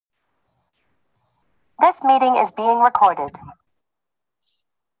This meeting is being recorded.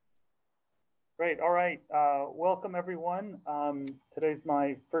 Great. All right. Welcome, everyone. Today's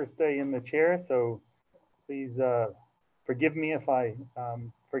my first day in the chair, so please forgive me if I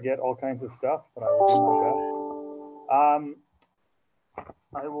forget all kinds of stuff, but I will do my best.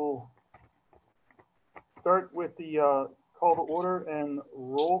 I will start with the call to order and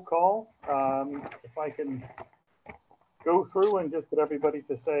roll call. If I can go through and just get everybody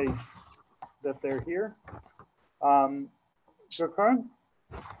to say that they're here. Joe Kern?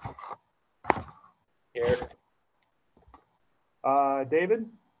 Here. David?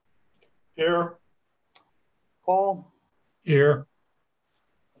 Here. Paul? Here.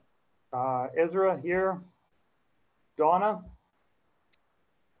 Ezra here. Donna?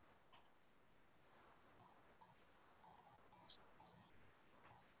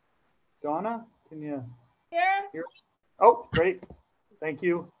 Donna, can you hear? Oh, great. Thank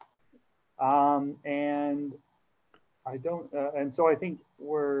you. And I don't, and so I think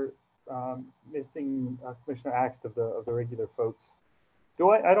we're missing Commissioner Axt of the regular folks. Do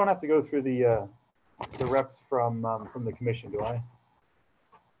I don't have to go through the reps from the commission, do I?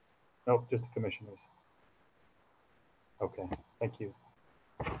 Nope, just the commissioners. Okay, thank you.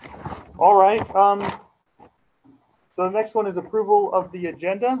 All right. So the next one is approval of the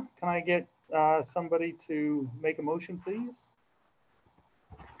agenda. Can I get somebody to make a motion, please?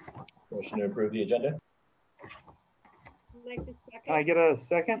 Motion to approve the agenda. Can I get a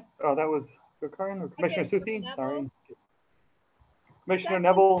second? Oh, that was Karen or Commissioner Suthi? Sorry. Commissioner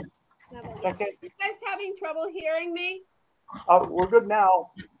Neville. Second. You guys having trouble hearing me? We're good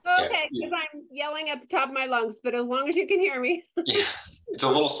now. Okay, because I'm yelling at the top of my lungs, but as long as you can hear me. Yeah, it's a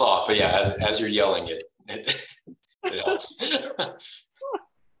little soft, but yeah, as you're yelling it helps.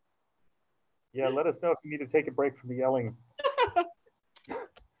 Yeah, let us know if you need to take a break from the yelling.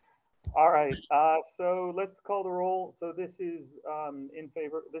 All right, so let's call the roll. So this is in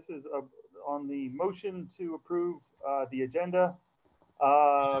favor, this is on the motion to approve the agenda.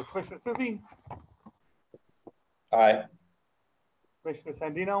 Commissioner Suthi? Aye. Commissioner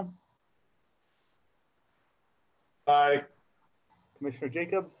Sandino? Aye. Commissioner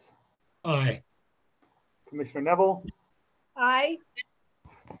Jacobs? Aye. Commissioner Neville? Aye.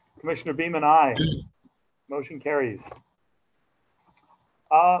 Commissioner Beeman, aye. Motion carries.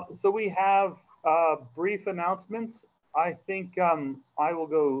 So we have brief announcements. I think I will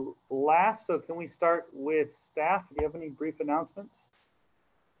go last. So can we start with staff? Do you have any brief announcements?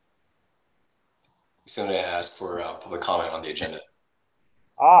 So I'm going to ask for public comment on the agenda.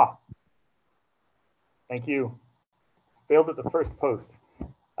 Thank you. Failed at the first post.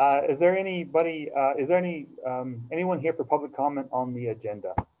 Is there anybody? Is there anyone here for public comment on the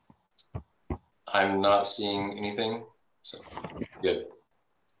agenda? I'm not seeing anything, so good.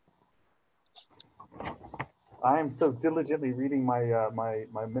 I am so diligently reading my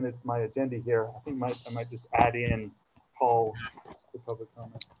my agenda here. I think I might just add in Paul for public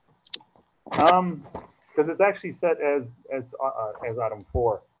comment. Because it's actually set as item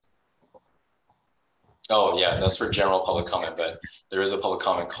 4. Oh yeah, that's for general public comment, but there is a public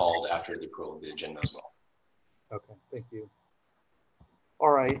comment called after the approval of the agenda as well. Okay, thank you.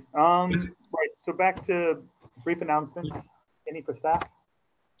 All right. Right. So back to brief announcements. Any for staff?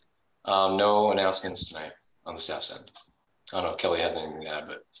 No announcements tonight on the staff side. I don't know if Kelly has anything to add,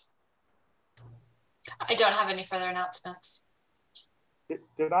 but I don't have any further announcements.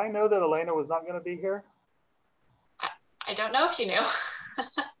 Did I know that Elena was not going to be here? I don't know if you knew.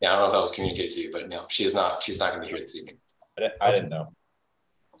 yeah, I don't know if that was communicated to you, but no, she's not going to be here this evening. I didn't know.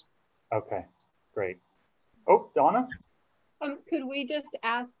 Okay, great. Oh, Donna? Could we just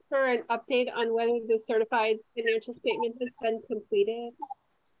ask for an update on whether the certified financial statement has been completed?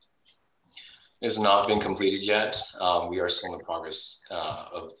 It has not been completed yet. We are still in the progress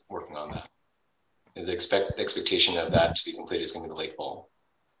of working on that. The expectation of that to be completed is going to be the late fall.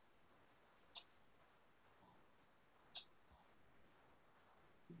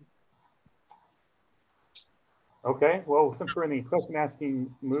 Okay, well, since we're in the question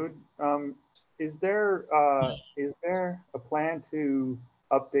asking mood, is there a plan to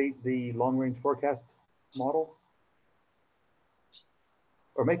update the long range forecast model?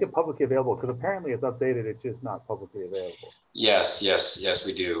 Or make it publicly available? Because apparently it's updated, it's just not publicly available. Yes,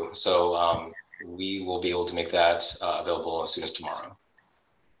 we do. So we will be able to make that available as soon as tomorrow.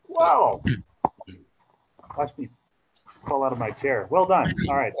 Wow. Watch me fall out of my chair. Well done.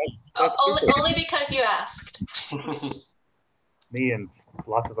 All right. Only because you asked. Me and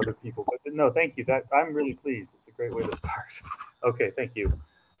lots of other people. But no, thank you. I'm really pleased. It's a great way to start. Okay, thank you.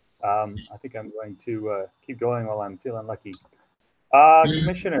 I think I'm going to keep going while I'm feeling lucky.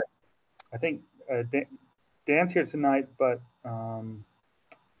 Commissioner, I think Dan's here tonight, but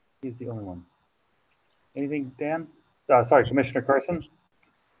he's the only one. Anything, Dan? Sorry, Commissioner Carson?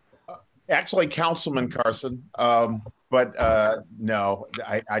 Actually, Councilman Carson, but no,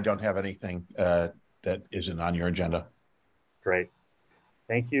 I don't have anything that isn't on your agenda. Great.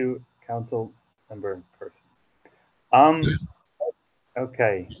 Thank you, Council Member Carson.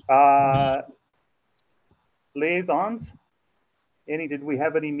 Okay. Liaisons? Did we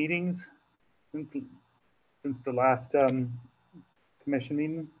have any meetings since the last commission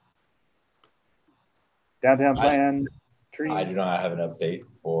meeting? Downtown plan, trees? I do not have an update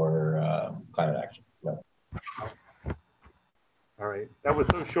for climate action. No. All right. That was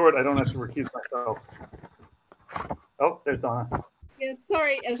so short, I don't have to recuse myself. Oh, there's Donna. Yeah,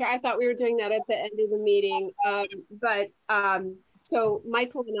 sorry, Ezra. I thought we were doing that at the end of the meeting. So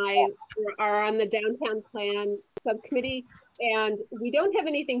Michael and I are on the downtown plan subcommittee, and we don't have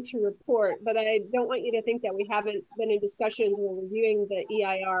anything to report, but I don't want you to think that we haven't been in discussions or reviewing the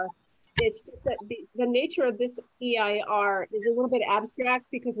EIR. It's just that the nature of this EIR is a little bit abstract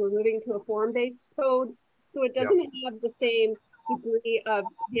because we're moving to a form-based code. So it doesn't have the same degree of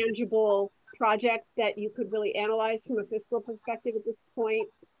tangible project that you could really analyze from a fiscal perspective at this point.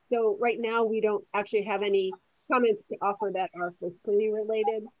 So right now we don't actually have any comments to offer that are fiscally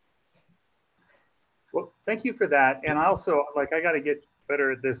related. Well, thank you for that. And I also, I got to get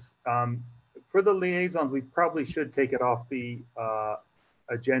better at this. For the liaisons, we probably should take it off the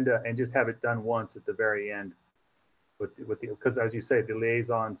agenda and just have it done once at the very end. Because as you say, the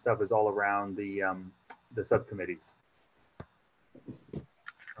liaison stuff is all around the subcommittees.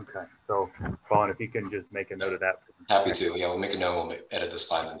 Okay, so Vaughn, if you can just make a note of that. Happy to. Yeah, we'll make a note. We'll edit the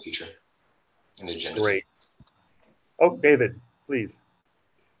slides in the future in the agenda. Great. Oh, David, please.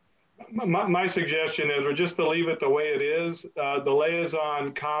 My suggestion is just to leave it the way it is. The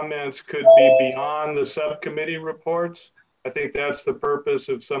liaison comments could be beyond the subcommittee reports. I think that's the purpose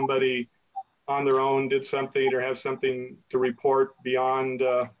if somebody on their own did something or have something to report beyond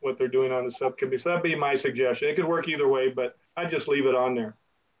what they're doing on the subcommittee. So that'd be my suggestion. It could work either way, but I'd just leave it on there.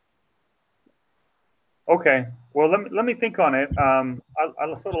 Okay, well, let me think on it. I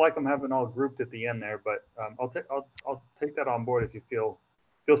sort of like them having all grouped at the end there, but I'll take that on board if you feel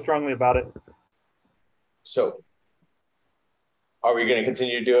strongly about it. So, are we going to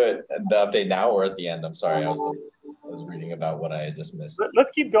continue to do it the update now or at the end? I'm sorry, I was reading about what I had just missed.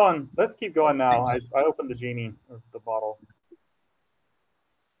 Let's keep going. Let's keep going now. I opened the genie or the bottle.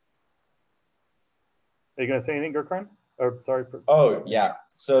 Are you going to say anything, Gurkhan? Or sorry. Oh yeah.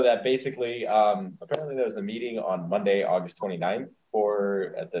 So that basically, apparently there was a meeting on Monday, August 29th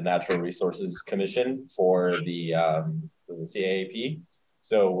at the Natural Resources Commission for the CAAP.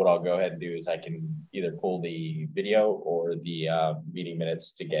 So what I'll go ahead and do is I can either pull the video or the meeting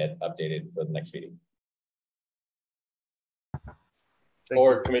minutes to get updated for the next meeting.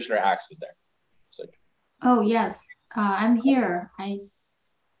 Or Commissioner Axe was there. So. Oh yes, I'm here. I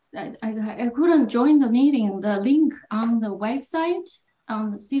couldn't join the meeting. The link on the website,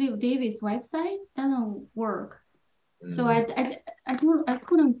 on the City of Davis website, doesn't work. So I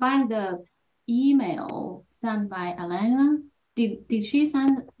couldn't find the email sent by Elena. Did she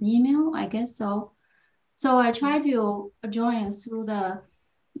send an email? I guess so. So I tried to join through the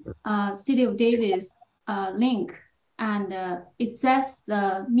City of Davis link, and it says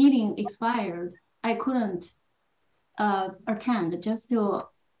the meeting expired. I couldn't attend, just to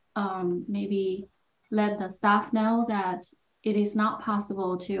maybe let the staff know that it is not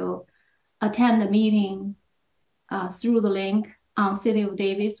possible to attend the meeting through the link on City of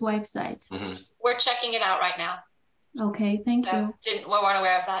Davis website. We're checking it out right now. Okay, thank you. We weren't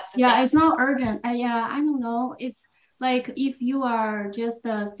aware of that. So yeah, it's not urgent. Yeah, I don't know. It's like if you are just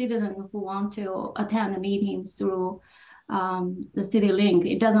a citizen who want to attend the meeting through the city link,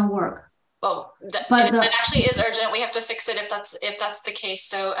 it doesn't work. Well, it actually is urgent. We have to fix it if that's the case.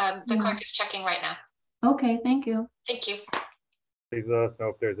 So the clerk is checking right now. Okay, thank you. Thank you. Please let us know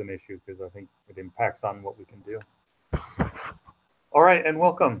if there's an issue, because I think it impacts on what we can do. All right, and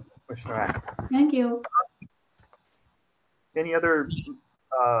welcome, Commissioner Axe. Thank you. Any other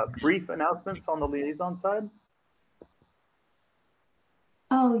brief announcements on the liaison side?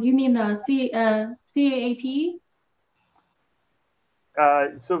 Oh, you mean the CAAP?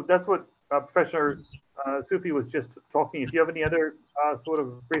 So that's what Professor Sufi was just talking. If you have any other sort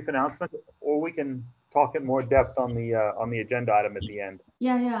of brief announcements, or we can talk in more depth on the agenda item at the end.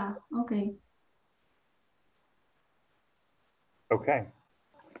 Yeah, okay. Okay.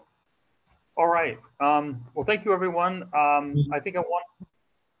 All right. Well, thank you, everyone. I think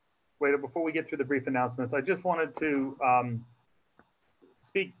before we get through the brief announcements, I just wanted to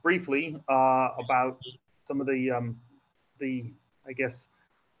speak briefly about some of the I guess,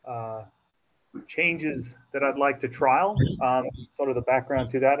 changes that I'd like to trial, sort of the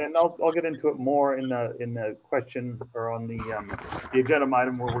background to that, and I'll get into it more in the question or on the agenda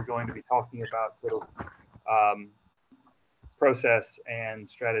item where we're going to be talking about sort of process and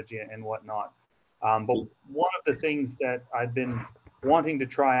strategy and whatnot. But one of the things that I've been wanting to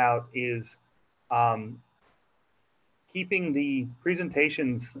try out is keeping the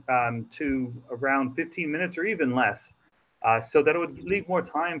presentations to around 15 minutes or even less, so that it would leave more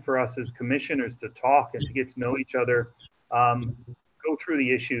time for us as commissioners to talk and to get to know each other, go through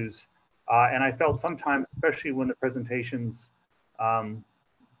the issues. And I felt sometimes, especially when the presentations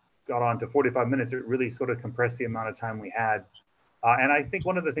got on to 45 minutes, it really sort of compressed the amount of time we had. And I think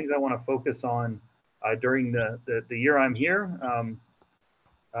one of the things I want to focus on during the year I'm here,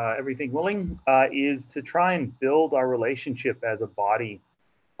 everything willing, is to try and build our relationship as a body,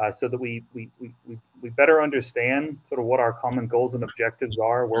 so that we better understand sort of what our common goals and objectives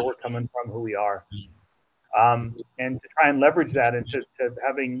are, where we're coming from, who we are, and to try and leverage that into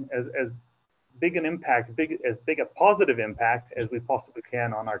having as big an impact, as big a positive impact as we possibly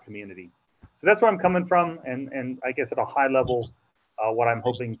can on our community. So that's where I'm coming from, and I guess at a high level, what I'm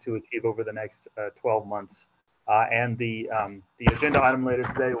hoping to achieve over the next 12 months. And the agenda item later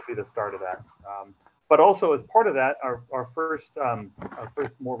today will be the start of that. But also as part of that, our first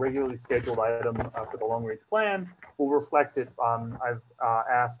more regularly scheduled item for the long range plan will reflect it. I've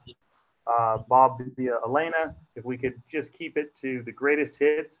asked Bob via Elena if we could just keep it to the greatest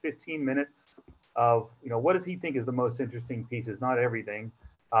hits, 15 minutes of, what does he think is the most interesting pieces, not everything.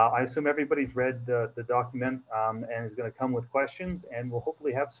 I assume everybody's read the document and is going to come with questions, and we'll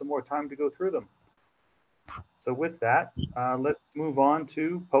hopefully have some more time to go through them. So with that, let's move on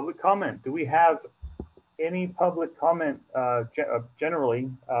to public comment. Do we have any public comment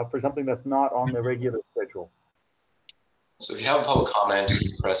generally for something that's not on the regular schedule? So if you have a public comment, you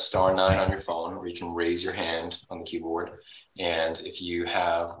can press *9 on your phone, or you can raise your hand on the keyboard. And if you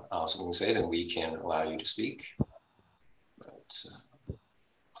have something to say, then we can allow you to speak. But,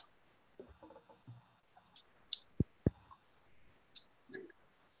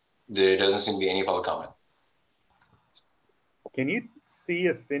 there doesn't seem to be any public comment. Can you see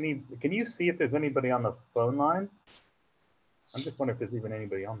if there's anybody on the phone line? I'm just wondering if there's even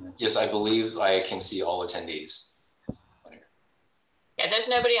anybody on there. Yes, I believe I can see all attendees. Yeah, there's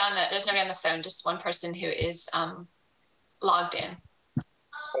nobody on the phone, just one person who is logged in.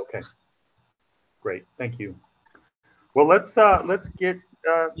 Okay, great, thank you. Well, let's get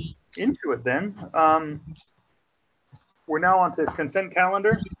into it then. We're now on to consent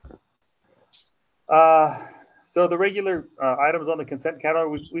calendar. So the regular items on the consent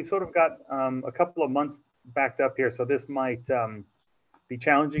calendar, we sort of got a couple of months backed up here, so this might be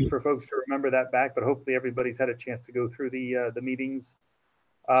challenging for folks to remember that back, but hopefully everybody's had a chance to go through the meetings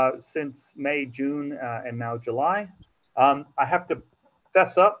since May, June, and now July. I have to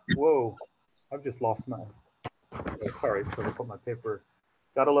fess up. Whoa, I've just lost my. Sorry, so I put my paper.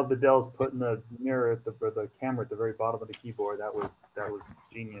 Gotta love the Dells putting the mirror at the camera at the very bottom of the keyboard. That was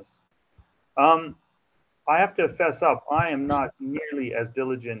genius. I have to fess up. I am not nearly as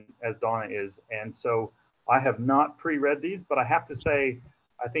diligent as Donna is, and so I have not pre-read these. But I have to say,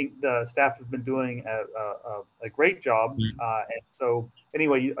 I think the staff has been doing a great job. And so,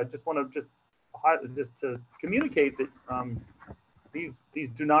 anyway, I just want to just to communicate that these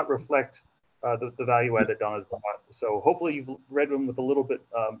do not reflect the value add that Donna's brought. So hopefully you've read them with a little bit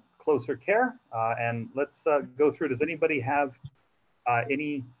closer care. And let's go through. Does anybody have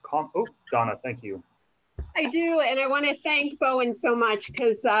any oh, Donna, thank you. I do, and I want to thank Bowen so much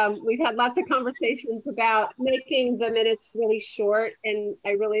because we've had lots of conversations about making the minutes really short, and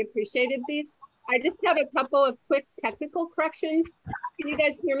I really appreciated these. I just have a couple of quick technical corrections. Can you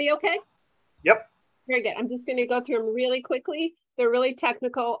guys hear me okay? Yep. Very good. I'm just going to go through them really quickly. They're really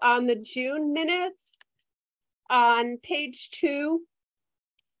technical. On the June minutes, on page 2,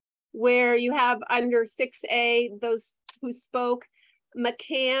 where you have under 6A, those who spoke,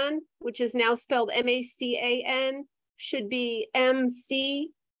 McCann, which is now spelled M-A-C-A-N, should be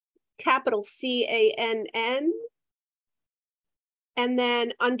M-C, capital C-A-N-N. And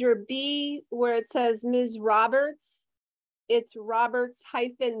then under B, where it says Ms. Roberts, it's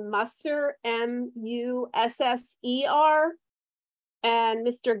Roberts-Musser, M-U-S-S-E-R. And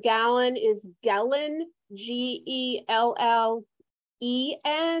Mr. Gallen is Gellen, G-E-L-L-E-N.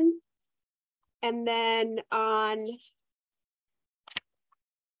 And then on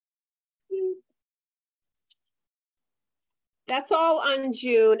that's all on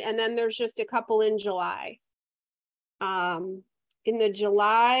June, and then there's just a couple in July. in the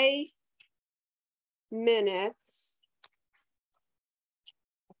July minutes,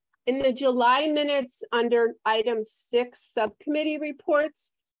 under item 6, subcommittee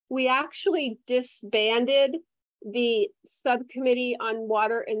reports, we actually disbanded the subcommittee on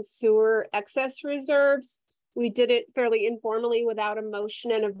water and sewer excess reserves. We did it fairly informally without a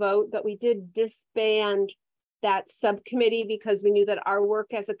motion and a vote, but we did disband that subcommittee because we knew that our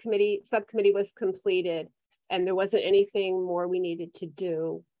work as a subcommittee was completed and there wasn't anything more we needed to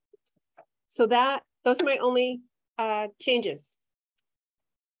do. So those are my only changes.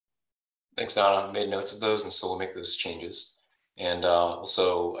 Thanks, Donna. I made notes of those, and so we'll make those changes. And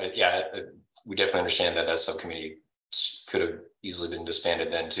also, we definitely understand that that subcommittee could have easily been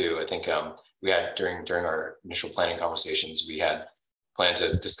disbanded then too. I think we had during our initial planning conversations, we had planned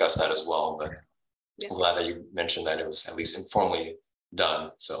to discuss that as well, but yeah. I'm glad that you mentioned that it was at least informally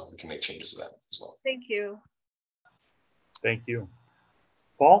done, so we can make changes to that as well. Thank you. Thank you.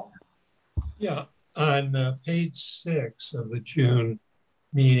 Paul? Yeah, on page 6 of the June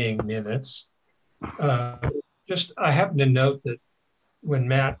meeting minutes, I happen to note that when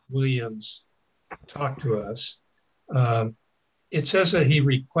Matt Williams talked to us, it says that he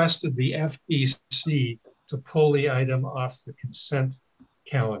requested the FBC to pull the item off the consent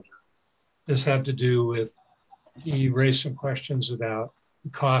calendar. This had to do with, he raised some questions about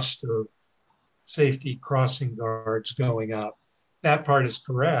the cost of safety crossing guards going up. That part is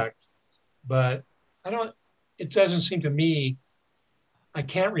correct, but it doesn't seem to me, I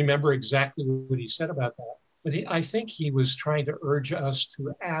can't remember exactly what he said about that, but I think he was trying to urge us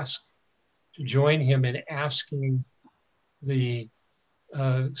to join him in asking the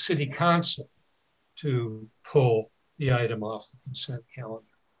city council to pull the item off the consent calendar.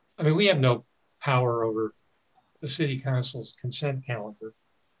 I mean, we have no power over the city council's consent calendar.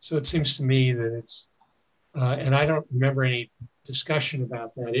 So it seems to me that it's, and I don't remember any discussion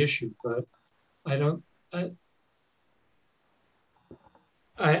about that issue, but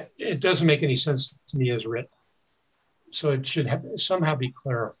it doesn't make any sense to me as written. So it should somehow be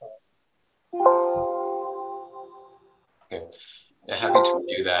clarified. Okay, yeah, happy to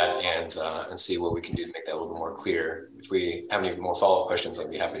review that and see what we can do to make that a little more clear. If we have any more follow-up questions,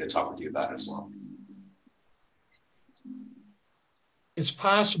 I'd be happy to talk with you about it as well. It's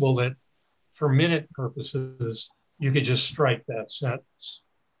possible that for minute purposes, you could just strike that sentence.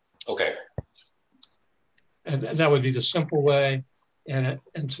 Okay. And that would be the simple way. And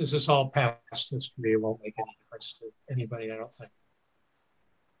since it's all past history, it won't make any difference to anybody, I don't think.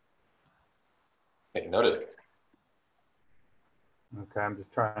 Okay, noted. Okay, I'm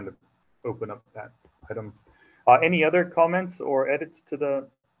just trying to open up that item. Any other comments or edits to the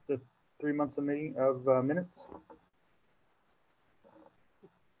 3 months of meeting of minutes?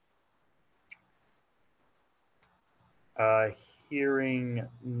 Hearing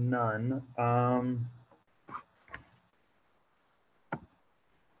none. Do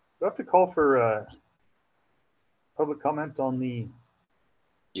I have to call for public comment on the?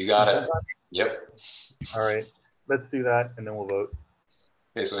 You got it. Yep. All right, let's do that and then we'll vote.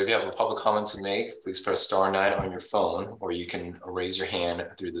 Okay, so if you have a public comment to make, please press *9 on your phone, or you can raise your hand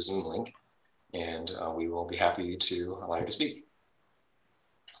through the Zoom link, and we will be happy to allow you to speak.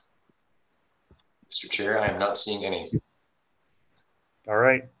 Mr. Chair, I am not seeing any. All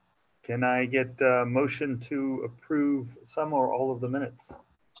right. Can I get a motion to approve some or all of the minutes?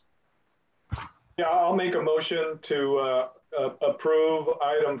 Yeah, I'll make a motion to approve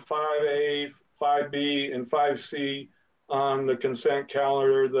item 5A, 5B, and 5C on the consent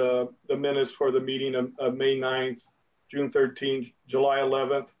calendar, the minutes for the meeting of May 9th, June 13th, July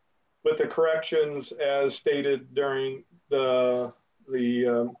 11th, with the corrections as stated during the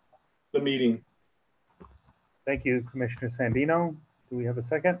meeting. Thank you, Commissioner Sandino. Do we have a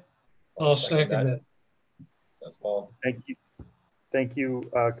second? I'll second it. That's Paul. Thank you. Thank you,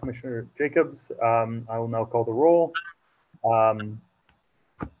 Commissioner Jacobs. I will now call the roll.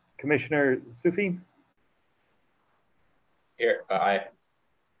 Commissioner Sufi? Here, aye.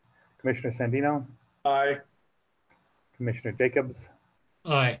 Commissioner Sandino? Aye. Commissioner Jacobs?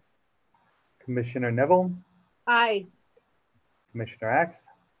 Aye. Commissioner Neville? Aye. Commissioner Axe?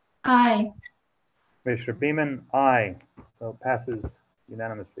 Aye. Commissioner Beeman? Aye. So it passes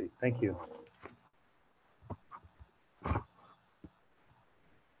unanimously. Thank you.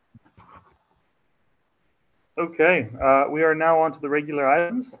 Okay, we are now on to the regular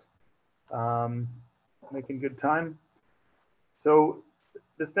items. Making good time. So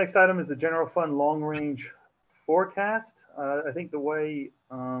this next item is the general fund long range forecast. I think the way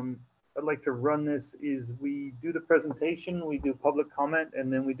I'd like to run this is we do the presentation, we do public comment,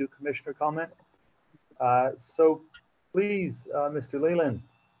 and then we do commissioner comment. So Please, Mr. Leland.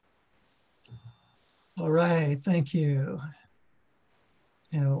 All right, thank you.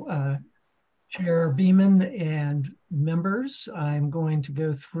 Chair Beeman and members, I'm going to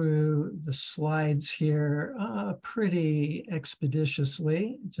go through the slides here pretty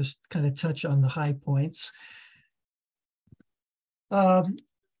expeditiously, just kind of touch on the high points. I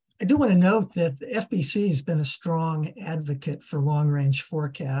do want to note that the FBC has been a strong advocate for long-range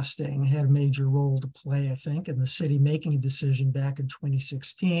forecasting, had a major role to play, I think, in the city making a decision back in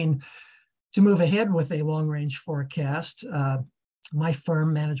 2016 to move ahead with a long-range forecast. My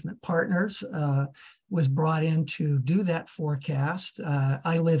firm, Management Partners, was brought in to do that forecast.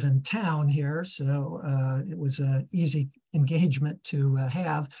 I live in town here, so it was an easy engagement to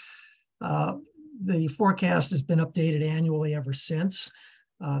have. The forecast has been updated annually ever since.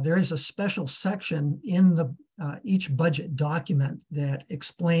 There is a special section in the each budget document that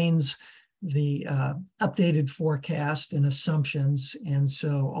explains the updated forecast and assumptions, and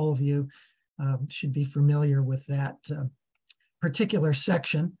so all of you should be familiar with that particular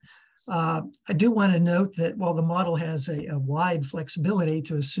section. I do want to note that while the model has a wide flexibility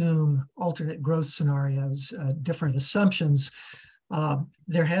to assume alternate growth scenarios, different assumptions,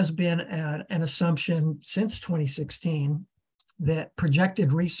 there has been an assumption since 2016 that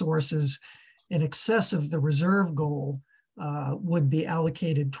projected resources in excess of the reserve goal would be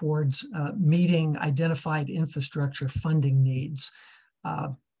allocated towards meeting identified infrastructure funding needs.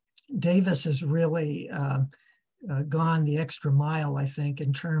 Davis has really gone the extra mile, I think,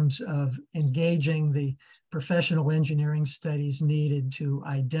 in terms of engaging the professional engineering studies needed to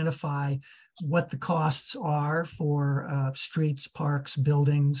identify what the costs are for streets, parks,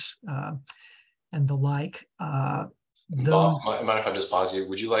 buildings, and the like. Bob, mind if I just pause you?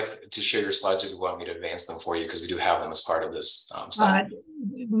 Would you like to share your slides, or do you want me to advance them for you? Because we do have them as part of this slide.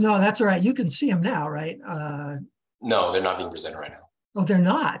 No, that's all right. You can see them now, right? No, they're not being presented right now. Oh, they're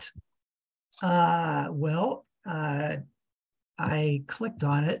not? Well, I clicked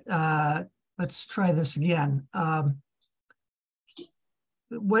on it. Let's try this again.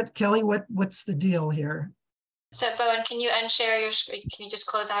 Kelly, what's the deal here? So Bowen, can you unshare your screen? Can you just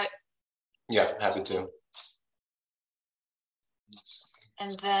close out? Yeah, happy to.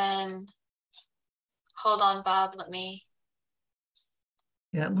 And then, hold on, Bob, let me.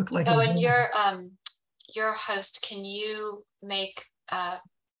 Yeah, it looked like Bowen, your host, can you make sure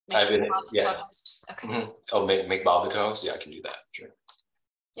Bob's co-host? Okay. Mm-hmm. Oh, make Bob the co-host? Yeah, I can do that, sure.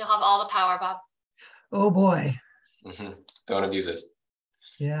 You'll have all the power, Bob. Oh boy. Mm-hmm. Don't abuse it.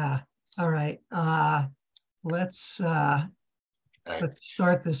 Yeah, all right. Let's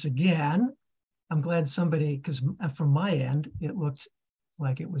start this again. I'm glad somebody, because from my end, it looked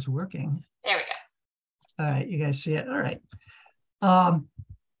like it was working. There we go. All right, you guys see it? All right.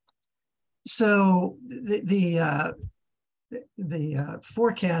 So the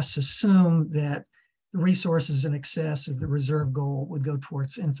forecasts assume that the resources in excess of the reserve goal would go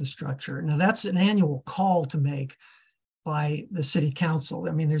towards infrastructure. Now that's an annual call to make by the city council.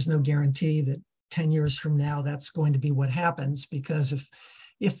 I mean, there's no guarantee that 10 years from now that's going to be what happens, because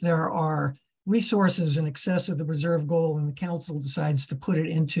if there are resources in excess of the reserve goal and the council decides to put it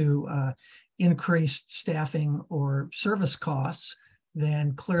into increased staffing or service costs,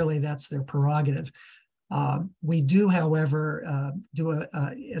 then clearly that's their prerogative. We do, however, do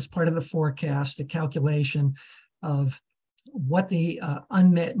as part of the forecast, a calculation of what the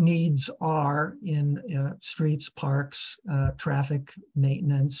unmet needs are in streets, parks, traffic,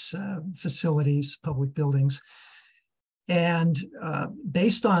 maintenance, facilities, public buildings. And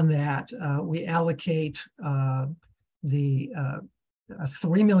based on that, we allocate the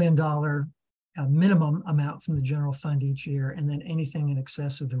 $3 million minimum amount from the general fund each year, and then anything in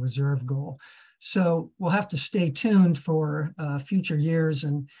excess of the reserve goal. So we'll have to stay tuned for future years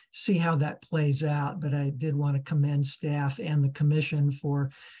and see how that plays out. But I did want to commend staff and the commission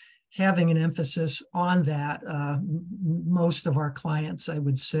for having an emphasis on that. Most of our clients, I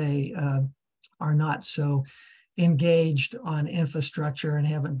would say, are not so engaged on infrastructure and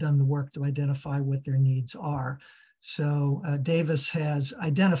haven't done the work to identify what their needs are. So Davis has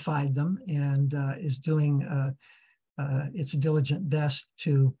identified them and is doing its diligent best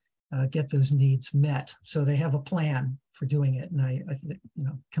to get those needs met. So they have a plan for doing it, and I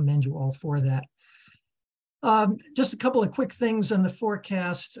commend you all for that. Just a couple of quick things on the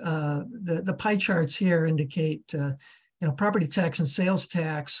forecast. The pie charts here indicate property tax and sales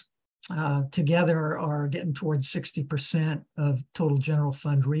tax together are getting towards 60% of total general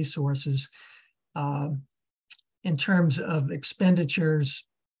fund resources. In terms of expenditures,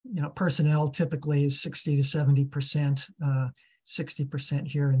 personnel typically is 60 to 70%, 60%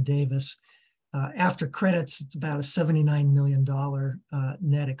 here in Davis. After credits, it's about a $79 million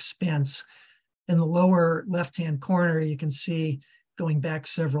net expense. In the lower left-hand corner, you can see, going back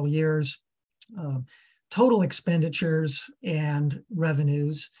several years, total expenditures and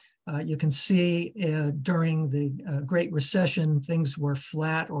revenues. You can see during the Great Recession, things were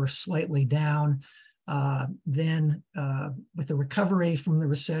flat or slightly down. Then with the recovery from the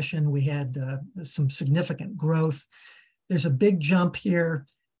recession, we had some significant growth. There's a big jump here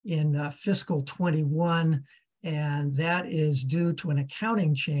in fiscal 21, and that is due to an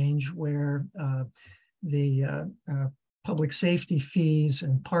accounting change where the public safety fees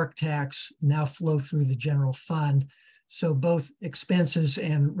and park tax now flow through the general fund. So both expenses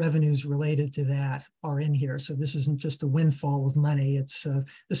and revenues related to that are in here. So this isn't just a windfall of money. It's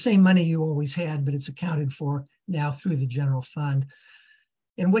the same money you always had, but it's accounted for now through the general fund.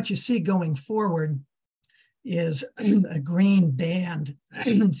 And what you see going forward is a green band,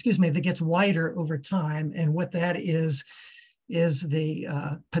 excuse me, that gets wider over time. And what that is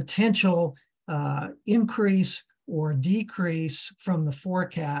the potential increase or decrease from the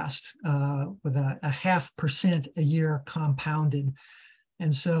forecast with a 0.5% a year compounded.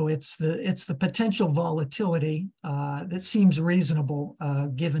 And so it's the potential volatility that seems reasonable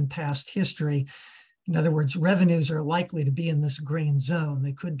given past history. In other words, revenues are likely to be in this green zone.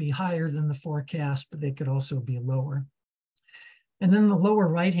 They could be higher than the forecast, but they could also be lower. And then the lower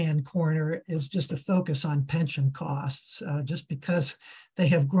right-hand corner is just a focus on pension costs, just because they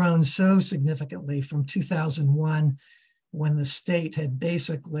have grown so significantly from 2001, when the state had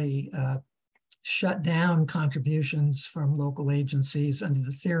basically shut down contributions from local agencies under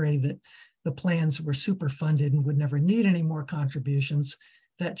the theory that the plans were superfunded and would never need any more contributions.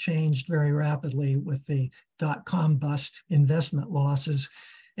 That changed very rapidly with the dot-com bust investment losses.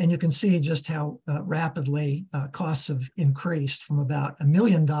 And you can see just how rapidly costs have increased from about $1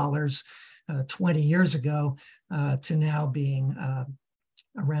 million 20 years ago to now being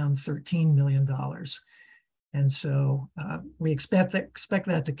around $13 million. And so we expect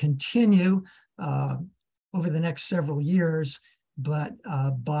that to continue over the next several years. But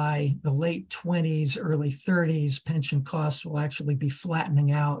by the late 20s, early 30s, pension costs will actually be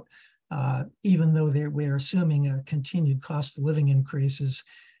flattening out, even though we're assuming a continued cost of living increases.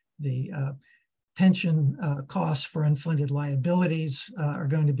 The pension costs for unfunded liabilities are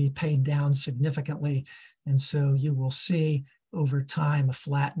going to be paid down significantly. And so you will see over time a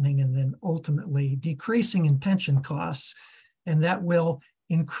flattening and then ultimately decreasing in pension costs. And that will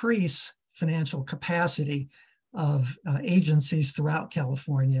increase financial capacity of agencies throughout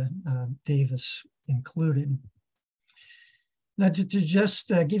California, Davis included. Now, to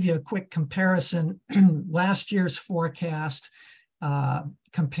just give you a quick comparison, last year's forecast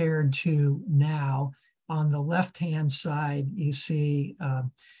compared to now, on the left-hand side, you see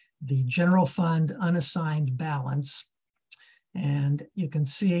the general fund unassigned balance. And you can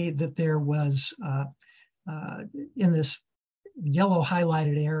see that there was, in this yellow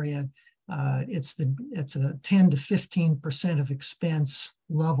highlighted area, it's a 10 to 15% of expense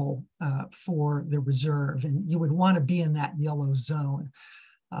level for the reserve, and you would want to be in that yellow zone.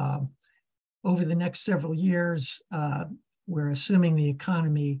 Over the next several years, we're assuming the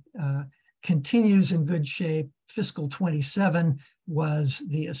economy continues in good shape. Fiscal 27 was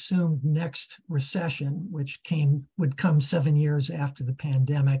the assumed next recession, which would come 7 years after the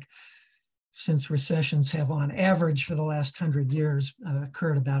pandemic, since recessions have on average for the last 100 years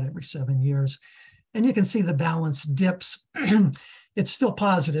occurred about every 7 years. And you can see the balance dips. It's still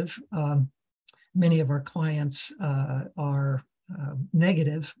positive. Many of our clients are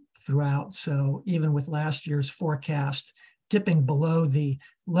negative throughout. So even with last year's forecast dipping below the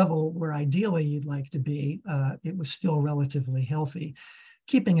level where ideally you'd like to be, it was still relatively healthy,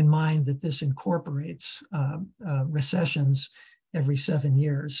 keeping in mind that this incorporates recessions every 7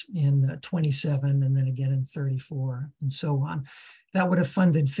 years in 27 and then again in 34 and so on. That would have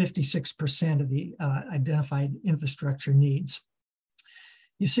funded 56% of the identified infrastructure needs.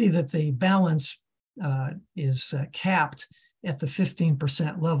 You see that the balance is capped at the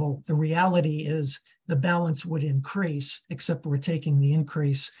 15% level. The reality is the balance would increase, except we're taking the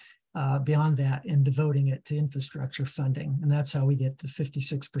increase beyond that and devoting it to infrastructure funding. And that's how we get to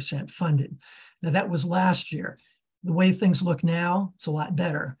 56% funded. Now that was last year. The way things look now, it's a lot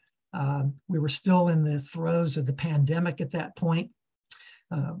better. We were still in the throes of the pandemic at that point.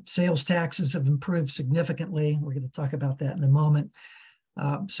 Sales taxes have improved significantly. We're going to talk about that in a moment.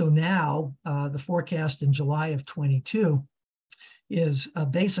 So now the forecast in July of 22 is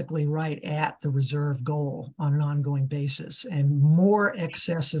basically right at the reserve goal on an ongoing basis, and more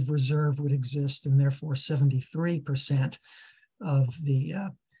excessive reserve would exist, and therefore 73% of the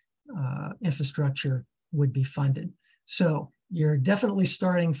infrastructure would be funded. So you're definitely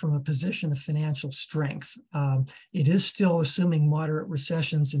starting from a position of financial strength. It is still assuming moderate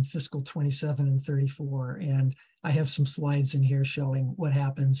recessions in fiscal 27 and 34. And I have some slides in here showing what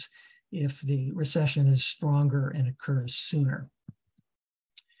happens if the recession is stronger and occurs sooner.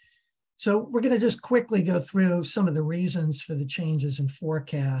 So we're going to just quickly go through some of the reasons for the changes in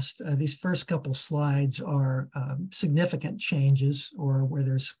forecast. These first couple slides are significant changes, or where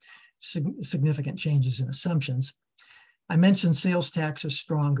there's significant changes in assumptions. I mentioned sales tax is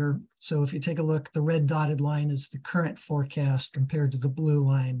stronger. So if you take a look, the red dotted line is the current forecast compared to the blue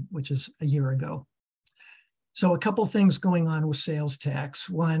line, which is a year ago. So a couple things going on with sales tax.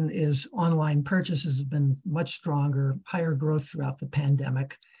 One is online purchases have been much stronger, higher growth throughout the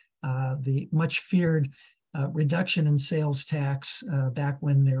pandemic. The much feared reduction in sales tax back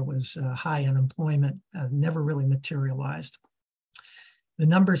when there was high unemployment never really materialized. The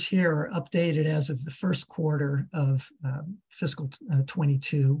numbers here are updated as of the first quarter of fiscal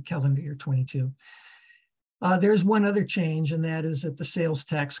 22, calendar year 22. There's one other change, and that is that the sales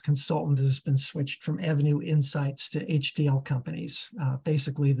tax consultant has been switched from Avenue Insights to HDL companies.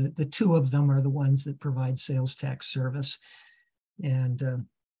 Basically, the two of them are the ones that provide sales tax service. And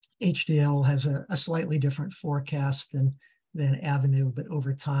HDL has a slightly different forecast than Avenue, but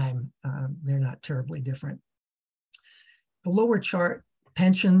over time, they're not terribly different. The lower chart,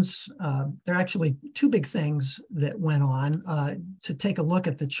 pensions, there are actually two big things that went on. To take a look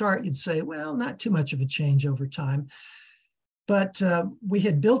at the chart, you'd say, well, not too much of a change over time. But we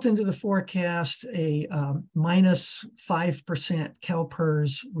had built into the forecast a minus 5%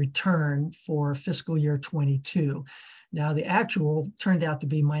 CalPERS return for fiscal year 22. Now, the actual turned out to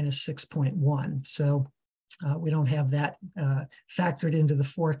be minus 6.1. So we don't have that factored into the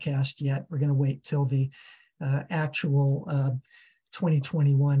forecast yet. We're going to wait till the actual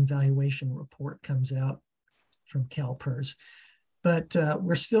 2021 valuation report comes out from CalPERS. But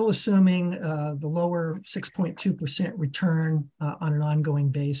we're still assuming the lower 6.2% return on an ongoing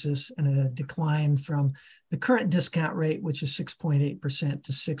basis and a decline from the current discount rate, which is 6.8%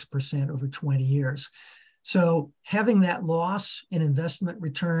 to 6% over 20 years. So having that loss in investment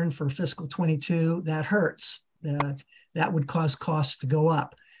return for fiscal 22, that hurts. That would cause costs to go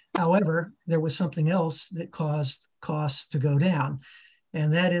up. However, there was something else that caused costs to go down.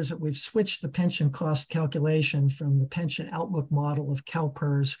 And that is that we've switched the pension cost calculation from the pension outlook model of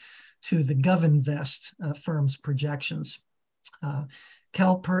CalPERS to the GovInvest firm's projections.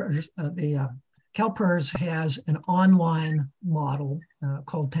 CalPERS has an online model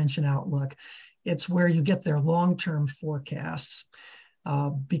called Pension Outlook. It's where you get their long-term forecasts.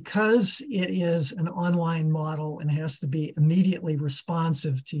 Because it is an online model and has to be immediately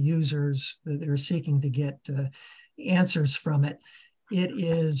responsive to users that are seeking to get answers from it,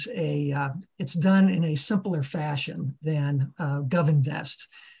 it's done in a simpler fashion than GovInvest.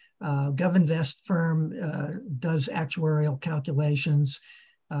 GovInvest firm does actuarial calculations,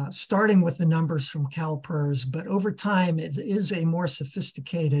 starting with the numbers from CalPERS, but over time it is a more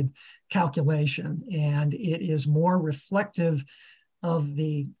sophisticated calculation, and it is more reflective of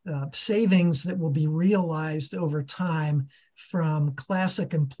the savings that will be realized over time from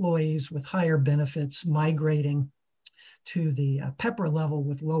classic employees with higher benefits migrating to the PEPRA level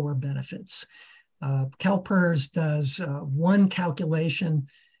with lower benefits. CalPERS does one calculation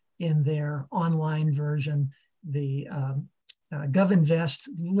in their online version. The GovInvest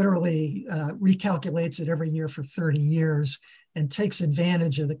literally recalculates it every year for 30 years and takes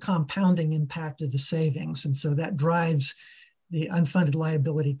advantage of the compounding impact of the savings. And so that drives the unfunded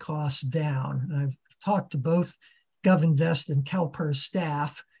liability costs down. And I've talked to both GovInvest and CalPERS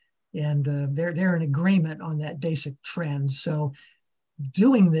staff, and they're in agreement on that basic trend. So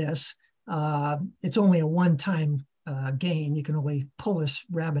doing this, it's only a one-time gain. You can only pull this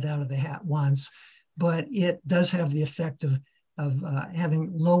rabbit out of the hat once, but it does have the effect of having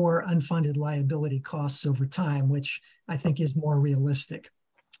lower unfunded liability costs over time, which I think is more realistic.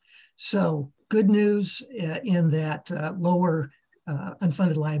 So good news in that lower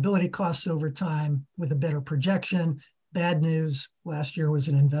unfunded liability costs over time with a better projection. Bad news, last year was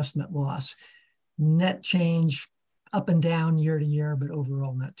an investment loss. Net change up and down year to year, but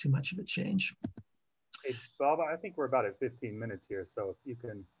overall not too much of a change. Hey, Bob, I think we're about at 15 minutes here. So if you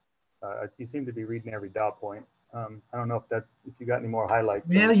can, you seem to be reading every dot point. I don't know if you got any more highlights.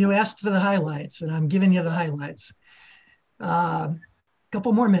 Yeah, you asked for the highlights and I'm giving you the highlights.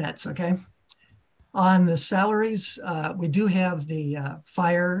 Couple more minutes, okay? On the salaries, we do have the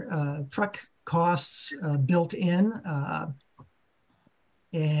fire truck costs built in.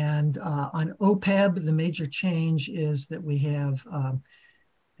 And on OPEB, the major change is that we have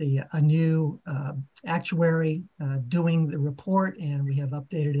a new actuary doing the report, and we have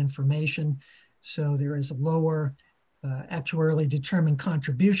updated information. So there is a lower actuarially determined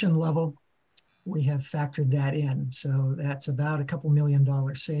contribution level. We have factored that in. So that's about a couple $2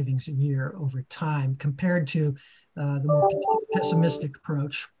 million savings a year over time compared to the more pessimistic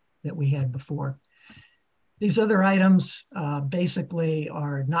approach that we had before. These other items basically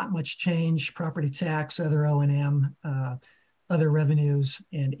are not much change: property tax, other O&M, other revenues,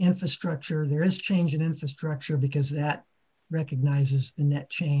 and infrastructure. There is change in infrastructure because that recognizes the net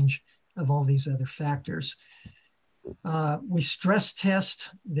change of all these other factors. We stress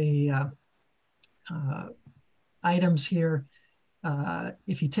test the items here.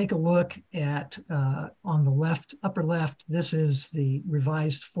 If you take a look at on the left, upper left, this is the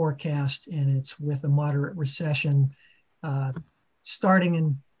revised forecast, and it's with a moderate recession starting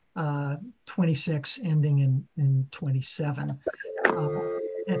in 26, ending in 27.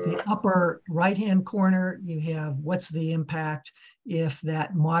 At the upper right-hand corner, you have what's the impact if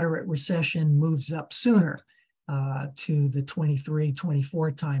that moderate recession moves up sooner to the 23,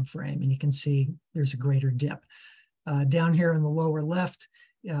 24 timeframe, and you can see there's a greater dip. Down here in the lower left,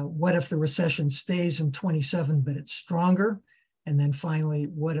 what if the recession stays in 27, but it's stronger? And then finally,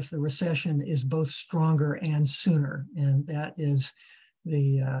 what if the recession is both stronger and sooner? And that is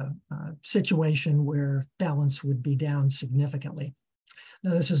the situation where balance would be down significantly.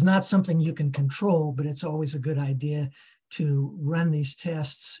 Now, this is not something you can control, but it's always a good idea to run these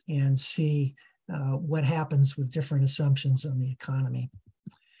tests and see what happens with different assumptions on the economy.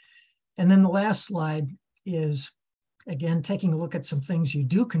 And then the last slide is, again, taking a look at some things you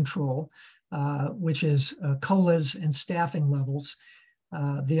do control, which is COLAs and staffing levels.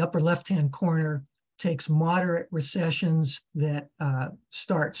 The upper left-hand corner takes moderate recessions that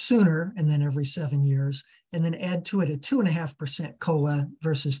start sooner and then every 7 years, and then add to it a 2.5% COLA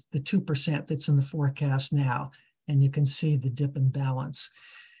versus the 2% that's in the forecast now. And you can see the dip in balance.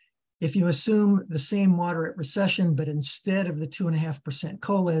 If you assume the same moderate recession, but instead of the 2.5%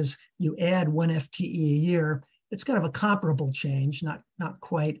 COLAs, you add 1 FTE a year, it's kind of a comparable change, not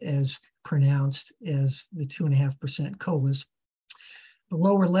quite as pronounced as the 2.5% COLAs. The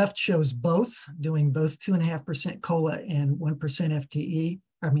lower left shows both, doing both 2.5% COLA and 1% FTE,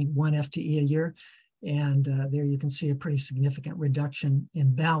 1 FTE a year. And there you can see a pretty significant reduction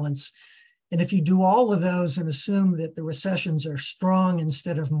in balance. And if you do all of those and assume that the recessions are strong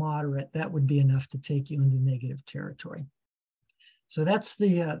instead of moderate, that would be enough to take you into negative territory. So that's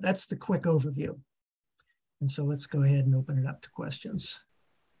the quick overview. And so let's go ahead and open it up to questions.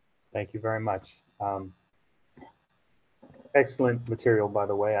 Thank you very much. Excellent material, by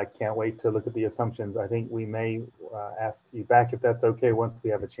the way. I can't wait to look at the assumptions. I think we may ask you back if that's okay once we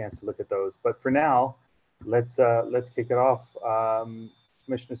have a chance to look at those. But for now, let's kick it off.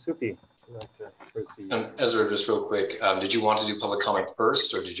 Commissioner Sufi, would you like to proceed? Ezra, just real quick, did you want to do public comment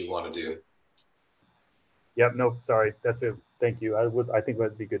first, or did you want to do? Yep. No, sorry. That's it. Thank you. I think it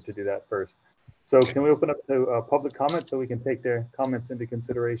would be good to do that first. So okay. Can we open up to public comment so we can take their comments into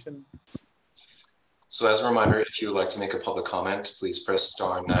consideration? So as a reminder, if you would like to make a public comment, please press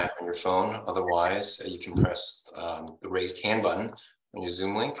 *9 on your phone. Otherwise, you can press the raised hand button on your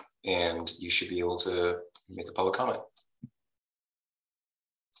Zoom link, and you should be able to make a public comment.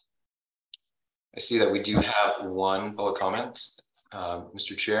 I see that we do have one public comment,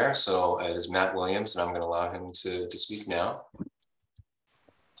 Mr. Chair. So it is Matt Williams, and I'm going to allow him to speak now.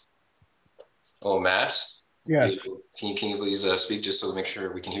 Oh, Matt. Yes. Can you please speak just so to make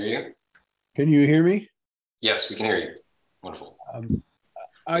sure we can hear you? Can you hear me? Yes, we can hear you. Wonderful.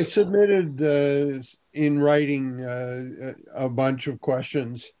 I submitted in writing a bunch of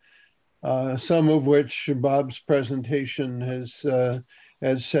questions, some of which Bob's presentation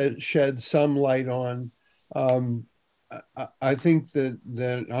has shed some light on. I think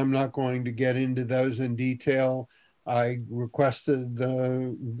that I'm not going to get into those in detail. I requested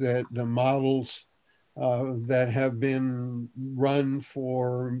that the models that have been run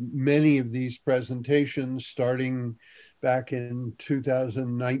for many of these presentations starting back in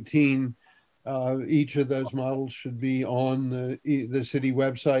 2019. Each of those models should be on the city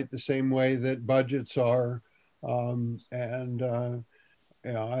website the same way that budgets are. I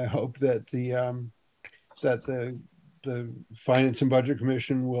hope that the Finance and Budget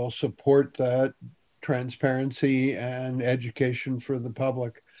Commission will support that transparency and education for the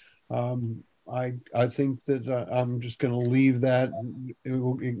public. I think that I'm just going to leave that.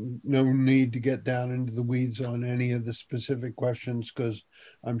 No need to get down into the weeds on any of the specific questions, because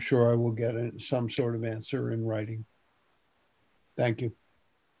I'm sure I will get some sort of answer in writing. Thank you.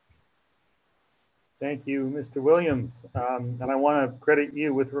 Thank you, Mr. Williams. And I want to credit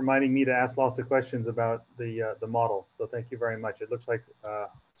you with reminding me to ask lots of questions about the model. So thank you very much. It looks like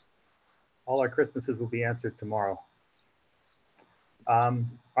all our Christmases will be answered tomorrow.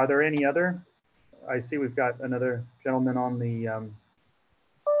 Are there any other? I see we've got another gentleman on the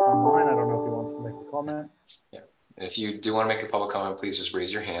online. I don't know if he wants to make a comment. Yeah, and if you do want to make a public comment, please just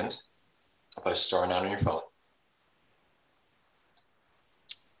raise your hand. By *9 on your phone.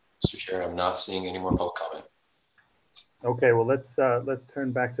 Mr. Chair, I'm not seeing any more public comment. Okay, well let's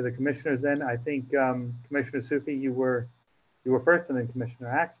turn back to the commissioners then. I think Commissioner Sufi, you were first, and then Commissioner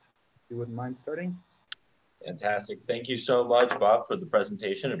Axt. If you wouldn't mind starting. Fantastic. Thank you so much, Bob, for the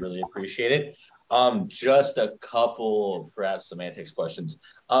presentation. I really appreciate it. Just a couple, perhaps semantics questions.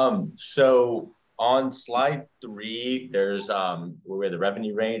 So on slide 3, there's where the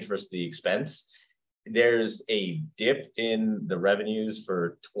revenue range versus the expense. There's a dip in the revenues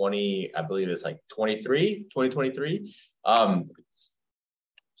for I believe it's like 2023.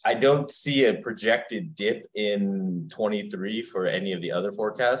 I don't see a projected dip in 23 for any of the other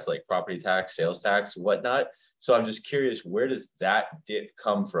forecasts, like property tax, sales tax, whatnot. So I'm just curious, where does that dip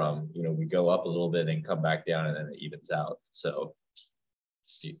come from? You know, we go up a little bit and come back down, and then it evens out. So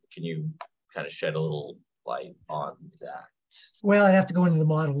can you kind of shed a little light on that? Well, I'd have to go into the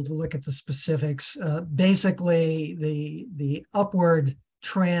model to look at the specifics. Basically, the upward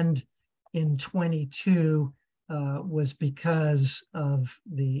trend in 22 was because of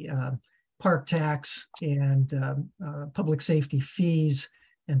the park tax and public safety fees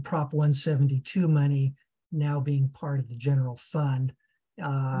and Prop 172 money now being part of the general fund.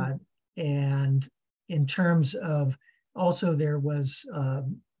 And in terms of, also there was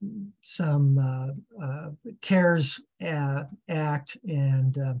some CARES Act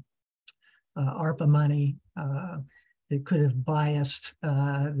and ARPA money that could have biased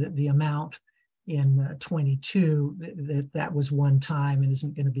the amount in 22, that was one time and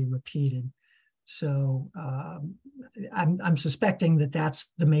isn't going to be repeated. So I'm suspecting that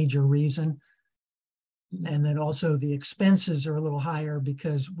that's the major reason. And then also the expenses are a little higher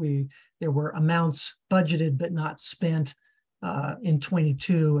because there were amounts budgeted but not spent in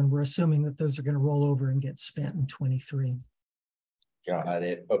 22, and we're assuming that those are going to roll over and get spent in 23. Got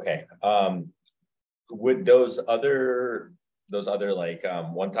it. Okay. Would those other like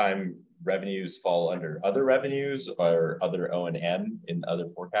one-time revenues fall under other revenues or other O&M in other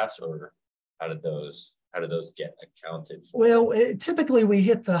forecasts, or how did those get accounted for? Well, typically we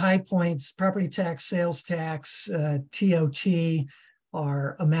hit the high points. Property tax, sales tax, TOT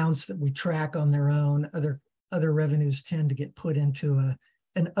are amounts that we track on their own. Other revenues tend to get put into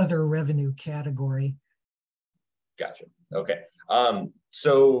an other revenue category. Gotcha. Okay.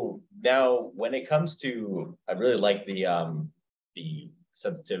 So now when it comes to, I really like the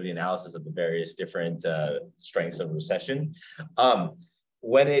sensitivity analysis of the various different strengths of recession.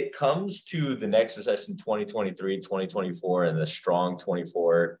 When it comes to the next recession, 2023, 2024, and the strong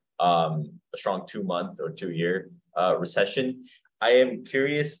 24, a strong 2-month or 2-year recession, I am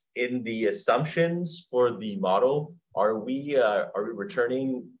curious, in the assumptions for the model, are we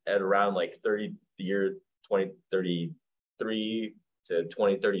returning at around like 2033 to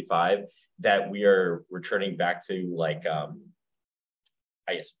 2035, that we are returning back to like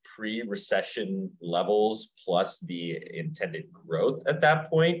I guess pre-recession levels plus the intended growth at that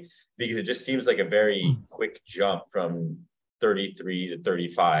point? Because it just seems like a very quick jump from 33 to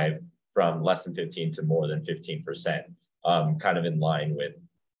 35, from less than 15 to more than 15%, kind of in line with,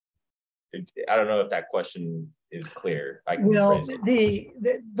 I don't know if that question is clear. Well, the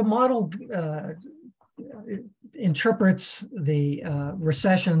model interprets the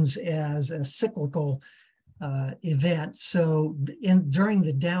recessions as a cyclical event. So during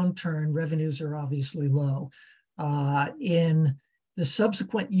the downturn, revenues are obviously low. In the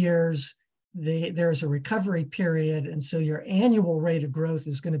subsequent years, there's a recovery period, and so your annual rate of growth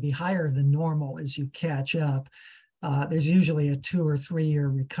is going to be higher than normal as you catch up. There's usually a 2 or 3 year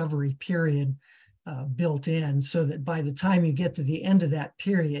recovery period built in, so that by the time you get to the end of that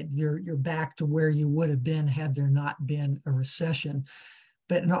period, you're back to where you would have been had there not been a recession.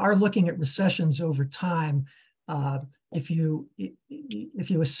 But in our looking at recessions over time, if you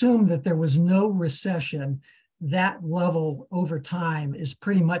assume that there was no recession, that level over time is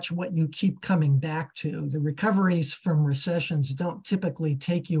pretty much what you keep coming back to. The recoveries from recessions don't typically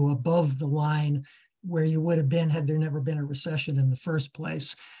take you above the line where you would have been had there never been a recession in the first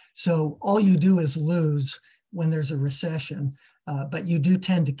place. So all you do is lose when there's a recession, but you do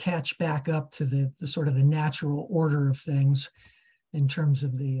tend to catch back up to the sort of the natural order of things in terms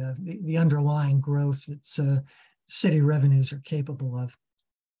of the underlying growth that city revenues are capable of.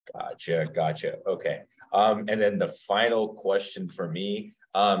 Gotcha. Okay. And then the final question for me.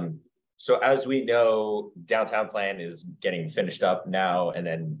 So as we know, downtown plan is getting finished up now, and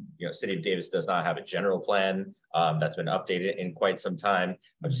then City of Davis does not have a general plan that's been updated in quite some time.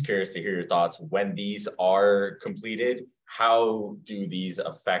 I'm just curious to hear your thoughts when these are completed. How do these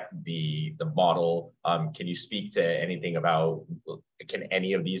affect the model? Can you speak to anything about, can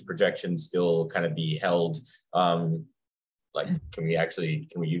any of these projections still kind of be held? Like, can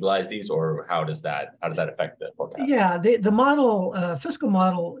we utilize these, or how does that affect the forecast? Yeah, the model, fiscal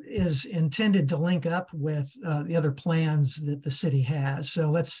model is intended to link up with the other plans that the city has. So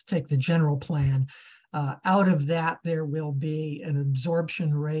let's take the general plan. Out of that, there will be an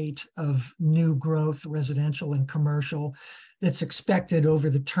absorption rate of new growth, residential and commercial, that's expected over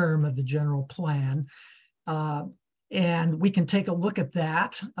the term of the general plan. And we can take a look at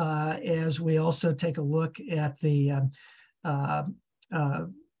that as we also take a look at the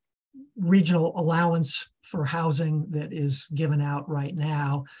regional allowance for housing that is given out right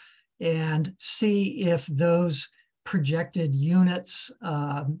now, and see if those projected units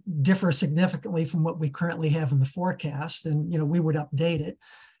differ significantly from what we currently have in the forecast. And we would update it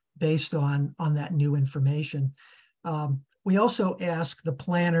based on that new information. We also ask the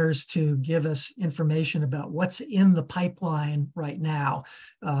planners to give us information about what's in the pipeline right now,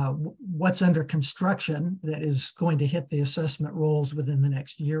 what's under construction that is going to hit the assessment rolls within the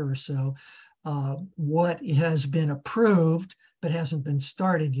next year or so, what has been approved but hasn't been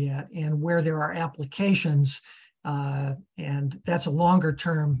started yet, and where there are applications, and that's a longer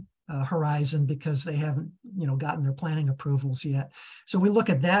term horizon because they haven't gotten their planning approvals yet. So we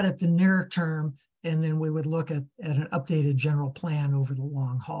look at that at the near term, and then we would look at an updated general plan over the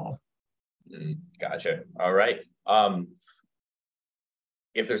long haul. Gotcha. All right.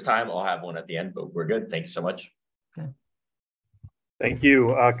 If there's time, I'll have one at the end, but we're good. Thank you so much. Okay. Thank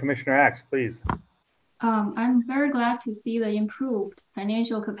you. Commissioner Axe, please. I'm very glad to see the improved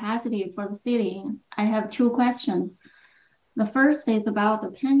financial capacity for the city. I have two questions. The first is about the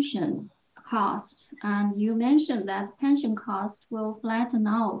pension cost. And you mentioned that pension cost will flatten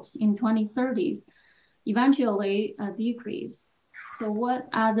out in 2030s, eventually decrease. So what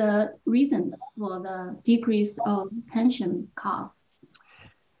are the reasons for the decrease of pension costs?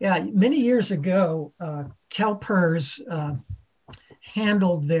 Yeah, many years ago, CalPERS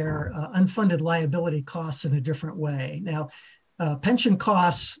handled their unfunded liability costs in a different way. Now, pension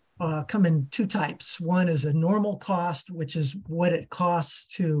costs come in two types. One is a normal cost, which is what it costs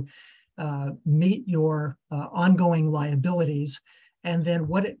to meet your ongoing liabilities, and then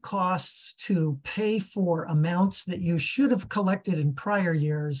what it costs to pay for amounts that you should have collected in prior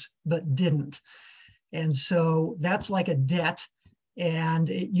years but didn't. And so that's like a debt. And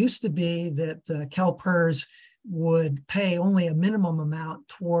it used to be that CalPERS would pay only a minimum amount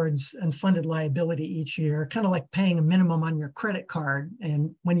towards unfunded liability each year, kind of like paying a minimum on your credit card.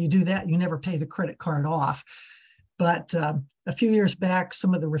 And when you do that, you never pay the credit card off. But a few years back,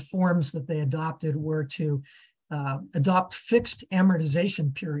 some of the reforms that they adopted were to adopt fixed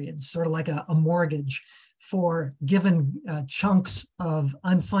amortization periods, sort of like a mortgage for given chunks of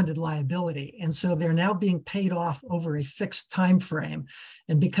unfunded liability. And so they're now being paid off over a fixed time frame.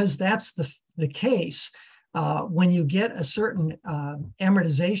 And because that's the case, when you get a certain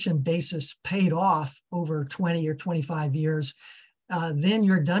amortization basis paid off over 20 or 25 years, then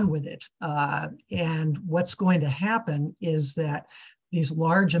you're done with it. And what's going to happen is that these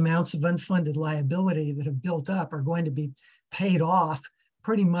large amounts of unfunded liability that have built up are going to be paid off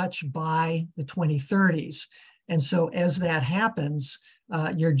pretty much by the 2030s. And so as that happens,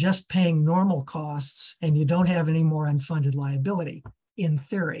 you're just paying normal costs and you don't have any more unfunded liability, in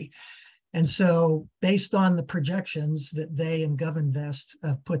theory. And so based on the projections that they and GovInvest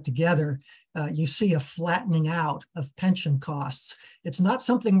put together, you see a flattening out of pension costs. It's not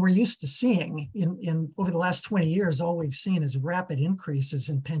something we're used to seeing. In over the last 20 years, all we've seen is rapid increases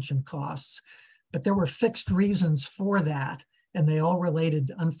in pension costs. But there were fixed reasons for that, and they all related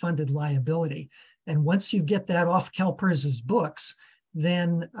to unfunded liability. And once you get that off CalPERS's books,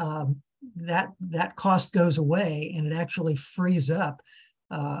 then that cost goes away, and it actually frees up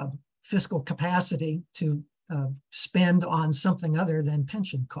fiscal capacity to spend on something other than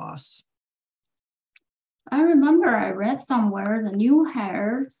pension costs. I remember I read somewhere the new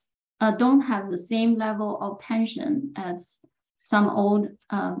hires don't have the same level of pension as some old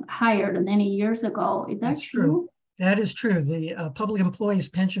hired many years ago. Is that true? That is true. The Public Employees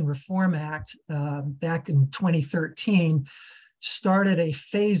Pension Reform Act back in 2013 started a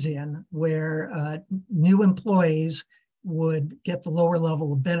phase-in where new employees would get the lower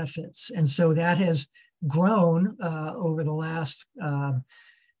level of benefits. And so that has grown over the last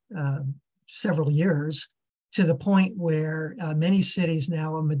several years, to the point where many cities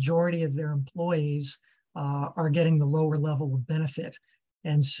now, a majority of their employees are getting the lower level of benefit.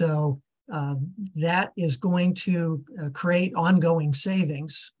 And so that is going to create ongoing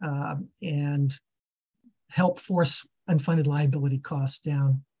savings and help force unfunded liability costs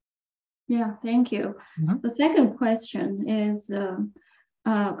down. Yeah, thank you. The second question is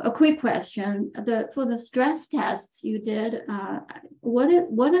a quick question. For the stress tests you did, what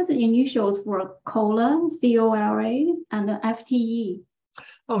are the initials for COLA, C-O-L-A, and the FTE?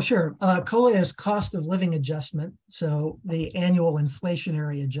 Oh, sure. COLA is cost of living adjustment. So the annual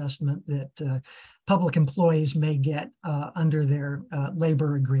inflationary adjustment that public employees may get under their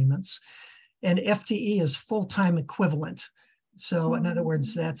labor agreements. And FTE is full-time equivalent. So in other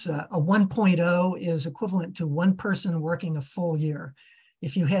words, that's a 1.0 is equivalent to one person working a full year.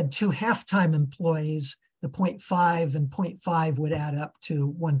 If you had two half-time employees, the 0.5 and 0.5 would add up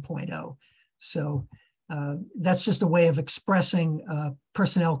to 1.0. So that's just a way of expressing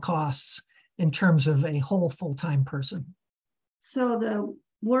personnel costs in terms of a whole full-time person. So the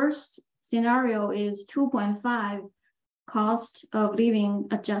worst scenario is 2.5 cost of living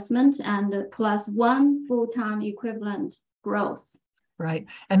adjustment and plus one full-time equivalent growth. Right.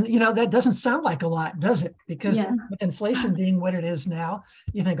 And, you know, that doesn't sound like a lot, does it? Because with inflation being what it is now,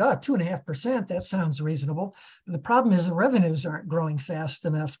 you think, oh, 2.5%, that sounds reasonable. But the problem is the revenues aren't growing fast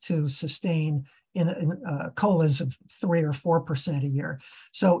enough to sustain in COLAs of 3 or 4% a year.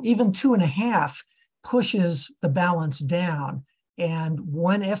 So even 2.5 pushes the balance down. And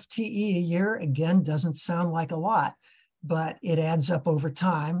one FTE a year, again, doesn't sound like a lot, but it adds up over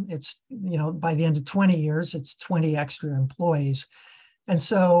time. It's, you know, by the end of 20 years, it's 20 extra employees. And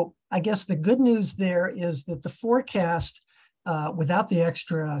so I guess the good news there is that the forecast, without the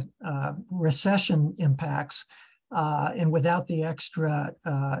extra recession impacts and without the extra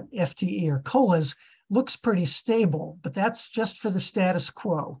FTE or COLAs, looks pretty stable, but that's just for the status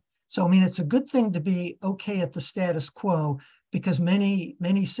quo. So, I mean, it's a good thing to be okay at the status quo because many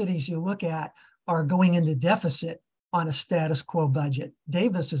cities you look at are going into deficit on a status quo budget.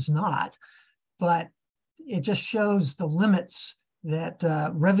 Davis is not, but it just shows the limits that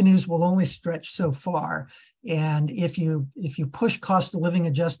revenues will only stretch so far. And if you push cost of living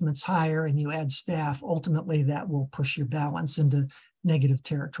adjustments higher and you add staff, ultimately that will push your balance into negative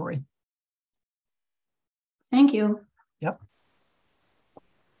territory. Thank you. Yep.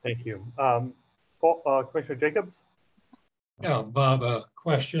 Thank you. Commissioner Jacobs? Yeah, Bob, a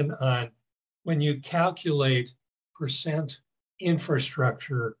question on when you calculate percent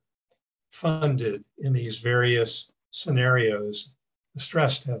infrastructure funded in these various scenarios, the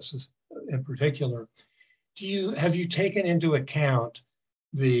stress tests in particular, have you taken into account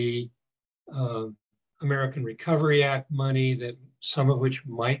the American Recovery Act money, that some of which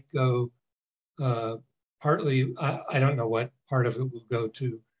might go partly, I don't know what part of it will go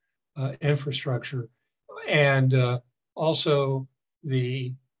to infrastructure, and also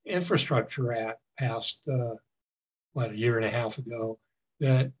the Infrastructure Act passed a year and a half ago,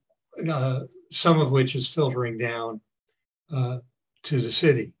 that some of which is filtering down to the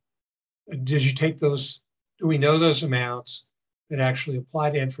city. Did you take those, do we know those amounts that actually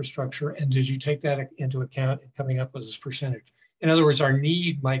apply to infrastructure? And did you take that into account in coming up with this percentage? In other words, our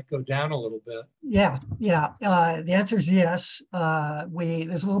need might go down a little bit. Yeah. The answer is yes.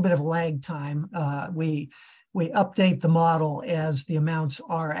 There's a little bit of lag time. We update the model as the amounts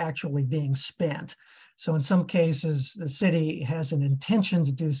are actually being spent. So in some cases, the city has an intention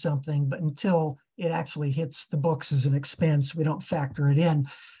to do something, but until it actually hits the books as an expense, we don't factor it in.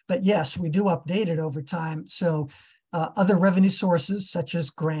 But yes, we do update it over time. So other revenue sources, such as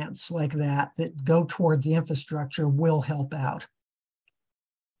grants like that go toward the infrastructure, will help out.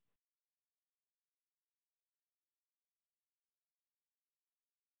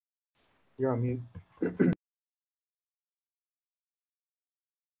 You're on mute.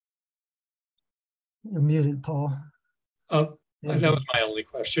 You're muted, Paul. That was my only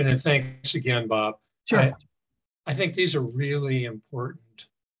question. And thanks again, Bob. Sure. I think these are really important.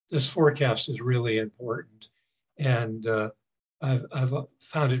 This forecast is really important. And I've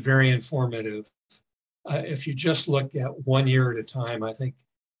found it very informative. If you just look at 1 year at a time, I think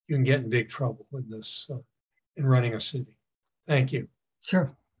you can get in big trouble with this in running a city. Thank you.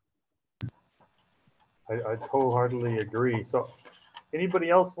 Sure. I wholeheartedly agree. So anybody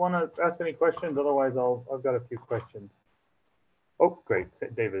else want to ask any questions? Otherwise, I've got a few questions. Oh, great.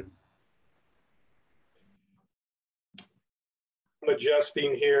 David. I'm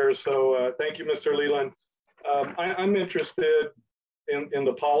adjusting here. So thank you, Mr. Leland. I'm interested in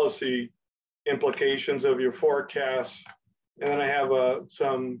the policy implications of your forecasts And then I have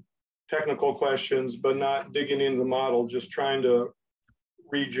some technical questions, but not digging into the model, just trying to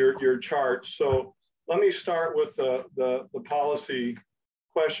read your chart. So let me start with the policy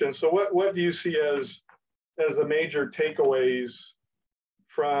question. So what do you see as the major takeaways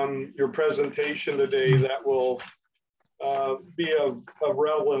from your presentation today that will be of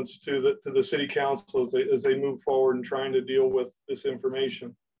relevance to the city council as they move forward in trying to deal with this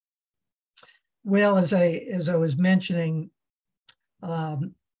information? Well, as I was mentioning,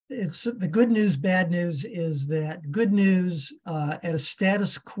 it's the good news, bad news is that good news at a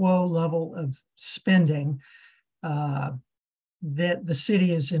status quo level of spending, that the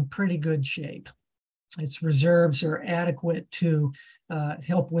city is in pretty good shape. Its reserves are adequate to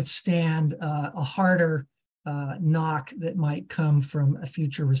help withstand a harder knock that might come from a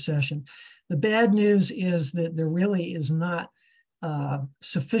future recession. The bad news is that there really is not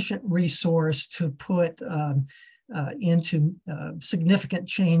sufficient resource to put into significant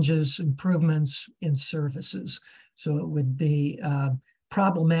changes, improvements in services. So it would be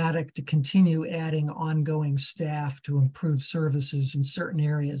problematic to continue adding ongoing staff to improve services in certain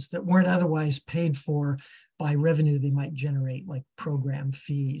areas that weren't otherwise paid for by revenue they might generate, like program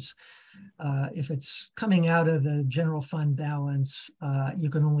fees. If it's coming out of the general fund balance, you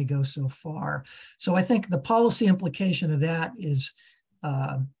can only go so far. So I think the policy implication of that is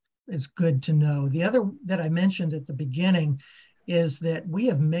good to know. The other that I mentioned at the beginning is that we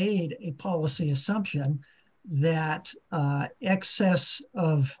have made a policy assumption that excess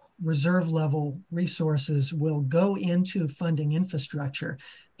of reserve level resources will go into funding infrastructure,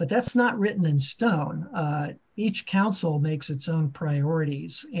 but that's not written in stone. Each council makes its own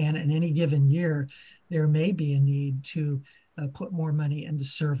priorities, and in any given year, there may be a need to put more money into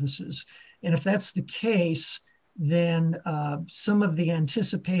services. And if that's the case, then some of the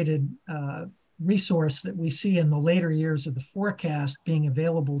anticipated resource that we see in the later years of the forecast being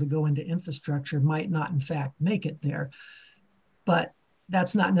available to go into infrastructure might not in fact make it there. But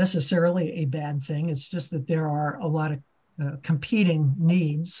that's not necessarily a bad thing. It's just that there are a lot of competing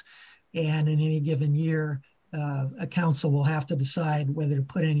needs, and in any given year, a council will have to decide whether to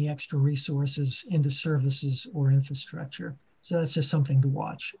put any extra resources into services or infrastructure. So that's just something to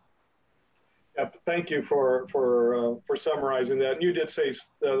watch. Yeah, thank you for summarizing that. And you did say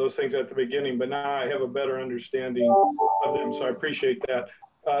those things at the beginning, but now I have a better understanding of them, so I appreciate that.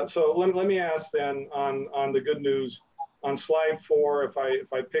 So let me ask then on the good news. On slide 4, if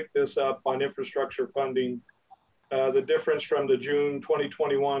I pick this up on infrastructure funding, the difference from the June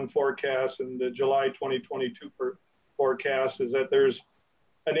 2021 forecast and the July 2022 forecast is that there's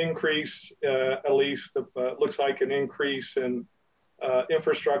an increase, at least looks like an increase in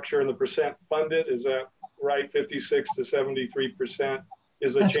infrastructure and the percent funded. Is that right? 56 to 73%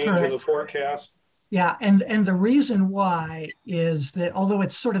 is the change in the forecast? Yeah, and the reason why is that although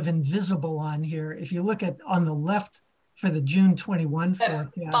it's sort of invisible on here, if you look at on the left for the June 21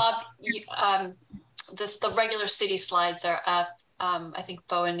 forecast. Bob, the regular city slides are up. I think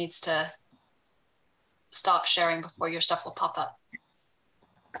Bowen needs to stop sharing before your stuff will pop up.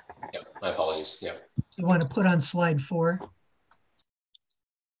 Yeah, my apologies. Yeah. You want to put on slide 4?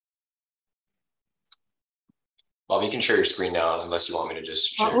 Bob, you can share your screen now unless you want me to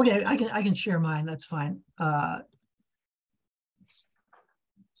just share. Oh, okay, I can share mine. That's fine.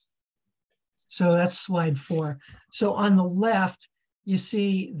 So that's slide 4. So on the left, you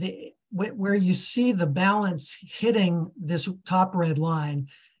see where you see the balance hitting this top red line.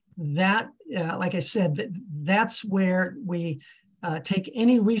 That, like I said, that's where we take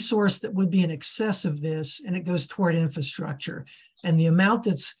any resource that would be in excess of this, and it goes toward infrastructure. And the amount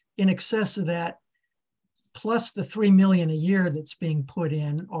that's in excess of that, plus the $3 million a year that's being put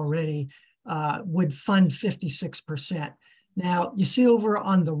in already, would fund 56%. Now, you see over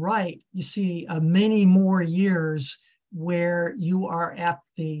on the right, you see many more years where you are at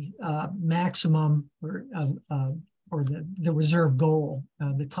the maximum or the reserve goal,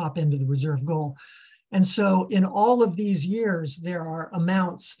 the top end of the reserve goal. And so in all of these years, there are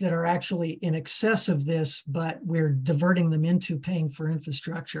amounts that are actually in excess of this, but we're diverting them into paying for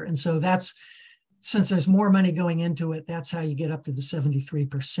infrastructure. And so that's, since there's more money going into it, that's how you get up to the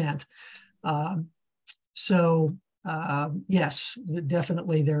 73%. Yes,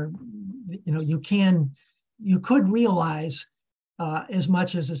 definitely there, you could realize as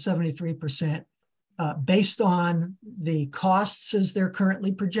much as a 73% based on the costs as they're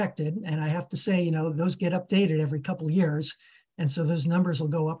currently projected. And I have to say, those get updated every couple of years. And so those numbers will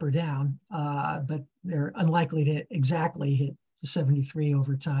go up or down, but they're unlikely to exactly hit the 73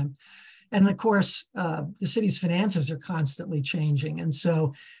 over time. And of course, the city's finances are constantly changing. And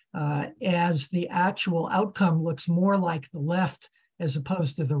so as the actual outcome looks more like the left as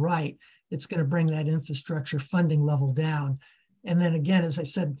opposed to the right, it's going to bring that infrastructure funding level down. And then again, as I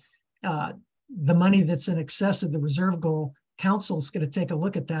said, the money that's in excess of the reserve goal, council's going to take a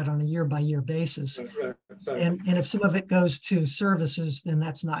look at that on a year-by-year basis. Right. And if some of it goes to services, then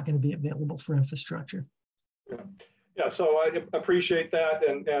that's not going to be available for infrastructure. Yeah, so I appreciate that.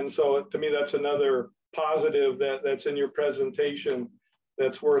 And so to me, that's another positive that's in your presentation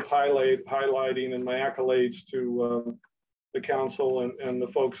that's worth highlighting, and my accolades to the council and the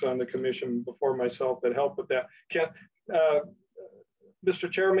folks on the commission before myself that helped with that.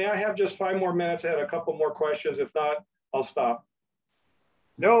 Mr. Chair, may I have just 5 more minutes? I had a couple more questions. If not, I'll stop.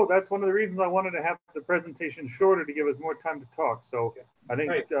 No, that's one of the reasons I wanted to have the presentation shorter, to give us more time to talk. So I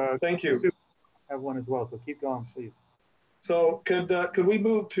think thank you. Have one as well. So keep going, please. So could we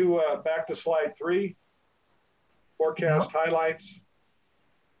move to back to slide 3? Forecast highlights.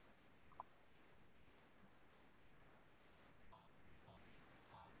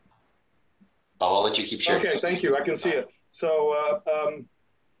 I'll let you keep sharing. Okay, thank you. I can see it. So,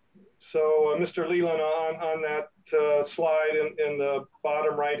 Mr. Leland, on that slide in the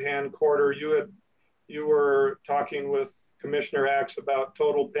bottom right-hand corner, you were talking with Commissioner Axe about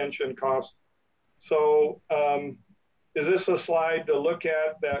total pension costs. So, is this a slide to look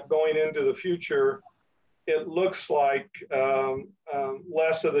at that going into the future? It looks like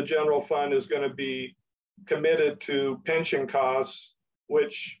less of the general fund is going to be committed to pension costs,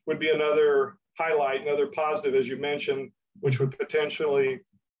 which would be another highlight, another positive, as you mentioned, which would potentially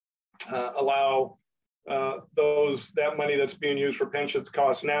allow that money that's being used for pensions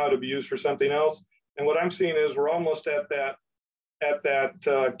costs now to be used for something else. And what I'm seeing is we're almost at that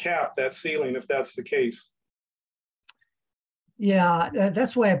cap, that ceiling, if that's the case. Yeah,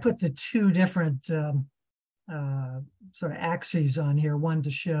 that's why I put the 2 different sort of axes on here, one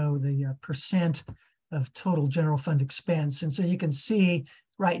to show the percent of total general fund expense. And so you can see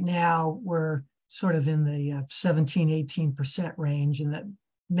right now we're sort of in the 17, 18% range, and that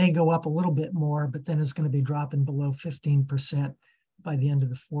may go up a little bit more, but then it's going to be dropping below 15% by the end of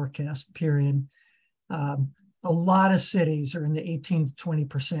the forecast period. A lot of cities are in the 18 to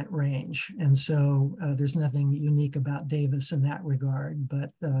 20% range. And so there's nothing unique about Davis in that regard.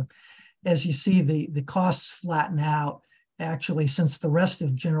 But as you see, the costs flatten out. Actually, since the rest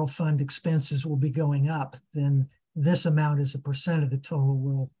of general fund expenses will be going up, then this amount as a percent of the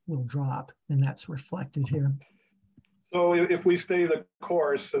total will drop, and that's reflected here. So if we stay the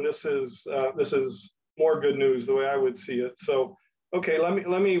course, and this is more good news the way I would see it. So, okay,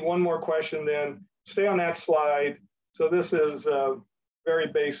 let me one more question then. Stay on that slide. So this is very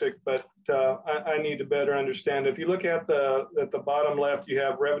basic, but I need to better understand. If you look at the bottom left, you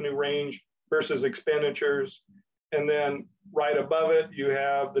have revenue range versus expenditures. And then right above it, you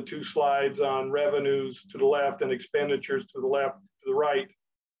have the 2 slides on revenues to the left and expenditures to the left, to the right.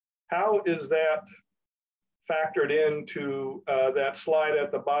 How is that factored into that slide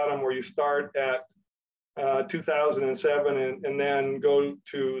at the bottom where you start at 2007 and then go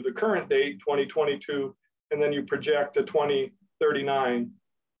to the current date, 2022, and then you project to 2039?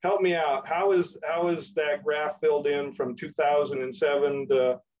 Help me out. How is that graph filled in from 2007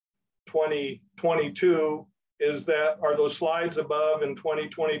 to 2022? Are those slides above in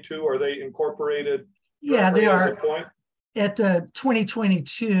 2022? Are they incorporated? Yeah, they are. At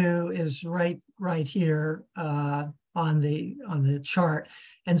 2022 is right here on the chart,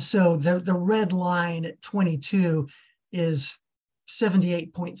 and so the red line at 22 is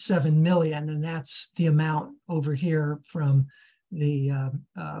 78.7 million, and that's the amount over here from the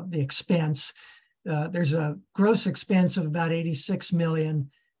expense. There's a gross expense of about 86 million.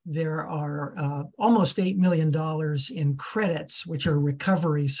 There are almost $8 million in credits, which are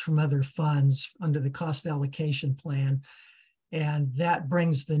recoveries from other funds under the cost allocation plan. And that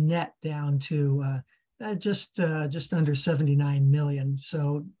brings the net down to just under 79 million.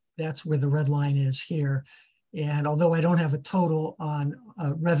 So that's where the red line is here. And although I don't have a total on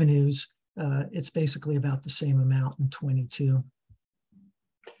revenues, it's basically about the same amount in 22.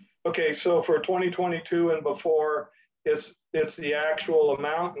 Okay, so for 2022 and before, it's the actual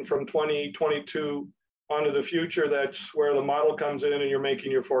amount, and from 2022 onto the future, that's where the model comes in and you're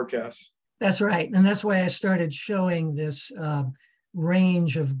making your forecast. That's right. And that's why I started showing this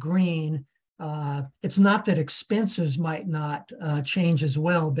range of green. It's not that expenses might not change as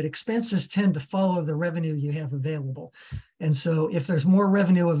well, but expenses tend to follow the revenue you have available. And so if there's more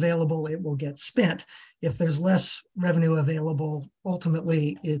revenue available, it will get spent. If there's less revenue available,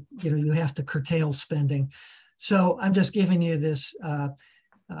 ultimately, you have to curtail spending. So I'm just giving you this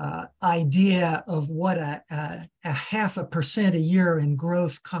idea of what a 0.5% a year in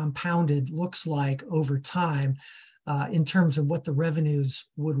growth compounded looks like over time in terms of what the revenues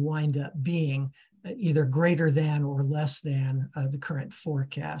would wind up being, either greater than or less than the current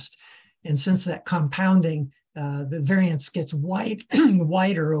forecast. And since that compounding, the variance gets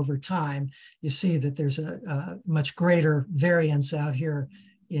wider over time, you see that there's a much greater variance out here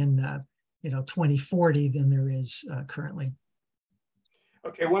in 2040 than there is currently.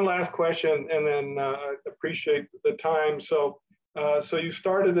 Okay, one last question, and then I appreciate the time. So you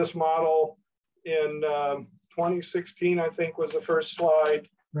started this model in 2016, I think was the first slide.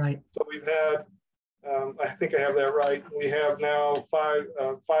 Right. So we've had, I think I have that right. We have now 5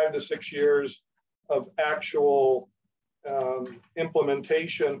 to 6 years of actual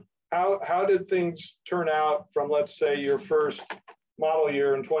implementation. How did things turn out from, let's say, your first model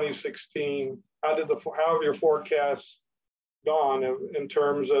year in 2016? How have your forecasts gone in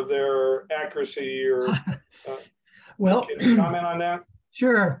terms of their accuracy, or well, can you comment on that?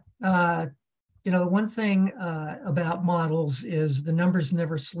 Sure. One thing about models is the numbers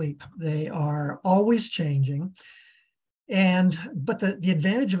never sleep. They are always changing. But the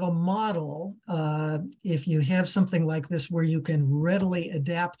advantage of a model, if you have something like this where you can readily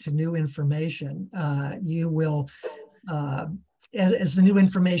adapt to new information, you will, as the new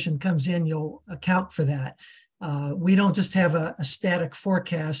information comes in, you'll account for that. We don't just have a static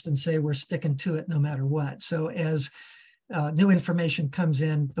forecast and say we're sticking to it no matter what. So as new information comes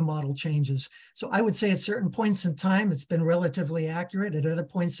in, the model changes. So I would say at certain points in time, it's been relatively accurate. At other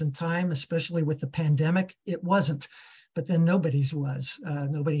points in time, especially with the pandemic, it wasn't. But then nobody's was.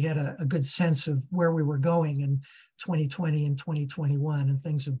 Nobody had a good sense of where we were going in 2020 and 2021, and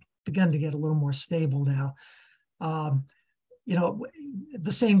things have begun to get a little more stable now. The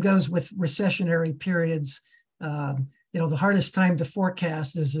same goes with recessionary periods. The hardest time to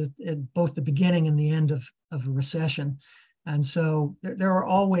forecast is at both the beginning and the end of a recession. And so there are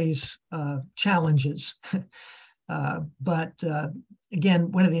always challenges. But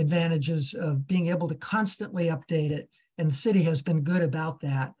again, one of the advantages of being able to constantly update it, and the city has been good about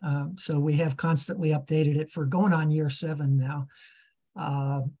that. So we have constantly updated it for going on year 7 now.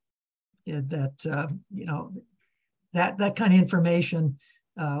 That kind of information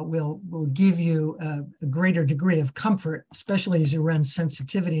will give you a greater degree of comfort, especially as you run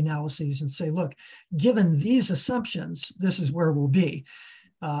sensitivity analyses and say, look, given these assumptions, this is where we'll be.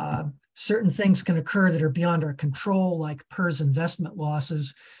 Certain things can occur that are beyond our control, like PERS investment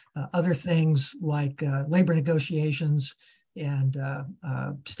losses. Other things like labor negotiations and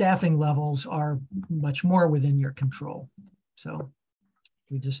staffing levels are much more within your control. So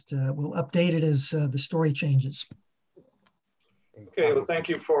we just will update it as the story changes. Okay, well, thank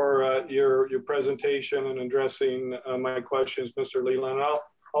you for your presentation and addressing my questions, Mr. Leland.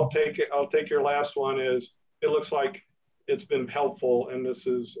 I'll take your last one. It looks like it's been helpful, and this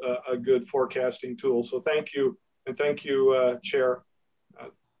is a good forecasting tool. So thank you, and thank you, Chair.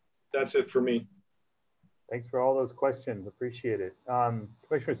 That's it for me. Thanks for all those questions. Appreciate it.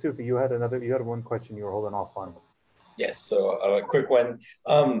 Commissioner Sufi, you had one question you were holding off on. Yes, so a quick one.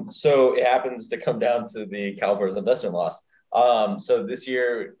 So it happens to come down to the CalPERS investment loss. So this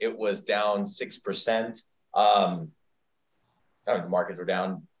year it was down 6%. The markets were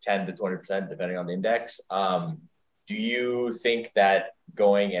down 10 to 20%, depending on the index. Do you think that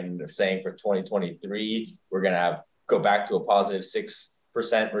going and saying for 2023, we're going to go back to a positive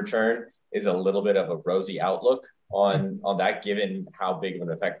 6% return is a little bit of a rosy outlook on that, given how big of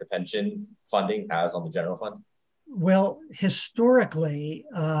an effect the pension funding has on the general fund? Well, historically,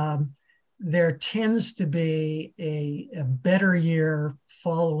 there tends to be a better year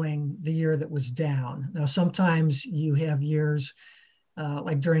following the year that was down. Now, sometimes you have years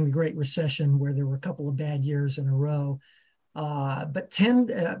like during the Great Recession where there were a couple of bad years in a row, but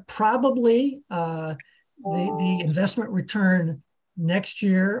probably the investment return next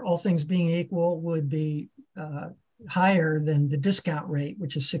year, all things being equal, would be higher than the discount rate,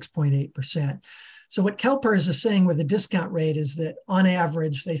 which is 6.8%. So what CalPERS is saying with the discount rate is that on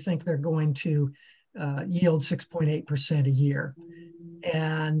average, they think they're going to yield 6.8% a year.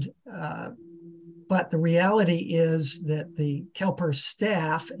 And but the reality is that the CalPERS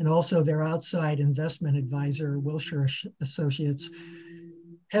staff and also their outside investment advisor, Wilshire Associates,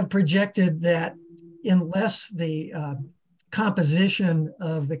 have projected that unless the composition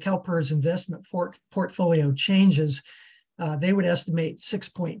of the CalPERS investment portfolio changes, they would estimate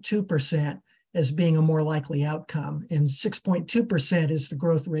 6.2% as being a more likely outcome. And 6.2% is the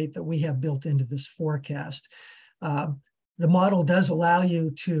growth rate that we have built into this forecast. The model does allow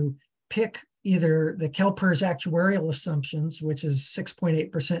you to pick either the CalPERS actuarial assumptions, which is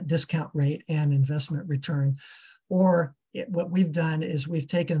 6.8% discount rate and investment return, or what we've done is we've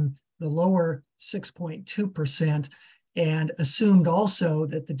taken the lower 6.2% and assumed also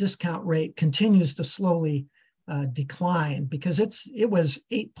that the discount rate continues to slowly decline, because it was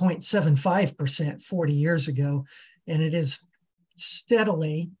 8.75% 40 years ago, and it is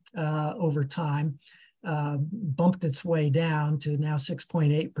steadily over time bumped its way down to now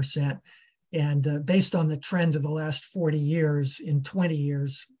 6.8%. And based on the trend of the last 40 years, in 20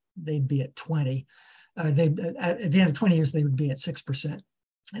 years, they'd be at 20. At the end of 20 years, they would be at 6%.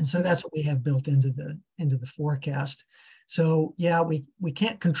 And so that's what we have built into the forecast. So yeah, we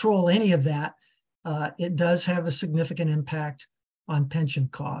can't control any of that. It does have a significant impact on pension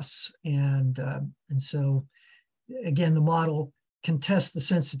costs. And so again, the model can test the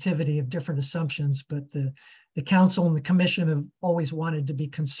sensitivity of different assumptions, but the council and the commission have always wanted to be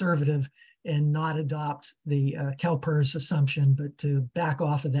conservative and not adopt the CalPERS assumption, but to back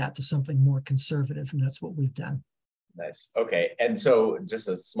off of that to something more conservative. And that's what we've done. Nice. Okay. And so just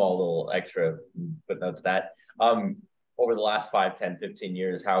a small little extra footnote to that. Over the last 5, 10, 15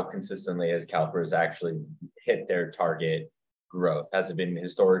 years, how consistently has CalPERS actually hit their target growth? Has it been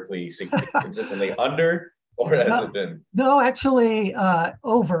historically consistently under, or has it been? No, actually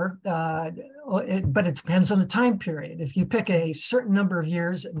over, but it depends on the time period. If you pick a certain number of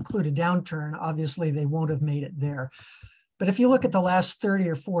years that include a downturn, obviously they won't have made it there. But if you look at the last 30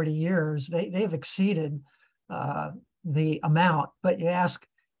 or 40 years, they've exceeded the amount. But you ask,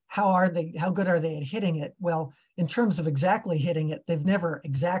 how good are they at hitting it? Well, in terms of exactly hitting it, they've never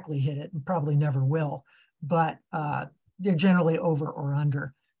exactly hit it and probably never will, but they're generally over or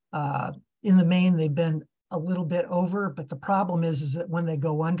under. In the main, they've been a little bit over, but the problem is that when they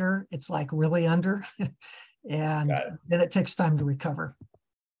go under, it's like really under, and then it takes time to recover.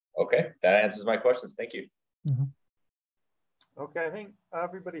 Okay, that answers my questions. Thank you. Mm-hmm. Okay, I think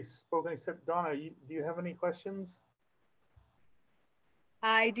everybody's spoken except Donna. Do you have any questions?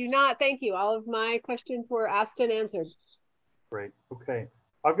 I do not, thank you. All of my questions were asked and answered. Great, okay.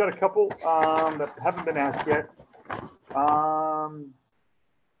 I've got a couple that haven't been asked yet.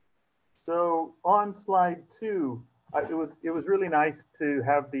 So on slide 2, it was really nice to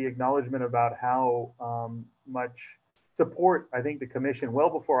have the acknowledgement about how much support I think the commission, well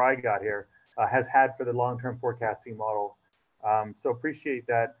before I got here, has had for the long-term forecasting model. So appreciate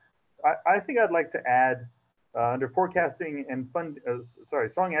that. I think I'd like to add under forecasting and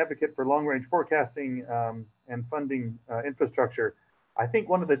strong advocate for long-range forecasting and funding infrastructure. I think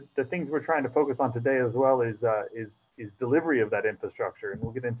one of the things we're trying to focus on today as well is delivery of that infrastructure, and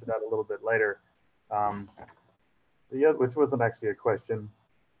we'll get into that a little bit later. Which wasn't actually a question.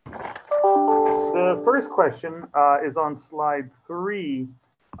 The first question is on slide 3.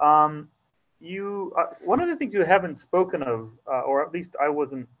 One of the things you haven't spoken of, or at least I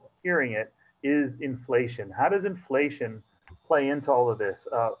wasn't hearing it, is inflation. How does inflation play into all of this?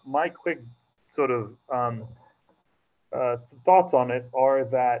 My quick sort of thoughts on it are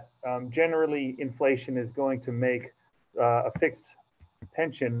that generally inflation is going to make a fixed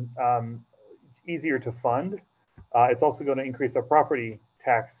pension easier to fund. It's also going to increase our property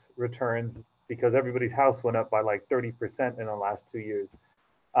tax returns because everybody's house went up by like 30% in the last 2 years.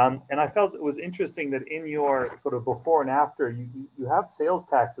 And I felt it was interesting that in your sort of before and after, you have sales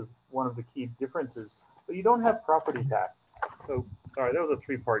tax as one of the key differences, but you don't have property tax. So, sorry, that was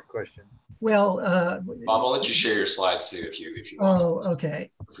a 3-part question. Well, Bob, I'll let you share your slides too if you want. Oh,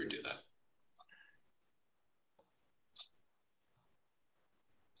 okay. If we do that.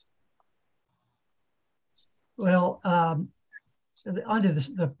 Well, onto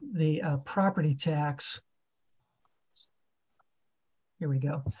the property tax. Here we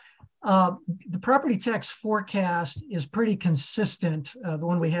go. The property tax forecast is pretty consistent, the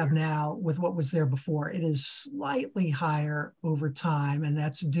one we have now, with what was there before. It is slightly higher over time, and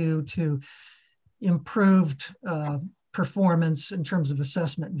that's due to improved performance in terms of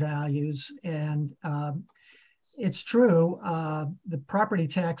assessment values. And it's true, the property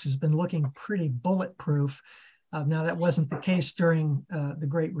tax has been looking pretty bulletproof. Now, that wasn't the case during the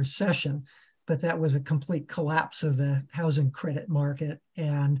Great Recession, but that was a complete collapse of the housing credit market.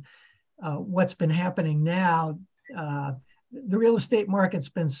 And what's been happening now, the real estate market's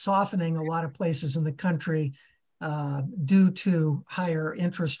been softening a lot of places in the country due to higher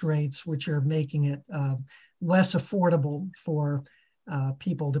interest rates, which are making it less affordable for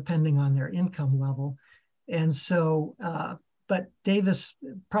people depending on their income level. And so, but Davis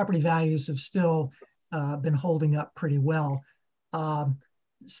property values have still been holding up pretty well.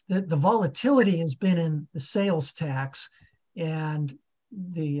 The volatility has been in the sales tax, and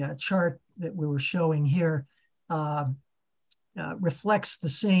the chart that we were showing here reflects the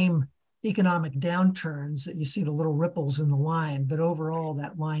same economic downturns that you see the little ripples in the line, but overall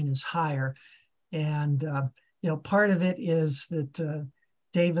that line is higher. And part of it is that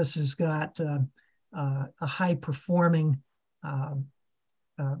Davis has got a high performing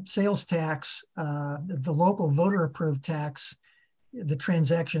sales tax, the local voter approved tax, the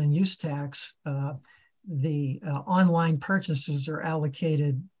transaction and use tax. The online purchases are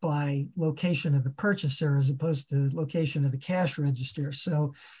allocated by location of the purchaser as opposed to location of the cash register.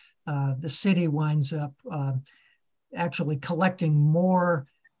 So the city winds up actually collecting more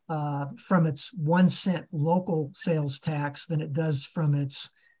from its 1 cent local sales tax than it does from its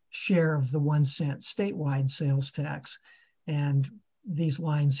share of the 1 cent statewide sales tax. And these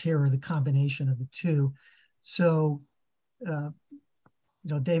lines here are the combination of the two. So,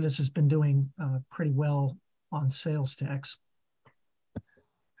 Davis has been doing pretty well on sales tax.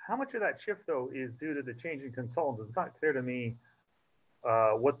 How much of that shift, though, is due to the change in consultants? It's not clear to me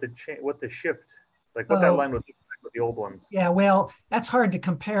what the shift, like what that line was with the old ones. Yeah, well, that's hard to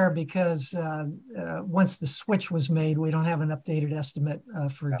compare because once the switch was made, we don't have an updated estimate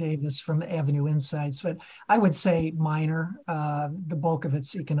for Davis from Avenue Insights, but I would say minor, the bulk of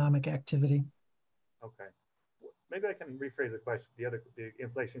its economic activity. Okay. Maybe I can rephrase the question, the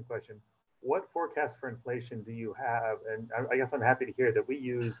inflation question. What forecast for inflation do you have? And I guess I'm happy to hear that we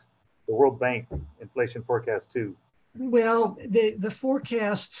use the World Bank inflation forecast too. Well, the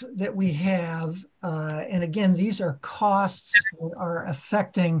forecasts that we have, and again, these are costs that are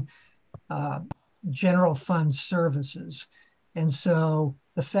affecting general fund services. And so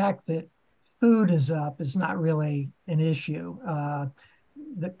the fact that food is up is not really an issue.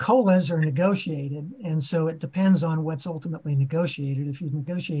 The COLAs are negotiated, and so it depends on what's ultimately negotiated. If you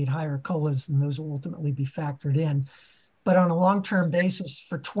negotiate higher COLAs, then those will ultimately be factored in. But on a long-term basis,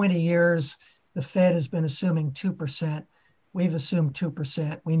 for 20 years, the Fed has been assuming 2%. We've assumed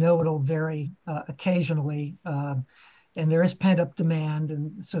 2%. We know it'll vary occasionally, and there is pent-up demand.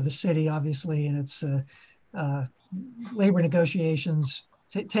 And so the city, obviously, in its labor negotiations,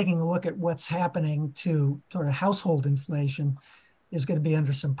 taking a look at what's happening to sort of household inflation, is going to be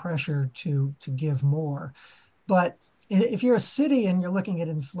under some pressure to give more. But if you're a city and you're looking at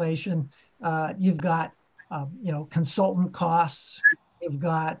inflation, you've got consultant costs, you've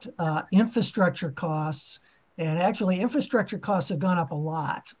got infrastructure costs, and actually infrastructure costs have gone up a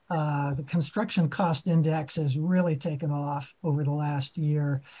lot. The construction cost index has really taken off over the last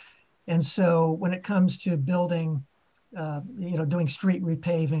year. And so when it comes to building, doing street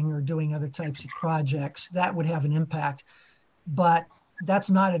repaving or doing other types of projects, that would have an impact. But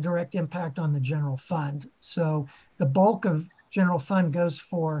that's not a direct impact on the general fund. So the bulk of general fund goes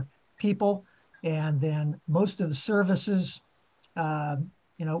for people, and then most of the services,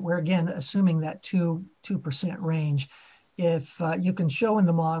 we're again assuming that 2% range. If you can show in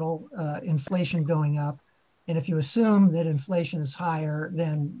the model inflation going up, and if you assume that inflation is higher,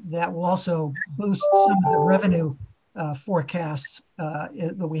 then that will also boost some of the revenue forecasts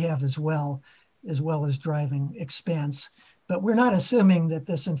that we have as well as driving expense. But we're not assuming that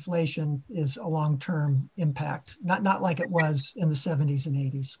this inflation is a long-term impact, not like it was in the 70s and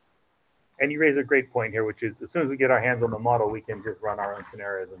 80s. And you raise a great point here, which is as soon as we get our hands on the model, we can just run our own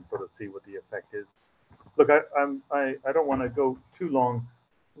scenarios and sort of see what the effect is. Look, I don't want to go too long.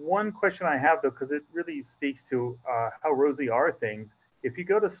 One question I have, though, because it really speaks to how rosy are things. If you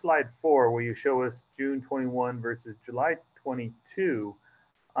go to slide 4, where you show us June 21 versus July 22,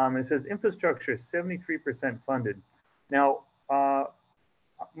 it says infrastructure is 73% funded. Now,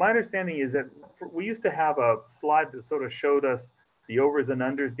 my understanding is that we used to have a slide that sort of showed us the overs and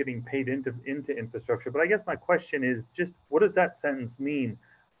unders getting paid into infrastructure. But I guess my question is just, what does that sentence mean?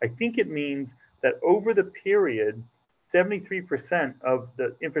 I think it means that over the period, 73% of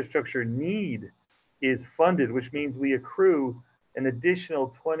the infrastructure need is funded, which means we accrue an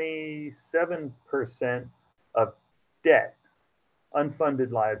additional 27% of debt,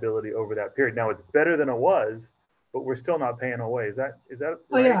 unfunded liability over that period. Now, it's better than it was, but we're still not paying away. Is that right?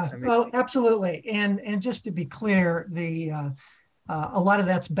 Oh, yeah, well, absolutely. And just to be clear, a lot of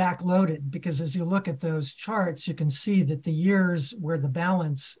that's backloaded, because as you look at those charts, you can see that the years where the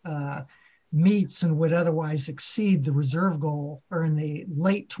balance meets and would otherwise exceed the reserve goal are in the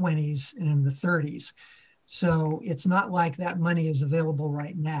late 20s and in the 30s. So it's not like that money is available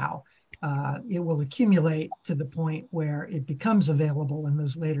right now. It will accumulate to the point where it becomes available in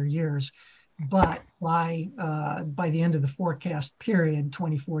those later years. But by the end of the forecast period,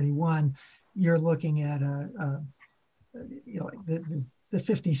 2041, you're looking at the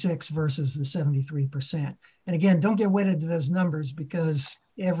 56 versus the 73%. And again, don't get wedded to those numbers, because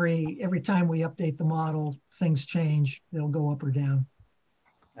every time we update the model, things change. They'll go up or down.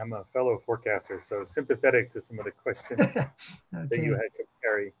 I'm a fellow forecaster, so sympathetic to some of the questions that you had to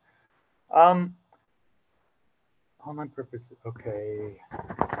carry. Online purpose. Okay.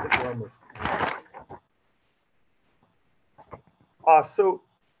 So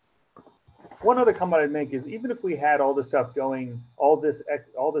one other comment I'd make is, even if we had all this stuff going, all this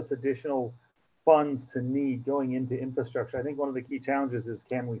additional funds to need going into infrastructure, I think one of the key challenges is,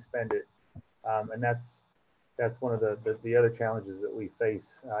 can we spend it? And that's one of the other challenges that we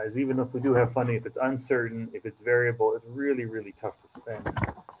face, is even if we do have funding, if it's uncertain, if it's variable, it's really, really tough to spend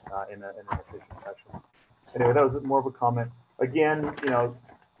in an efficient fashion. Anyway, that was more of a comment. Again,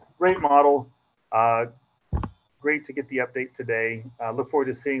 great model. Great to get the update today. Look forward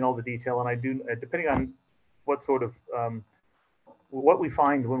to seeing all the detail. And I do, depending on what sort of, what we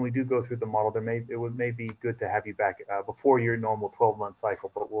find when we do go through the model, it may be good to have you back before your normal 12-month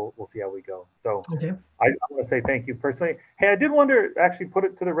cycle, but we'll see how we go. So okay. I want to say thank you personally. Hey, I did wonder, actually put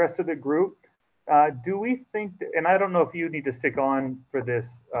it to the rest of the group. Do we think, and I don't know if you need to stick on for this,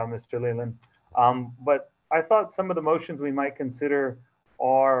 Mr. Leland, but I thought some of the motions we might consider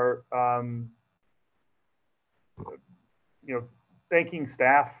are, thanking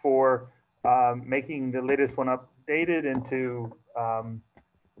staff for making the latest one updated and to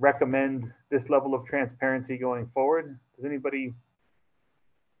recommend this level of transparency going forward. Does anybody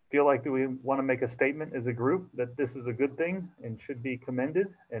feel like we want to make a statement as a group that this is a good thing and should be commended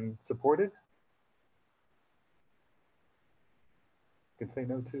and supported? You can say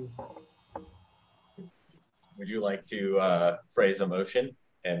no too. Would you like to phrase a motion,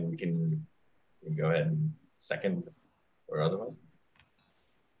 and we can go ahead and second or otherwise?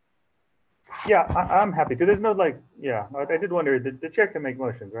 Yeah, I'm happy to. There's no I did wonder, the chair can make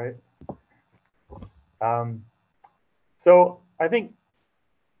motions, right? So I think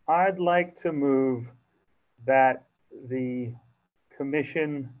I'd like to move that the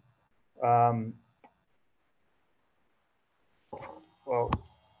commission,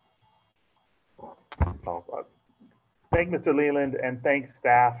 thank Mr. Leland and thank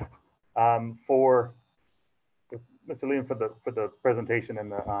staff for Mr. Leland for the presentation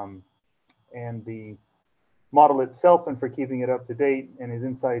and the model itself, and for keeping it up to date and his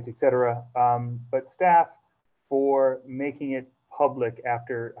insights, etc. But staff for making it public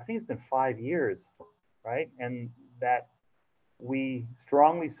after, I think it's been 5 years, right? And that we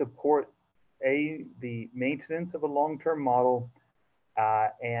strongly support the maintenance of a long-term model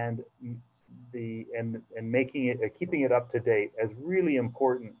and making it, keeping it up to date as really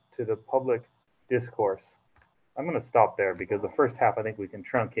important to the public discourse. I'm going to stop there because the first half I think we can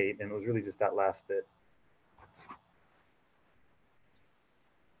truncate, and it was really just that last bit.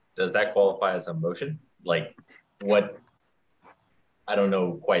 Does that qualify as a motion? Like, what? I don't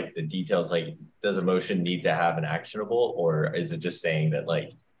know quite the details. Like, does a motion need to have an actionable, or is it just saying that,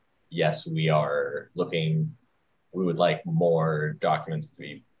 like, yes, we are looking, we would like more documents to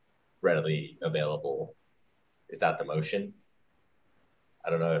be readily available? Is that the motion? I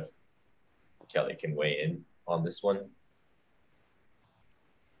don't know if Kelly can weigh in on this one.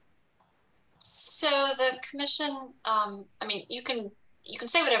 So the commission, I mean, you can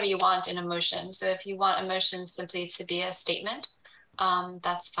say whatever you want in a motion. So if you want a motion simply to be a statement,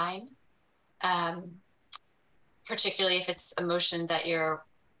 that's fine. Particularly if it's a motion that you're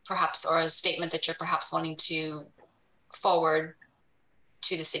perhaps, or a statement that you're perhaps wanting to forward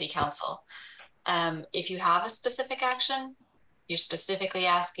to the city council. If you have a specific action, you're specifically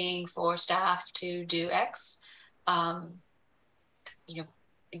asking for staff to do X,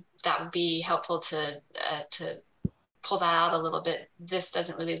 that would be helpful to pull that out a little bit. This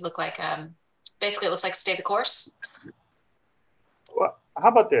doesn't really look like, basically it looks like stay the course. Well, how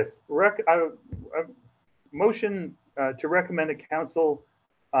about this? Motion to recommend the council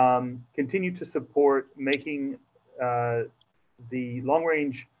continue to support making the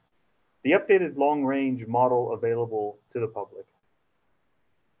updated long range model available to the public.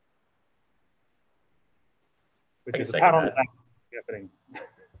 Which is a pat on the back happening.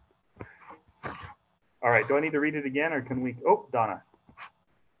 All right, do I need to read it again, or can we? Oh, Donna,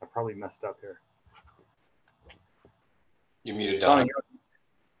 I probably messed up here. You muted, Donna.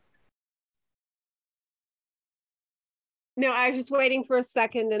 No, I was just waiting for a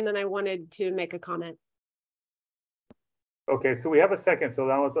second, and then I wanted to make a comment. Okay, so we have a second, so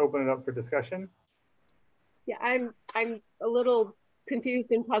now let's open it up for discussion. Yeah, I'm a little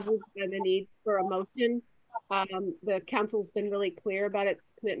confused and puzzled by the need for a motion. The council's been really clear about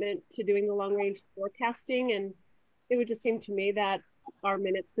its commitment to doing the long range forecasting, and it would just seem to me that our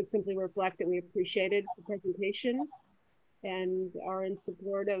minutes could simply reflect that we appreciated the presentation. and are in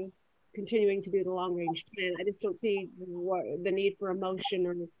support of continuing to do the long range plan. I just don't see the need for a motion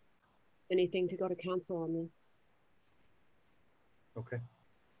or anything to go to council on this. Okay.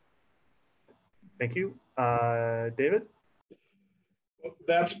 Thank you. David?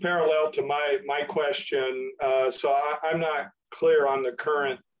 That's parallel to my question. So I'm not clear on the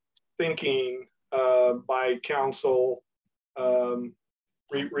current thinking by council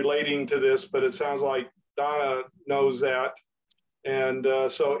relating to this, but it sounds like Donna knows that. And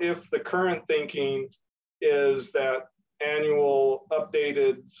so if the current thinking is that annual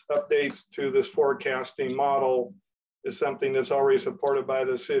updates to this forecasting model is something that's already supported by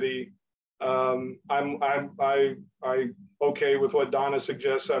the city, I'm okay with what Donna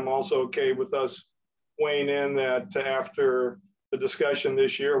suggests. I'm also okay with us weighing in that after the discussion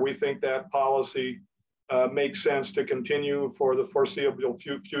this year, we think that policy makes sense to continue for the foreseeable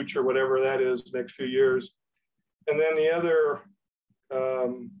future, whatever that is, next few years. And then the other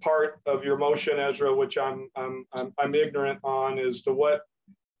part of your motion, Ezra, which I'm ignorant on, is to what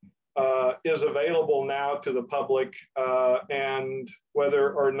is available now to the public and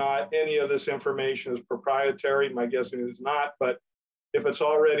whether or not any of this information is proprietary. My guessing is not, but if it's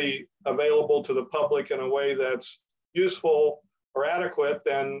already available to the public in a way that's useful or adequate,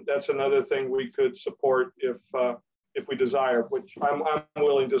 then that's another thing we could support if we desire, which I'm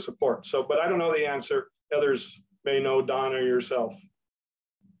willing to support. So, but I don't know the answer. Others may know, Donna or yourself.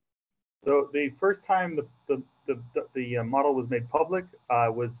 So the first time the model was made public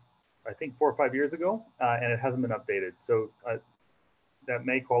was, I think, 4 or 5 years ago, and it hasn't been updated. So that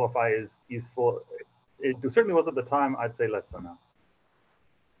may qualify as useful. It certainly was at the time. I'd say less so now.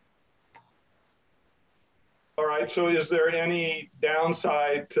 All right. So is there any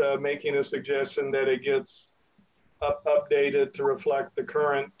downside to making a suggestion that it gets updated to reflect the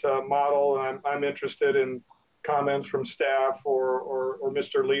current model? And I'm interested in comments from staff or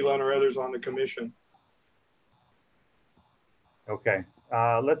Mr. Leland or others on the commission. Okay.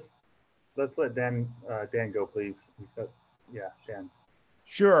 Let's let Dan go, please. Yeah, Dan.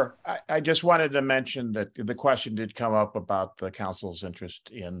 Sure. I just wanted to mention that the question did come up about the council's interest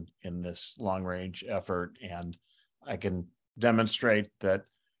in this long range effort. And I can demonstrate that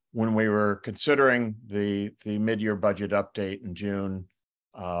when we were considering the mid-year budget update in June,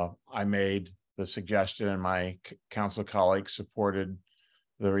 I made the suggestion and my council colleagues supported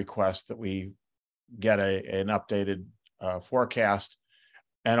the request that we get an updated forecast.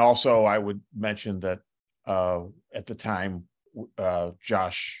 And also I would mention that at the time,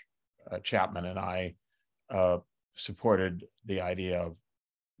 Josh Chapman and I supported the idea of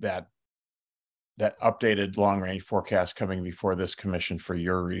that updated long-range forecast coming before this commission for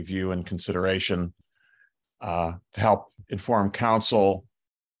your review and consideration to help inform council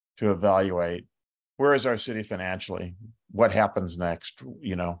to evaluate where is our city financially, what happens next,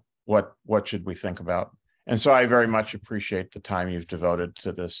 you know, what should we think about. And so I very much appreciate the time you've devoted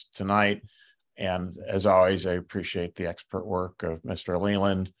to this tonight. And as always, I appreciate the expert work of Mr.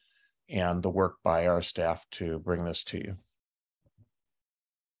 Leland and the work by our staff to bring this to you.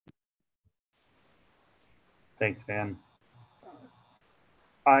 Thanks, Dan.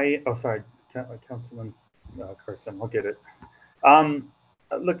 Sorry, Councilman Carson, I'll get it.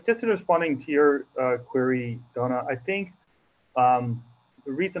 Look, just in responding to your query, Donna, I think the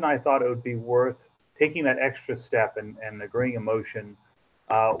reason I thought it would be worth taking that extra step and agreeing a motion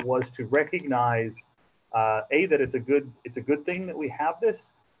was to recognize that it's a good thing that we have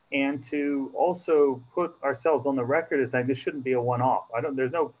this, and to also put ourselves on the record as saying this shouldn't be a one-off.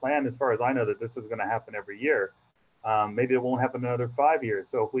 There's no plan, as far as I know, that this is going to happen every year. Maybe it won't happen another 5 years.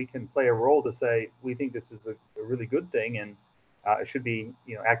 So if we can play a role to say we think this is a really good thing and it should be,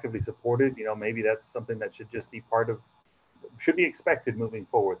 you know, actively supported, you know, maybe that's something that should just be should be expected moving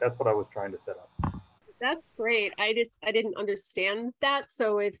forward. That's what I was trying to set up. That's great. I didn't understand that.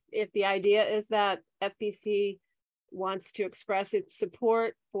 So if the idea is that FBC wants to express its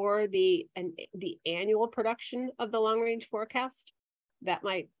support for the annual production of the long range forecast, that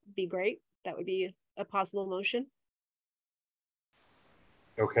might be great. That would be a possible motion.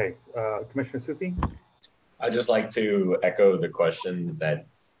 Okay, Commissioner Sufi? I'd just like to echo the question that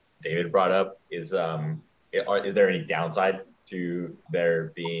David brought up. Is there any downside to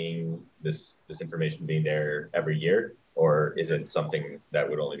there being this information being there every year, or is it something that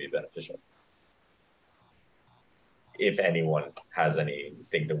would only be beneficial? If anyone has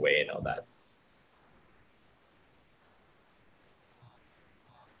anything to weigh in on that.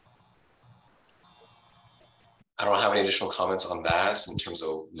 I don't have any additional comments on that in terms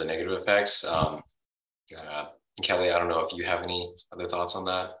of the negative effects. Kelly, I don't know if you have any other thoughts on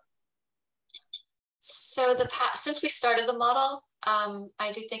that. So since we started the model,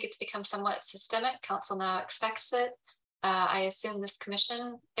 I do think it's become somewhat systemic. Council now expects it. I assume this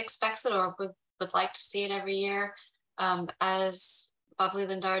commission expects it or would like to see it every year. As Bob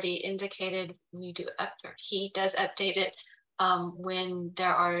Leland already indicated, he does update it when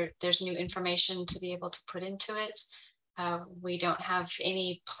there's new information to be able to put into it. We don't have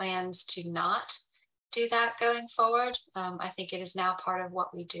any plans to not do that going forward. I think it is now part of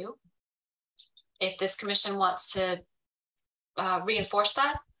what we do. If this commission wants to reinforce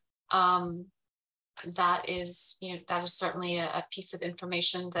that, that is certainly a piece of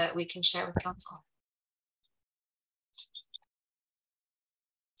information that we can share with council.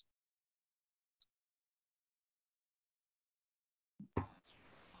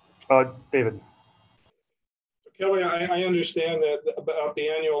 David. Kelly, I understand that about the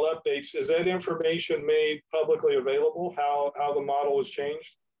annual updates. Is that information made publicly available, how the model has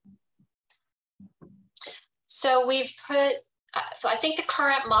changed? So we've put, so I think the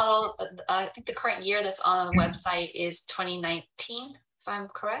current model, I think the current year that's on the website is 2019, if I'm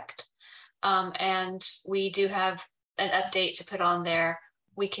correct. And we do have an update to put on there.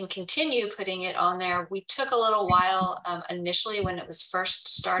 We can continue putting it on there. We took a little while initially when it was first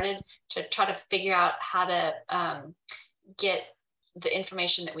started to try to figure out how to get the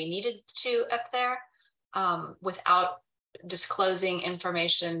information that we needed to up there without disclosing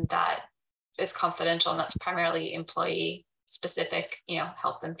information that is confidential, and that's primarily employee specific,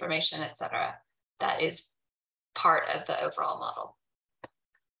 health information, et cetera. That is part of the overall model.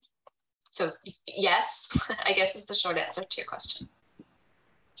 So yes, I guess is the short answer to your question.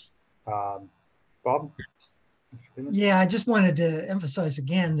 Bob? Yeah, I just wanted to emphasize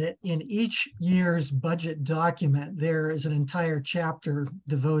again that in each year's budget document, there is an entire chapter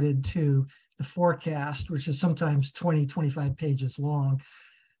devoted to the forecast, which is sometimes 20, 25 pages long.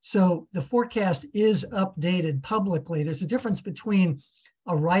 So the forecast is updated publicly. There's a difference between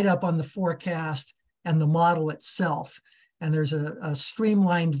a write-up on the forecast and the model itself. And there's a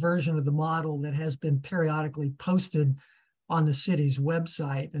streamlined version of the model that has been periodically posted on the city's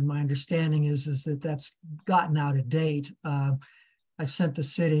website. And my understanding is that that's gotten out of date. I've sent the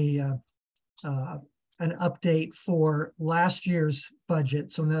city an update for last year's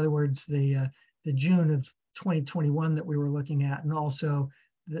budget. So in other words, the June of 2021 that we were looking at, and also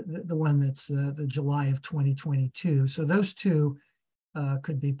the one that's the July of 2022. So those two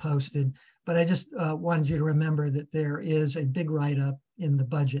could be posted. But I just wanted you to remember that there is a big write-up in the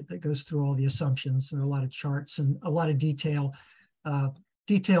budget that goes through all the assumptions. There are a lot of charts and a lot of detailed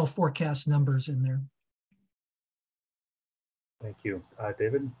forecast numbers in there. Thank you.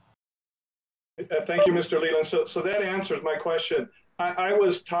 David? Thank you, Mr. Leland. So that answers my question. I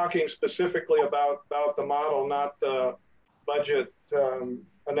was talking specifically about the model, not the budget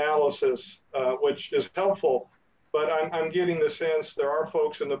analysis, which is helpful. But I'm getting the sense there are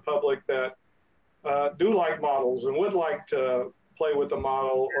folks in the public that do like models and would like to play with the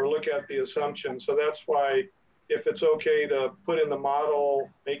model or look at the assumptions. So that's why, if it's okay to put in the model,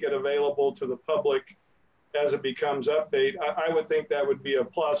 make it available to the public as it becomes update, I would think that would be a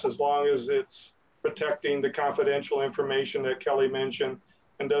plus, as long as it's protecting the confidential information that Kelly mentioned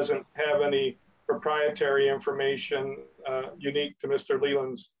and doesn't have any proprietary information unique to Mr.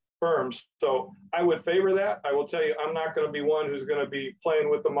 Leland's firms. So I would favor that. I will tell you, I'm not going to be one who's going to be playing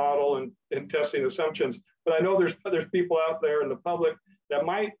with the model and testing assumptions, but I know there's people out there in the public that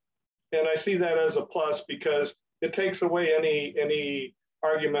might, and I see that as a plus because it takes away any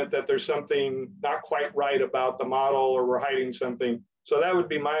argument that there's something not quite right about the model or we're hiding something. So that would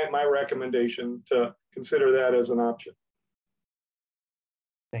be my recommendation, to consider that as an option.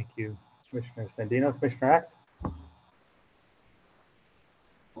 Thank you, Commissioner Sandino. Commissioner Axe?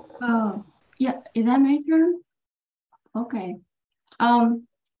 Yeah, is that my turn? Okay.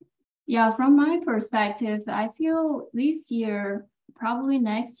 Yeah, from my perspective, I feel this year, probably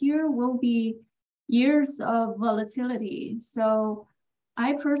next year, will be years of volatility. So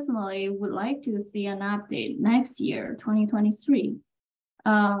I personally would like to see an update next year, 2023.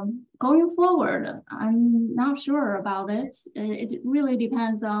 Going forward, I'm not sure about it. It really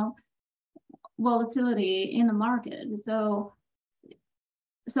depends on volatility in the market. So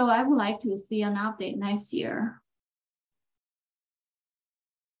I would like to see an update next year.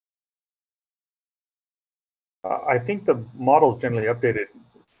 I think the model is generally updated.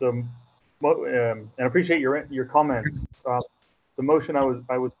 So, and I appreciate your comments. The motion I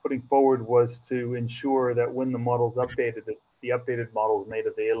was putting forward was to ensure that when the model is updated, that the updated model is made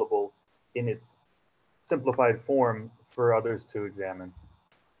available in its simplified form for others to examine.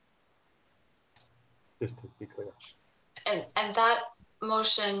 Just to be clear. And that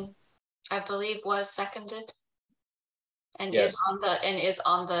motion I believe was seconded and Yes. is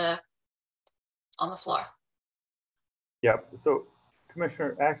on the floor. Yep. So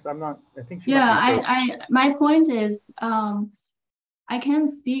Commissioner, actually, I think she Yeah, might be my point is, I can't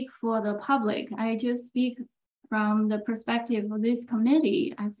speak for the public. I just speak from the perspective of this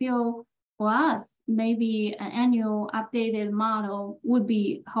committee. I feel for us, maybe an annual updated model would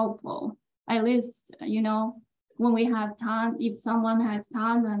be helpful. At least, you know, when we have time, if someone has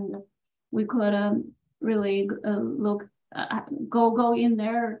time, and we could really look, go in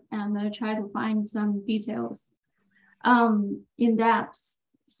there and try to find some details in depth.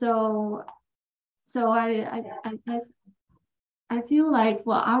 So I feel like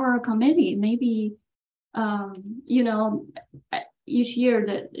for our committee, maybe you know, each year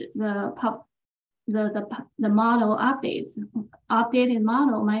the model updated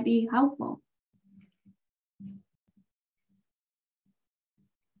model might be helpful.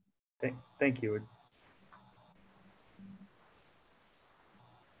 Thank you.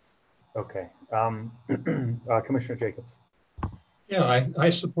 Okay. Commissioner Jacobs. Yeah, I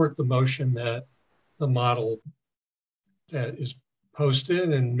support the motion that the model that is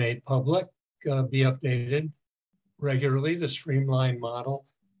posted and made public be updated regularly, the streamlined model,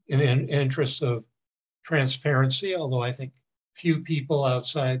 in interests of transparency, although I think few people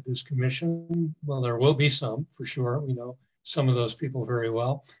outside this commission, well, there will be some for sure, we know some of those people very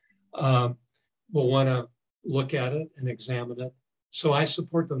well, will want to look at it and examine it. So I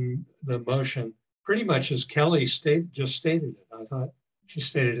support the motion pretty much as Kelly just stated it. I thought she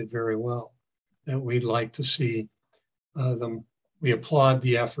stated it very well, that we'd like to see them. We applaud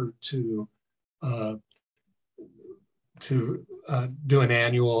the effort to do an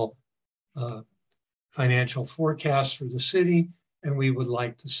annual financial forecast for the city, and we would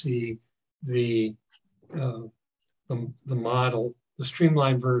like to see the model, the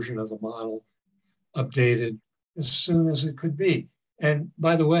streamlined version of the model, updated as soon as it could be. And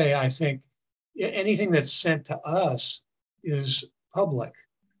by the way, I think anything that's sent to us is public,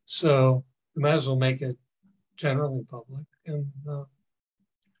 so we might as well make it generally public. And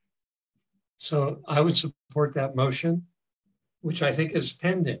so I would support that motion, which I think is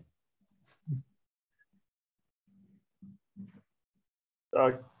pending.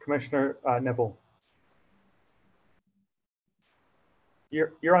 Commissioner Neville.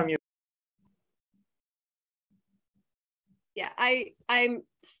 You're on mute. Yeah, I'm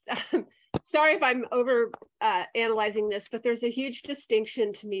sorry if I'm over analyzing this, but there's a huge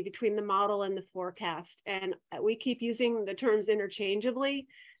distinction to me between the model and the forecast. And we keep using the terms interchangeably.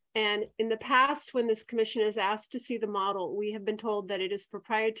 And in the past, when this commission is asked to see the model, we have been told that it is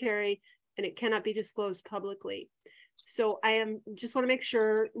proprietary and it cannot be disclosed publicly. So just want to make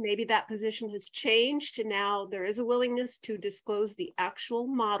sure maybe that position has changed, and now there is a willingness to disclose the actual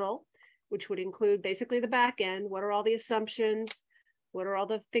model, which would include basically the back end. What are all the assumptions? What are all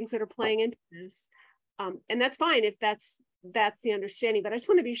the things that are playing into this? And that's fine if that's the understanding, but I just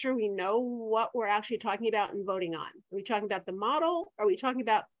want to be sure we know what we're actually talking about and voting on. Are we talking about the model? Are we talking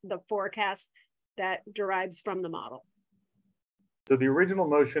about the forecast that derives from the model? So the original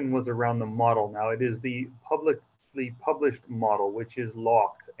motion was around the model. Now it is the published model, which is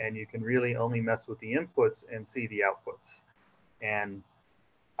locked, and you can really only mess with the inputs and see the outputs. And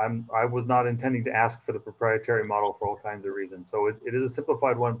I was not intending to ask for the proprietary model for all kinds of reasons. So it is a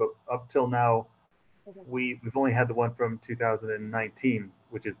simplified one, but up till now, we've only had the one from 2019,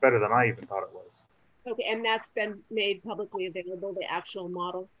 which is better than I even thought it was. Okay, and that's been made publicly available, the actual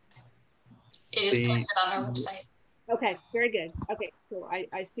model? It is posted on our website. Okay, very good. Okay, so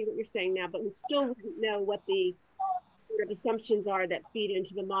I see what you're saying now, but we still wouldn't know what the sort of assumptions are that feed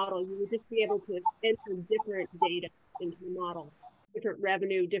into the model. You would just be able to enter different data into the model, different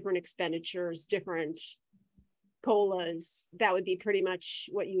revenue, different expenditures, different COLAs. That would be pretty much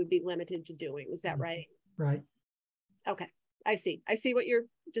what you would be limited to doing. Is that right? Right. Okay, I see. I see what you're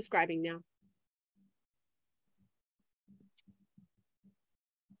describing now.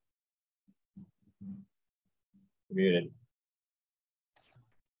 Muted.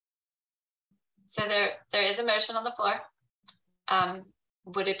 So there is a motion on the floor.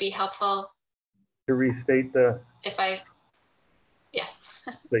 Would it be helpful to restate the? Yeah.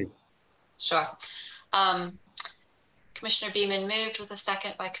 Please. Sure. Commissioner Beeman moved with a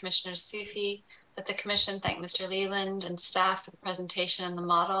second by Commissioner Sufi that the commission thank Mr. Leland and staff for the presentation and the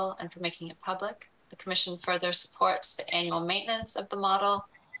model and for making it public. The commission further supports the annual maintenance of the model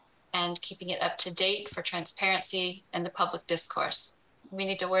and keeping it up to date for transparency and the public discourse. We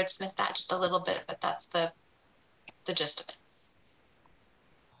need to wordsmith that just a little bit, but that's the gist of it.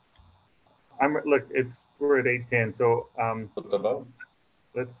 Look, we're at 8:10, so Put the vote.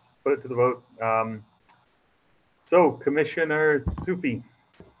 let's put it to the vote. So Commissioner Sufi.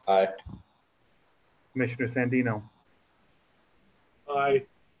 Aye. Commissioner Sandino. Aye.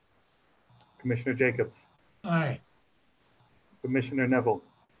 Commissioner Jacobs. Aye. Commissioner Neville.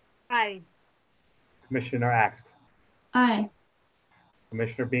 Aye. Commissioner Axt. Aye.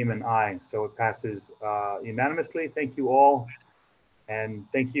 Commissioner Beeman, aye. So it passes unanimously. Thank you all. And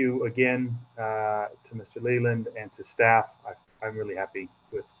thank you again to Mr. Leland and to staff. I'm really happy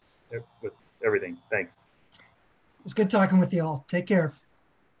with everything. Thanks. It's good talking with you all. Take care.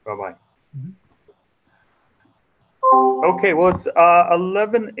 Bye-bye. Okay, well, it's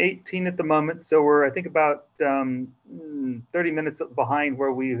 11:18 at the moment. So we're, I think, about 30 minutes behind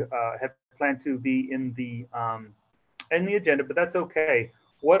where we had planned to be in the agenda, but that's okay.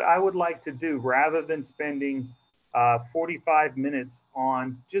 What I would like to do, rather than spending 45 minutes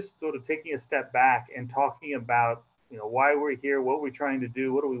on just sort of taking a step back and talking about, why we're here, what we're trying to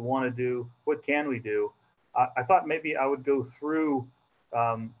do, what do we want to do, what can we do, I thought maybe I would go through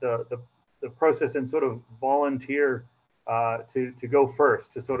the process and sort of volunteer to go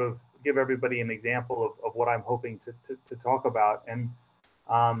first, to sort of give everybody an example of what I'm hoping to talk about. And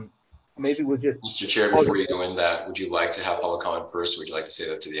maybe we'll just— Mr. Chair, before you go in that, would you like to have public comment first, or would you like to say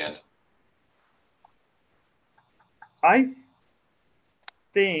that to the end? I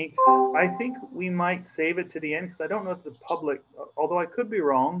think we might save it to the end, because I don't know if the public, although I could be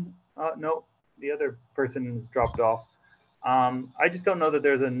wrong. No, the other person has dropped off. I just don't know that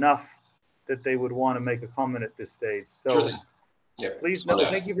there's enough that they would want to make a comment at this stage. So yeah, please, no,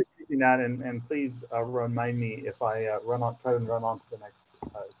 thank you for doing that, and please remind me if I try to run on to the next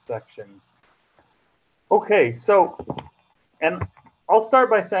section. Okay, so, and I'll start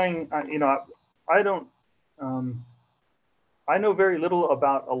by saying, I know very little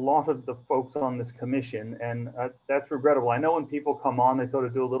about a lot of the folks on this commission, and that's regrettable. I know when people come on, they sort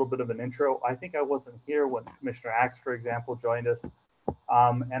of do a little bit of an intro. I think I wasn't here when Commissioner Axe, for example, joined us.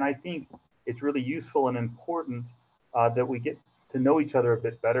 And I think it's really useful and important that we get to know each other a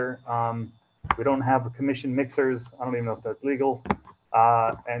bit better. We don't have commission mixers. I don't even know if that's legal.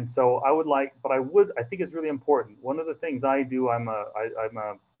 And so I think it's really important. One of the things I do, I'm a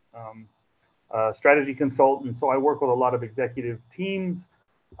strategy consultant, so I work with a lot of executive teams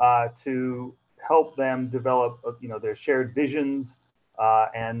to help them develop, their shared visions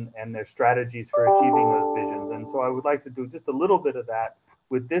and their strategies for achieving those visions. And so I would like to do just a little bit of that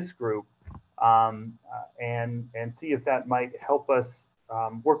with this group, and see if that might help us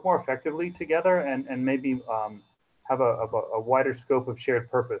work more effectively together, and maybe have a wider scope of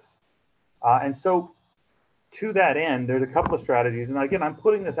shared purpose. And so, to that end, there's a couple of strategies, and again, I'm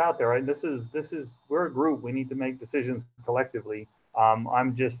putting this out there, right? This is we're a group. We need to make decisions collectively.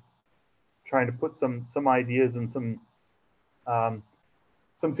 I'm just trying to put some ideas and some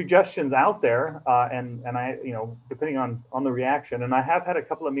suggestions out there, and I, depending on the reaction. And I have had a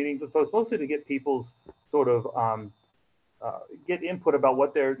couple of meetings with folks, mostly to get people's sort of get input about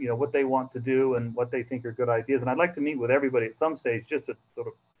what they're, what they want to do and what they think are good ideas. And I'd like to meet with everybody at some stage just to sort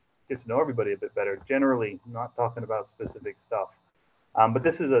of get to know everybody a bit better. Generally, not talking about specific stuff, but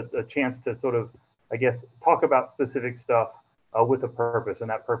this is a chance to sort of, I guess, talk about specific stuff with a purpose, and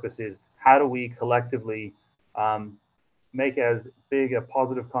that purpose is, how do we collectively make as big a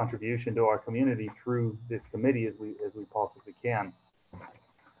positive contribution to our community through this committee as we possibly can.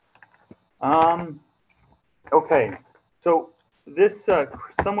 Okay, so this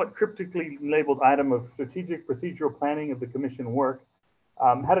somewhat cryptically labeled item of strategic procedural planning of the commission work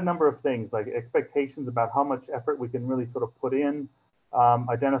had a number of things, like expectations about how much effort we can really sort of put in,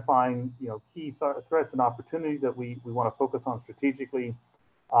 identifying key threats and opportunities that we want to focus on strategically,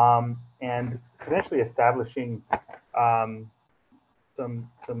 and potentially establishing some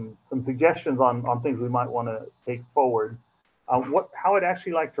suggestions on things we might want to take forward. How I'd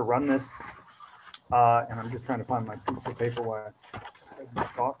actually like to run this, and I'm just trying to find my piece of paper where I have my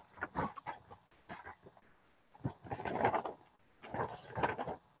thoughts.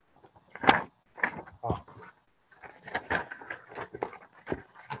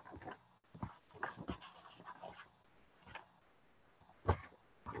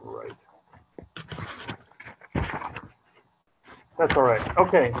 That's all right.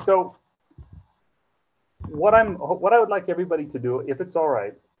 Okay, so what I would like everybody to do, if it's all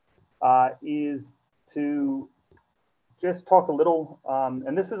right, is to just talk a little,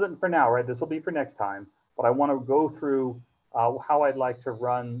 and this isn't for now, right? This will be for next time, but I want to go through how I'd like to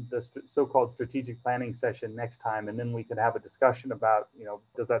run the so-called strategic planning session next time, and then we can have a discussion about,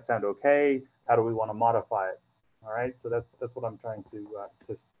 does that sound okay? How do we want to modify it? All right, so that's what I'm trying to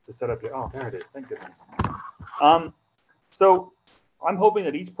set up here. Oh, there it is. Thank goodness. So I'm hoping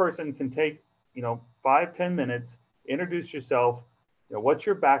that each person can take, 5-10 minutes, introduce yourself, what's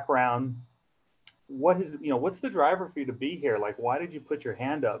your background, what is, what's the driver for you to be here? Like, why did you put your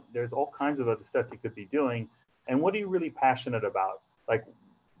hand up? There's all kinds of other stuff you could be doing. And what are you really passionate about? Like,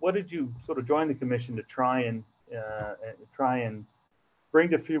 what did you sort of join the commission to try and bring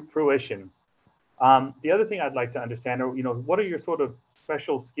to fruition? The other thing I'd like to understand are, what are your sort of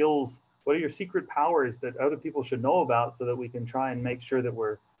special skills? What are your secret powers that other people should know about so that we can try and make sure that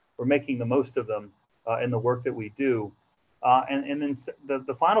we're making the most of them in the work that we do? And then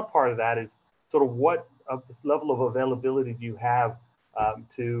the final part of that is sort of what level of availability do you have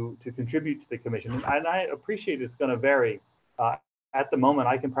to contribute to the commission? And I appreciate it's going to vary. At the moment,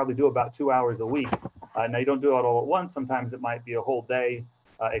 I can probably do about 2 hours a week. Now, you don't do it all at once. Sometimes it might be a whole day,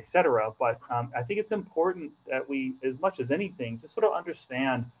 et cetera. But I think it's important that we, as much as anything, just sort of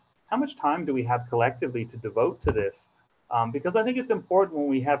understand how much time do we have collectively to devote to this? Because I think it's important when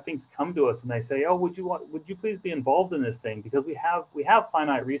we have things come to us and they say, "Oh, would you please be involved in this thing?" Because we have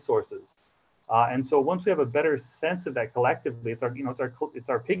finite resources, and so once we have a better sense of that collectively, it's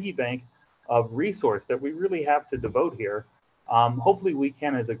our piggy bank of resource that we really have to devote here. Hopefully, we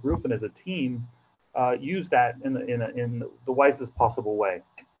can, as a group and as a team, use that in the wisest possible way.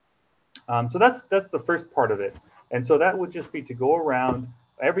 So that's the first part of it, and so that would just be to go around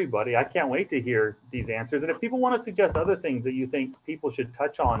everybody. I can't wait to hear these answers. And if people want to suggest other things that you think people should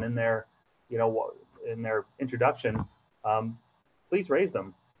touch on in their, in their introduction, please raise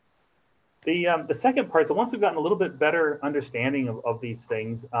them. The second part, so once we've gotten a little bit better understanding of these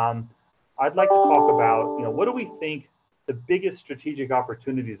things, I'd like to talk about, what do we think the biggest strategic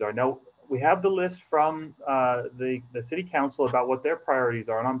opportunities are? Now, we have the list from the City Council about what their priorities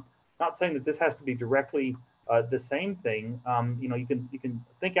are, and I'm not saying that this has to be directly the same thing. You can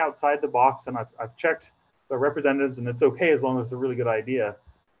think outside the box, and I've checked the representatives, and it's okay as long as it's a really good idea.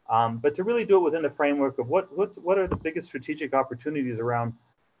 But to really do it within the framework of what are the biggest strategic opportunities around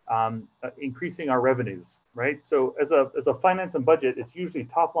increasing our revenues, right? So as a finance and budget, it's usually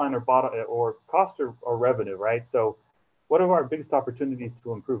top line or bottom or cost or revenue, right? So what are our biggest opportunities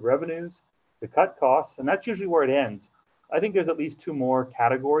to improve revenues, to cut costs, and that's usually where it ends. I think there's at least two more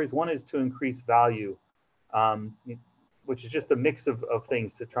categories. One is to increase value, which is just a mix of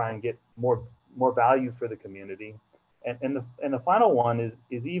things to try and get more value for the community. And the final one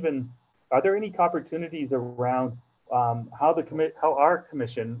is even, are there any opportunities around how our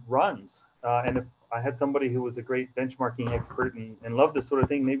commission runs? And if I had somebody who was a great benchmarking expert and loved this sort of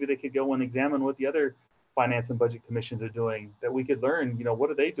thing, maybe they could go and examine what the other finance and budget commissions are doing, that we could learn, what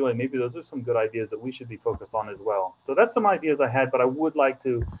are they doing? Maybe those are some good ideas that we should be focused on as well. So that's some ideas I had, but I would like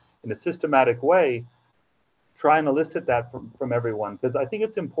to, in a systematic way, try and elicit that from everyone, because I think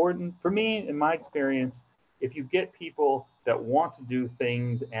it's important for me, in my experience, if you get people that want to do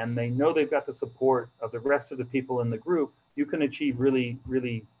things and they know they've got the support of the rest of the people in the group, you can achieve really,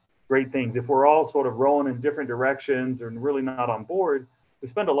 really great things. If we're all sort of rowing in different directions and really not on board, we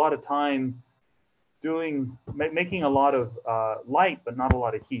spend a lot of time making a lot of light, but not a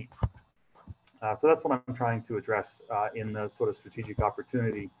lot of heat. So that's what I'm trying to address in the sort of strategic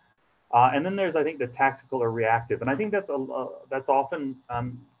opportunity. And then there's, I think, the tactical or reactive, and I think that's often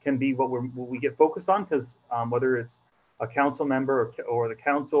can be what we get focused on, because whether it's a council member or the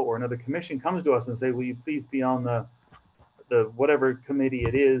council or another commission comes to us and say, "Will you please be on the whatever committee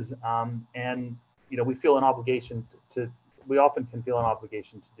it is?" And we feel an obligation we often can feel an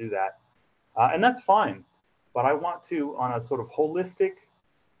obligation to do that, and that's fine. But I want to, on a sort of holistic,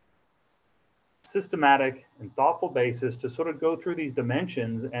 systematic and thoughtful basis, to sort of go through these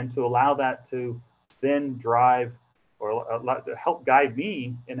dimensions and to allow that to then drive or help guide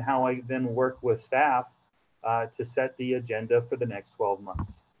me in how I then work with staff to set the agenda for the next 12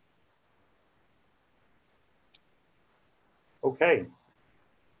 months. Okay,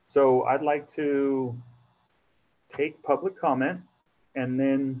 so I'd like to take public comment and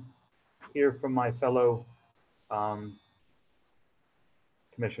then hear from my fellow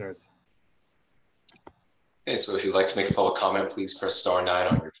commissioners. Okay, so if you'd like to make a public comment, please press *9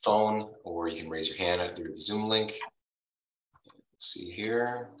 on your phone, or you can raise your hand through the Zoom link. Let's see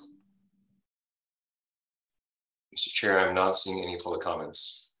here. Mr. Chair, I'm not seeing any public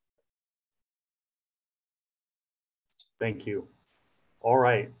comments. Thank you. All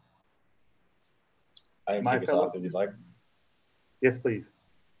right. I can kick us off if you'd like. Yes, please.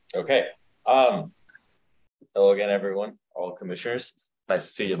 Okay. Hello again, everyone, all commissioners. Nice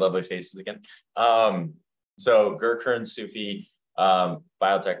to see your lovely faces again. So Gurkern Sufi,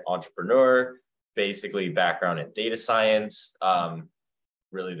 biotech entrepreneur, basically background in data science.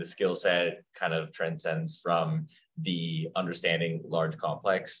 really the skill set kind of transcends from the understanding large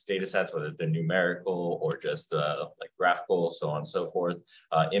complex data sets, whether they're numerical or just like graphical, so on and so forth,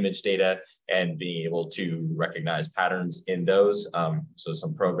 image data, and being able to recognize patterns in those. So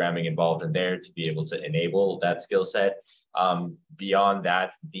some programming involved in there to be able to enable that skill set. Beyond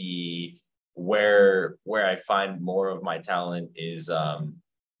that, where I find more of my talent is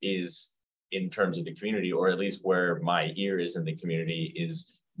in terms of the community, or at least where my ear is in the community,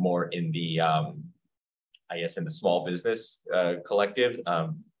 is more in the I guess in the small business collective,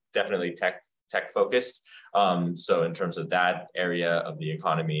 definitely tech focused. So in terms of that area of the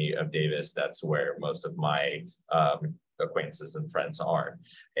economy of Davis, that's where most of my acquaintances and friends are.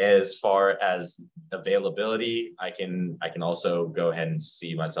 As far as availability, I can also go ahead and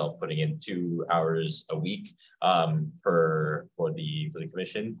see myself putting in 2 hours a week for the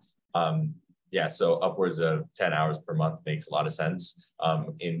commission. Yeah, so upwards of 10 hours per month makes a lot of sense.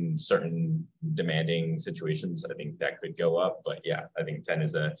 In certain demanding situations, I think that could go up, but yeah, I think 10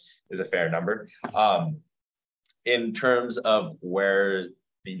 is a fair number. In terms of where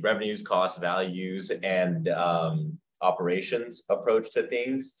the revenues, costs, values, and operations approach to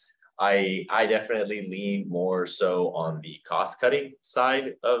things, I definitely lean more so on the cost-cutting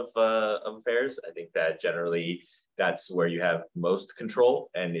side of affairs. I think that generally that's where you have most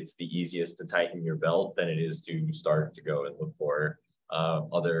control, and it's the easiest to tighten your belt than it is to start to go and look for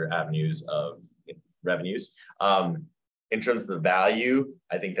other avenues of revenues. In terms of the value,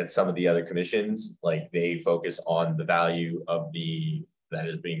 I think that some of the other commissions, like, they focus on the value of that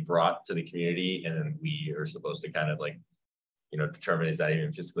is being brought to the community, and then we are supposed to kind of like, determine, is that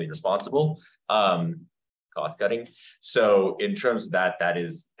even fiscally responsible? Cost cutting. So in terms of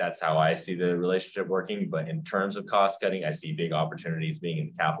that's how I see the relationship working. But in terms of cost cutting, I see big opportunities being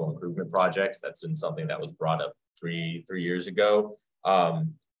in capital improvement projects. That's been something that was brought up three years ago.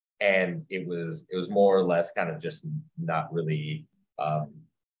 And it was more or less kind of just not really, it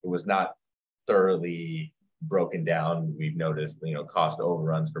was not thoroughly broken down. We've noticed, cost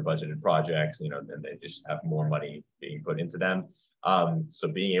overruns for budgeted projects, and they just have more money being put into them. So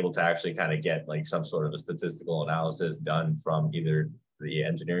being able to actually kind of get like some sort of a statistical analysis done from either the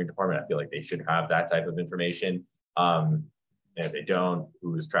engineering department, I feel like they should have that type of information. And if they don't,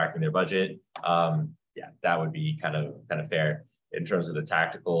 who is tracking their budget? Yeah, that would be kind of fair. In terms of the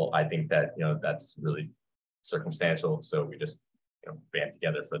tactical, I think that, that's really circumstantial. So we just, band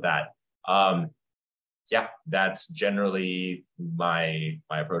together for that. Yeah, that's generally my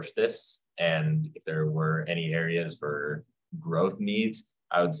approach to this. And if there were any areas for growth needs,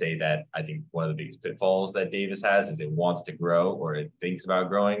 I would say that I think one of the biggest pitfalls that Davis has is it wants to grow, or it thinks about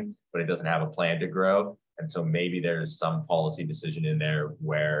growing, but it doesn't have a plan to grow. And so maybe there's some policy decision in there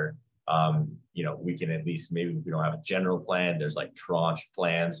where, we can at least, maybe we don't have a general plan, there's like tranche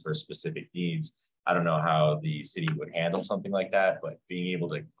plans for specific needs. I don't know how the city would handle something like that, but being able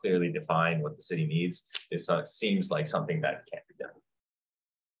to clearly define what the city needs seems like something that can't be done.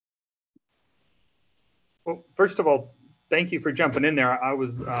 Well, first of all, thank you for jumping in there. I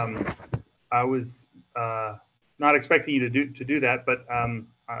was not expecting you to do that, but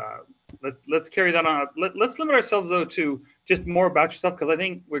let's carry that on. Let's limit ourselves though to just more about yourself, because I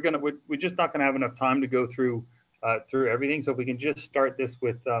think we're just not gonna have enough time to go through everything. So if we can just start this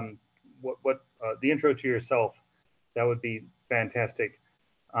with what the intro to yourself, that would be fantastic.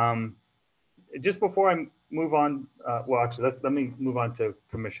 Just before I move on, well, actually, let me move on to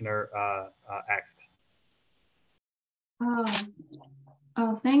Commissioner Axt.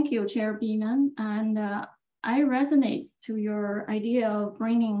 Thank you, Chair Beeman. And I resonate to your idea of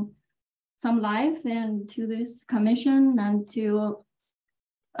bringing some life into this commission and to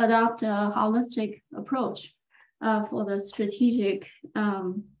adopt a holistic approach for the strategic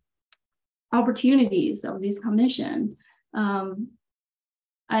opportunities of this commission.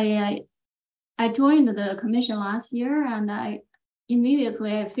 I joined the commission last year, and I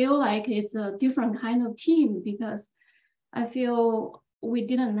feel like it's a different kind of team, because I feel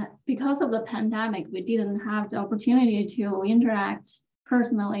because of the pandemic, we didn't have the opportunity to interact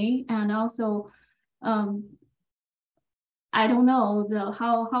personally. And also, I don't know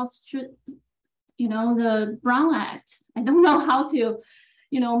how strict, the Brown Act, I don't know how to,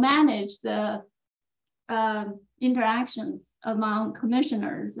 manage the interactions among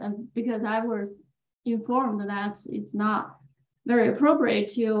commissioners. And because I was informed that it's not very appropriate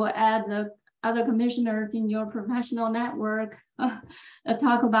to add the other commissioners in your professional network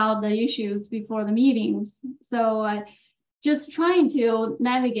talk about the issues before the meetings. So just trying to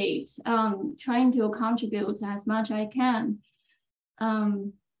navigate, trying to contribute as much as I can.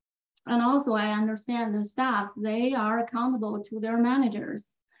 And also I understand the staff, they are accountable to their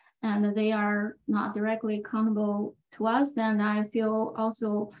managers and they are not directly accountable to us. And I feel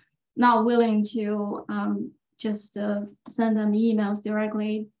also not willing to just send them emails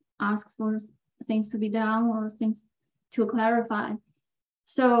directly, ask for things to be done or things to clarify.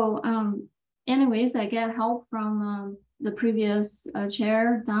 So anyways, I get help from the previous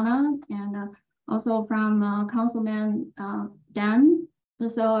chair, Donna, and also from Councilman Dan.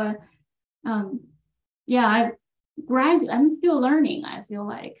 So yeah, I'm still learning. I feel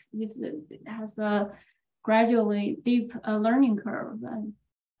like this has a gradually deep learning curve.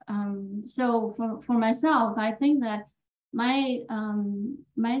 So for myself, I think that my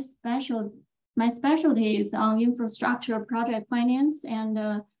specialty is on infrastructure project finance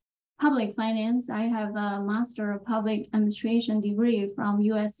and public finance. I have a Master of Public Administration degree from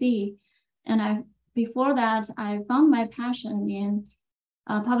USC, and before that I found my passion in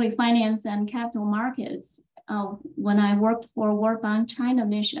public finance and capital markets when I worked for World Bank China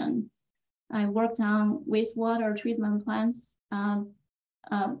mission. I worked on wastewater treatment plants,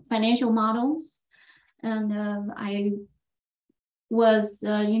 financial models, and I was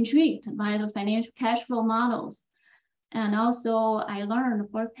intrigued by the financial cash flow models. And also I learned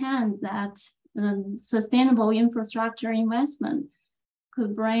firsthand that sustainable infrastructure investment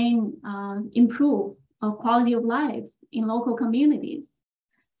could improve quality of life in local communities.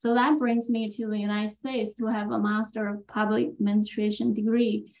 So that brings me to the United States to have a Master of Public Administration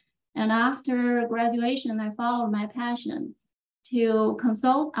degree. And after graduation, I followed my passion to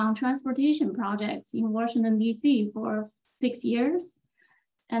consult on transportation projects in Washington, D.C. for 6 years.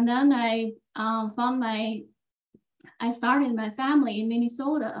 And then I started my family in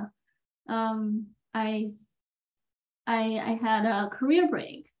Minnesota. I had a career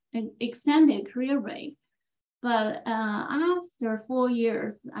break, an extended career break. But after 4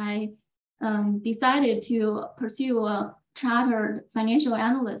 years, I decided to pursue a chartered financial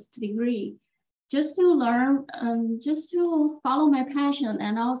analyst degree just to learn, just to follow my passion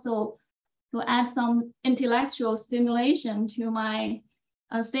and also to add some intellectual stimulation to my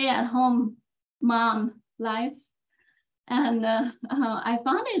stay-at-home mom life. And I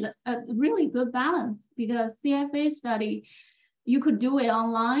found it a really good balance because CFA study, you could do it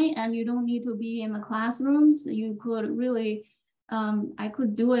online and you don't need to be in the classrooms. You could really, I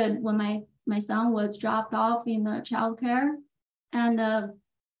could do it when my son was dropped off in the childcare. And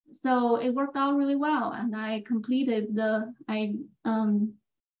so it worked out really well. And I completed I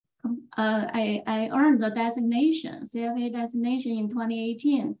earned the designation, CFA designation in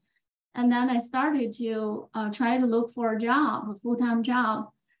 2018. And then I started to try to look for a job, a full-time job.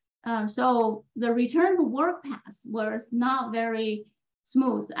 So the return to work path was not very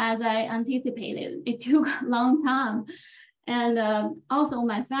smooth as I anticipated. It took a long time. And also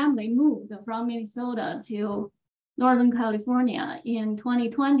my family moved from Minnesota to Northern California in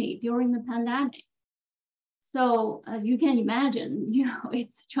 2020 during the pandemic. So you can imagine,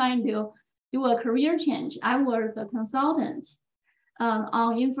 it's trying to do a career change. I was a consultant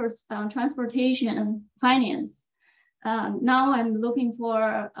on transportation finance. Now I'm looking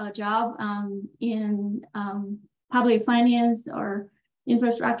for a job in public finance or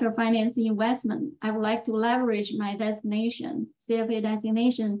infrastructure finance investment. I would like to leverage my designation, CFA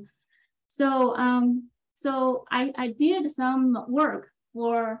designation. So I did some work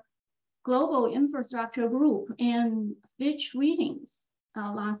for Global Infrastructure Group in Fitch Ratings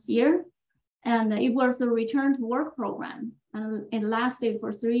last year. And it was a return to work program. And it lasted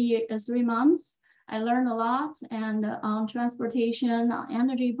for 3 months. I learned a lot and on transportation, on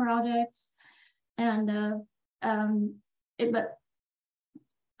energy projects. And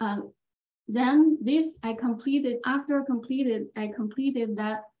then I completed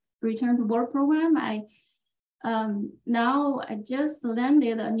that return to work program. Now I just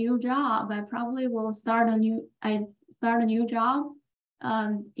landed a new job. I probably will start a new job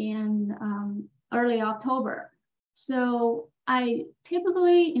in early October. So I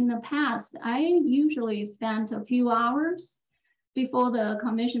typically, in the past, I usually spent a few hours before the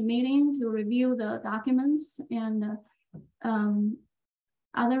commission meeting to review the documents. And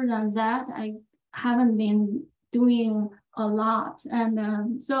other than that, I haven't been doing a lot.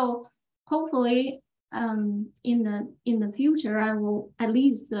 And so hopefully in the future, I will at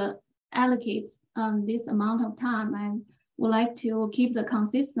least allocate this amount of time. I would like to keep the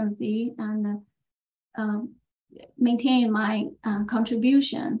consistency and maintain my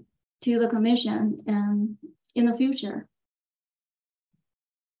contribution to the commission in the future.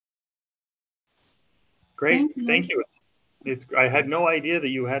 Great, thank you. I had no idea that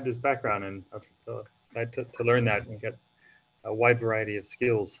you had this background, and I had to learn that and get a wide variety of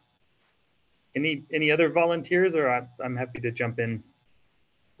skills. Any other volunteers, or I'm happy to jump in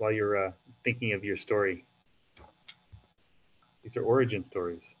while you're thinking of your story. These are origin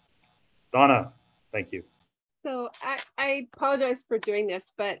stories. Donna, thank you. So I apologize for doing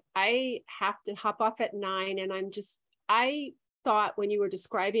this, but I have to hop off at 9, and I thought when you were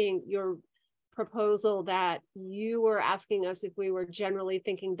describing your proposal that you were asking us if we were generally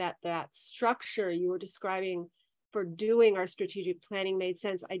thinking that that structure you were describing for doing our strategic planning made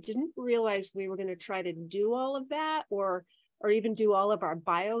sense. I didn't realize we were going to try to do all of that or even do all of our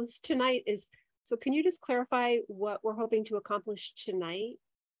bios tonight. So can you just clarify what we're hoping to accomplish tonight?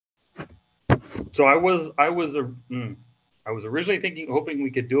 So I was originally hoping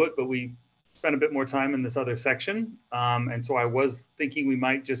we could do it, but we spent a bit more time in this other section. And so I was thinking we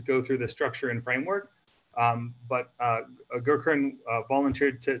might just go through the structure and framework, but Gurkhan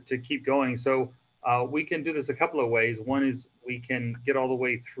volunteered to keep going. So we can do this a couple of ways. One is we can get all the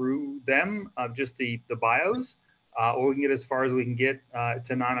way through them, just the bios, or we can get as far as we can get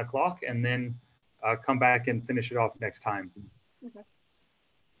to 9 o'clock and then come back and finish it off next time. Okay.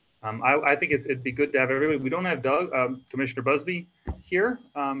 I think it'd be good to have everybody. We don't have Commissioner Busby here.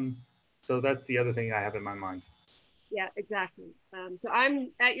 So that's the other thing I have in my mind. Yeah, exactly. So I'm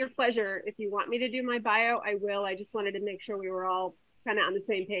at your pleasure. If you want me to do my bio, I will. I just wanted to make sure we were all kind of on the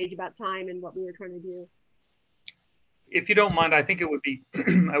same page about time and what we were trying to do. If you don't mind, I think it would be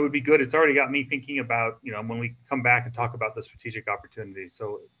it would be good. It's already got me thinking about, when we come back and talk about the strategic opportunities.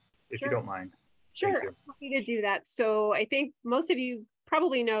 So if you don't mind. Sure, I'm happy to do that. So I think most of you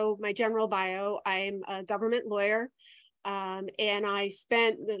probably know my general bio. I'm a government lawyer. And I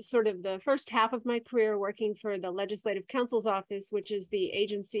spent the first half of my career working for the Legislative Counsel's Office, which is the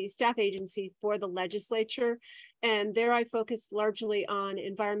staff agency for the legislature. And there I focused largely on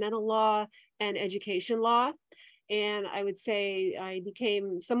environmental law and education law. And I would say I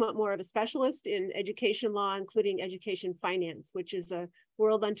became somewhat more of a specialist in education law, including education finance, which is a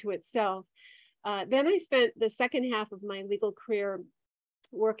world unto itself. Then I spent the second half of my legal career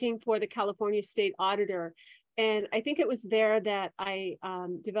working for the California State Auditor. And I think it was there that I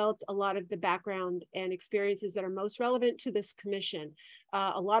developed a lot of the background and experiences that are most relevant to this commission.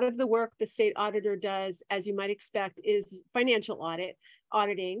 A lot of the work the state auditor does, as you might expect, is financial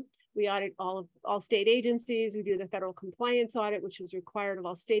auditing. We audit all state agencies. We do the federal compliance audit, which is required of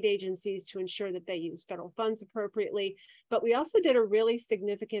all state agencies to ensure that they use federal funds appropriately. But we also did a really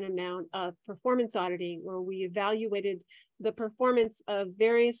significant amount of performance auditing, where we evaluated the performance of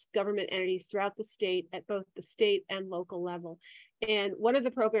various government entities throughout the state at both the state and local level. And one of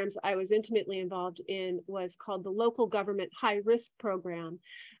the programs I was intimately involved in was called the Local Government High Risk Program.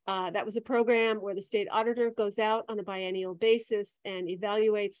 That was a program where the state auditor goes out on a biennial basis and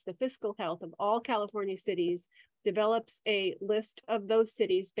evaluates the fiscal health of all California cities, develops a list of those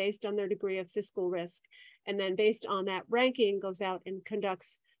cities based on their degree of fiscal risk, and then based on that ranking goes out and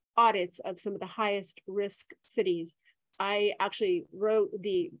conducts audits of some of the highest risk cities. I actually wrote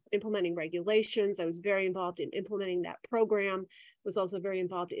the implementing regulations. I was very involved in implementing that program, was also very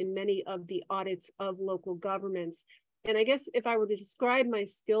involved in many of the audits of local governments. And I guess if I were to describe my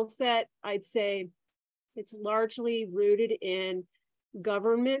skill set, I'd say it's largely rooted in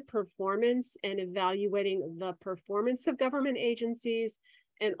government performance and evaluating the performance of government agencies,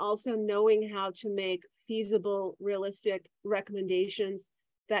 and also knowing how to make feasible, realistic recommendations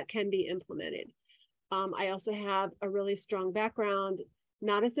that can be implemented. I also have a really strong background,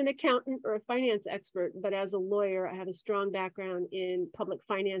 not as an accountant or a finance expert, but as a lawyer. I have a strong background in public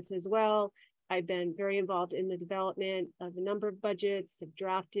finance as well. I've been very involved in the development of a number of budgets. I've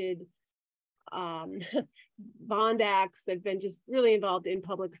drafted bond acts. I've been just really involved in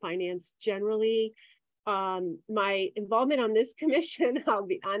public finance generally. My involvement on this commission, I'll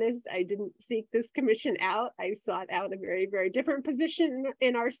be honest, I didn't seek this commission out. I sought out a very, very different position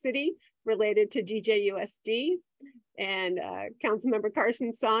in our city related to DJUSD. And Councilmember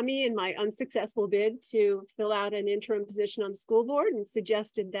Carson saw me in my unsuccessful bid to fill out an interim position on the school board and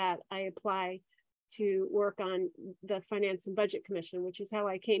suggested that I apply to work on the Finance and Budget Commission, which is how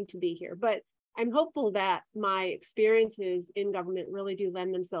I came to be here. But I'm hopeful that my experiences in government really do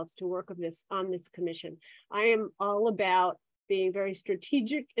lend themselves to work on this commission. I am all about being very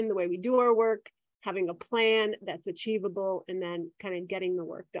strategic in the way we do our work, having a plan that's achievable, and then kind of getting the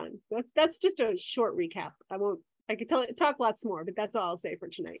work done. That's just a short recap. I could talk lots more, but that's all I'll say for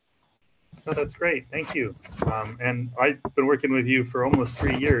tonight. Oh, that's great. Thank you. And I've been working with you for almost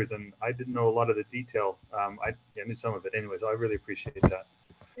 3 years, and I didn't know a lot of the detail. I knew some of it anyway, so I really appreciate that.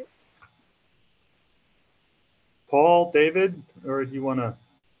 Paul, David, or do you want to,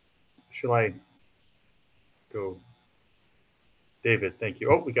 shall I go? David, thank you.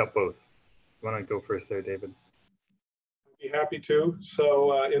 Oh, we got both. You want to go first there, David? I'd be happy to.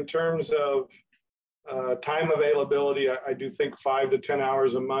 So in terms of time availability, I do think 5 to 10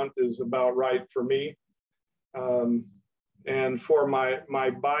 hours a month is about right for me. And for my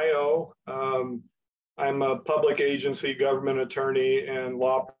bio, I'm a public agency government attorney and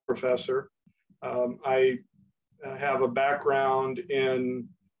law professor. I have a background in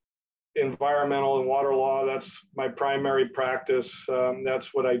environmental and water law. That's my primary practice.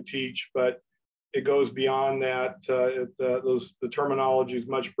 That's what I teach, but it goes beyond that. The terminology is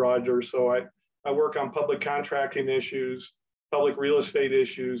much broader. So I work on public contracting issues, public real estate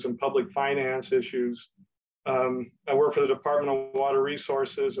issues, and public finance issues. I work for the Department of Water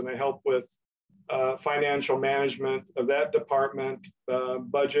Resources, and I help with financial management of that department,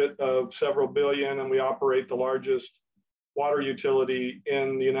 budget of several billion, and we operate the largest water utility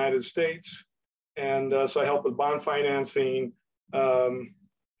in the United States. And so I help with bond financing,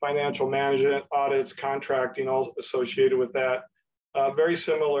 financial management, audits, contracting, all associated with that. Very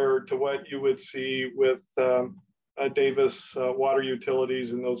similar to what you would see with Davis water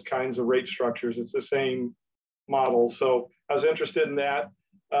utilities and those kinds of rate structures. It's the same model. So I was interested in that.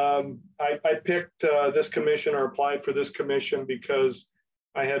 I picked this commission, or applied for this commission, because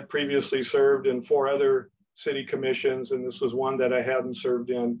I had previously served in 4 other city commissions, and this was one that I hadn't served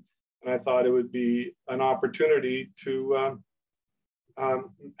in. And I thought it would be an opportunity to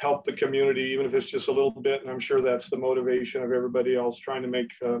help the community, even if it's just a little bit. And I'm sure that's the motivation of everybody else trying to make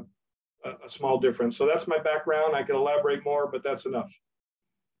a small difference. So that's my background. I can elaborate more, but that's enough.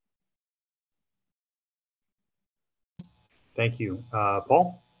 Thank you.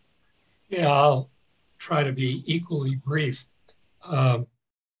 Paul? Yeah, I'll try to be equally brief.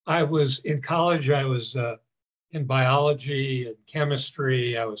 I was in college, I was in biology and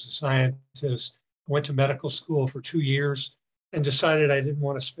chemistry. I was a scientist. I went to medical school for 2 years and decided I didn't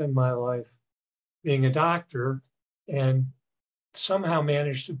want to spend my life being a doctor, and somehow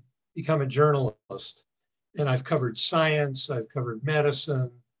managed to become a journalist. And I've covered science, I've covered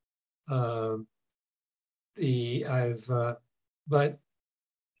medicine, but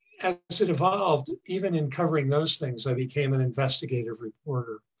as it evolved, even in covering those things, I became an investigative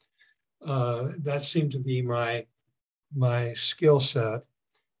reporter. That seemed to be my skill set,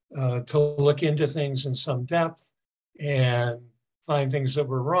 to look into things in some depth and find things that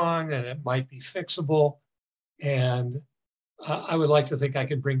were wrong and it might be fixable. And I would like to think I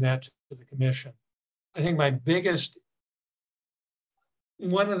could bring that to the commission. I think my biggest,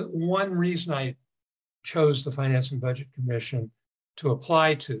 one reason I chose the Finance and Budget Commission to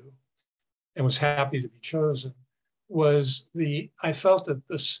apply to, and was happy to be chosen, was I felt that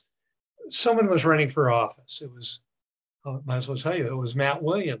someone was running for office. It was, I might as well tell you, it was Matt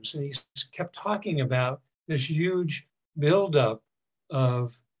Williams, and he kept talking about this huge buildup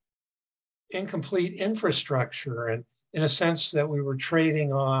of incomplete infrastructure, and in a sense that we were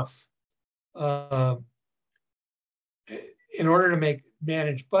trading off, in order to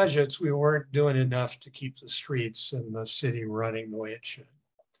manage budgets, we weren't doing enough to keep the streets and the city running the way it should.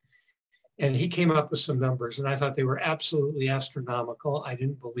 And he came up with some numbers, and I thought they were absolutely astronomical. I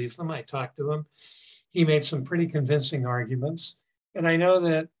didn't believe them. I talked to him. He made some pretty convincing arguments. And I know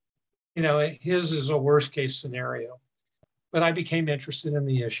that, his is a worst case scenario. But I became interested in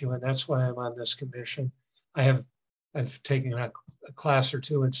the issue, and that's why I'm on this commission. I've taken a class or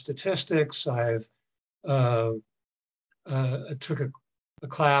 2 in statistics. I took a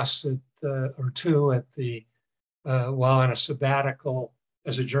class or 2 at while on a sabbatical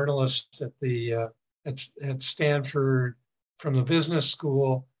as a journalist at Stanford from the business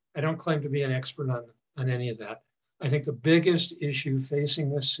school. I don't claim to be an expert on any of that. I think the biggest issue facing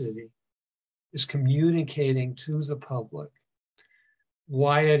this city is communicating to the public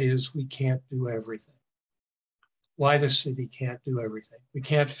why it is we can't do everything, why the city can't do everything. We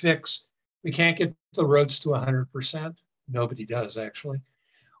can't get the roads to 100%. Nobody does, actually.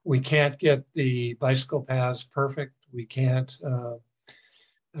 We can't get the bicycle paths perfect. We can't,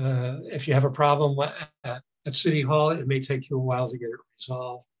 if you have a problem at City Hall, it may take you a while to get it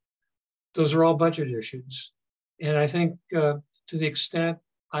resolved. Those are all budget issues. And I think to the extent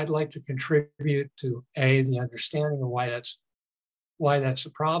I'd like to contribute to A, the understanding of why that's a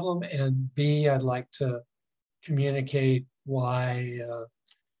problem, and B, I'd like to communicate why,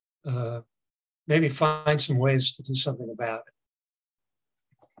 maybe find some ways to do something about it.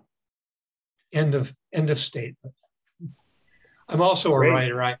 End of statement. I'm also a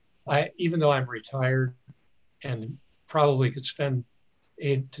writer. I even though I'm retired and probably could spend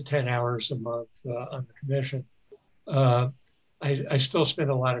 8 to 10 hours a month on the commission, I still spend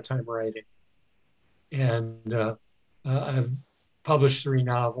a lot of time writing. And published 3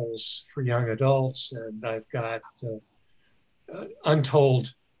 novels for young adults, and I've got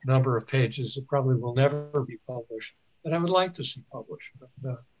untold number of pages that probably will never be published that I would like to see published,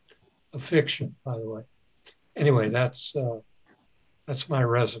 of fiction, by the way. Anyway, that's my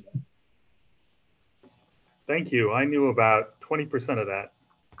resume. Thank you. I knew about 20% of that.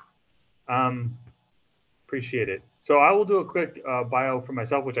 Appreciate it. So I will do a quick bio for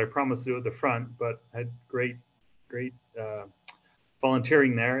myself, which I promised to do at the front, but I had great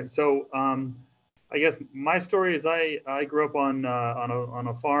volunteering there. So I guess my story is I grew up on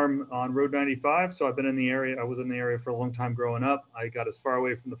a farm on Road 95. So I've been in the area. I was in the area for a long time growing up. I got as far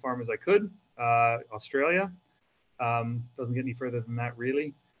away from the farm as I could. Australia doesn't get any further than that,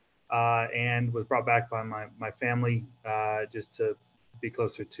 really. And was brought back by my family just to be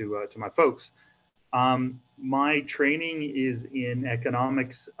closer to my folks. My training is in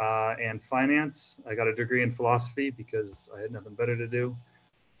economics and finance. I got a degree in philosophy because I had nothing better to do.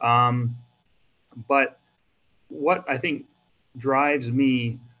 But what I think drives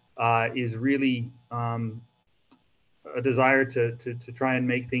me is really a desire to try and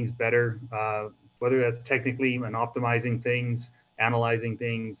make things better, whether that's technically and optimizing things, analyzing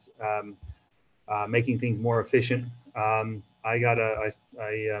things, making things more efficient. I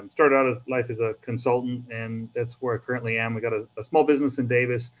started out life as a consultant, and that's where I currently am. We got a small business in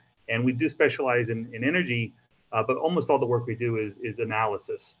Davis, and we do specialize in energy, but almost all the work we do is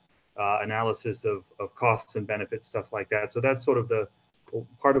analysis of costs and benefits, stuff like that. So that's sort of the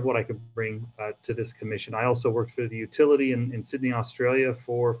part of what I could bring to this commission. I also worked for the utility in Sydney, Australia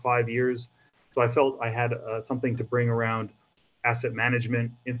for 5 years. So I felt I had something to bring around asset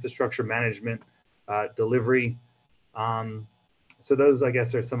management, infrastructure management, delivery. So those, I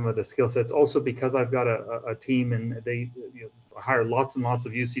guess, are some of the skill sets. Also, because I've got a team and they hire lots and lots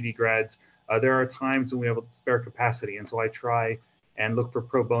of UCD grads, there are times when we have a spare capacity. And so I try and look for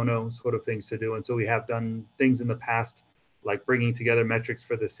pro bono sort of things to do. And so we have done things in the past, like bringing together metrics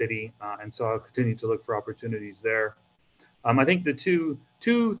for the city. And so I'll continue to look for opportunities there. I think the two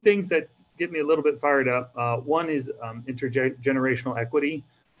things that get me a little bit fired up, one is intergenerational equity.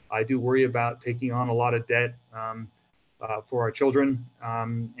 I do worry about taking on a lot of debt for our children,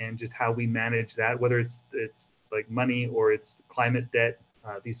 and just how we manage that, whether it's like money or it's climate debt,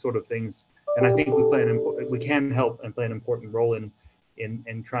 these sort of things. And I think we can help and play an important role in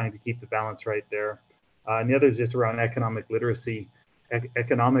trying to keep the balance right there. And the other is just around economic literacy.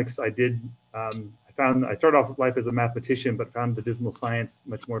 Economics, I started off with life as a mathematician, but found the dismal science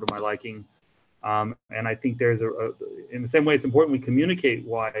much more to my liking. And I think there's in the same way it's important we communicate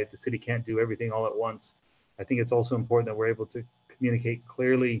why the city can't do everything all at once. I think it's also important that we're able to communicate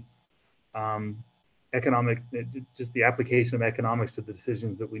clearly just the application of economics to the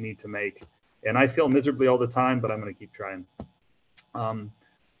decisions that we need to make. And I fail miserably all the time, but I'm going to keep trying. So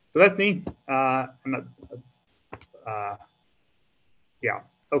that's me. Yeah.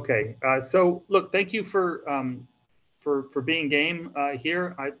 Okay. So look, thank you for being game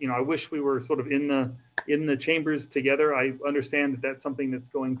here. I wish we were sort of in the chambers together. I understand that that's something that's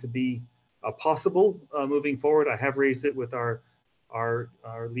going to be possible moving forward. I have raised it with our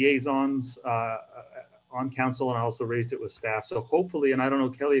liaisons on council, and I also raised it with staff. So hopefully, and I don't know,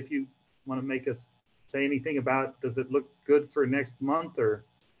 Kelly, if you want to make us say anything about, does it look good for next month or?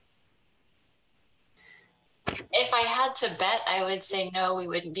 If I had to bet, I would say no, we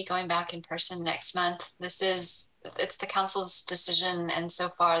wouldn't be going back in person next month. It's the council's decision, and so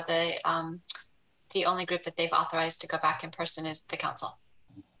far the only group that they've authorized to go back in person is the council.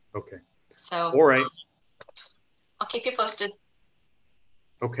 Okay. So all right. I'll keep you posted.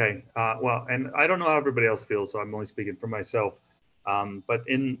 Okay. Well, and I don't know how everybody else feels, so I'm only speaking for myself. But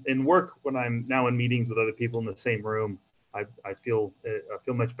in work, when I'm now in meetings with other people in the same room, I feel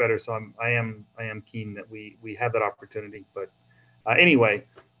much better. So I am keen that we have that opportunity. But anyway,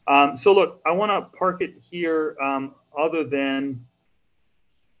 so look, I want to park it here. Other than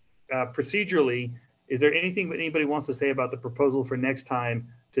procedurally, is there anything that anybody wants to say about the proposal for next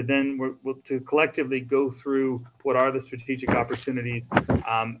time? To then to collectively go through what are the strategic opportunities,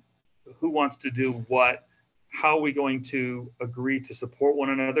 who wants to do what, how are we going to agree to support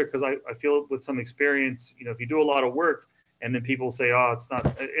one another? Because I feel with some experience, if you do a lot of work and then people say, oh, it's not,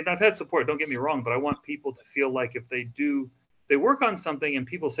 and I've had support, don't get me wrong, but I want people to feel like if they work on something and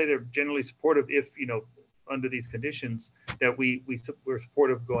people say they're generally supportive, if, under these conditions, that we're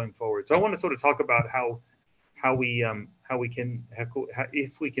supportive going forward. So I want to sort of talk about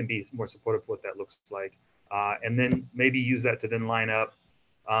if we can be more supportive of what that looks like, and then maybe use that to then line up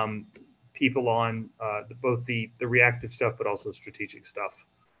people on both the reactive stuff, but also strategic stuff.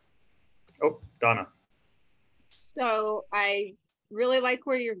 Oh, Donna. So I really like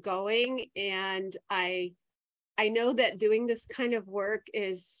where you're going, and I know that doing this kind of work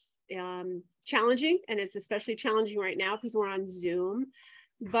is challenging, and it's especially challenging right now because we're on Zoom.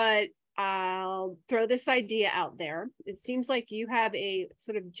 But I'll throw this idea out there. It seems like you have a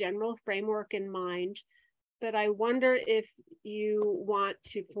sort of general framework in mind, but I wonder if you want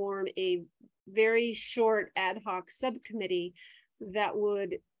to form a very short ad hoc subcommittee that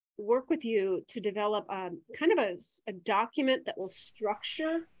would work with you to develop kind of a document that will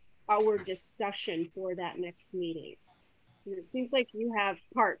structure our discussion for that next meeting. And it seems like you have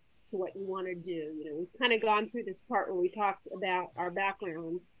parts to what you want to do. You know, we've kind of gone through this part where we talked about our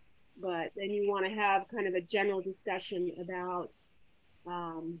backgrounds, but then you want to have kind of a general discussion about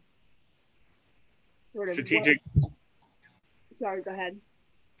sort of strategic. Sorry, go ahead.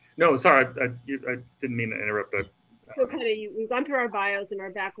 No, sorry, I didn't mean to interrupt. So kind of, we've gone through our bios and our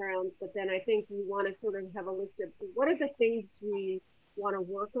backgrounds, but then I think we want to sort of have a list of what are the things we want to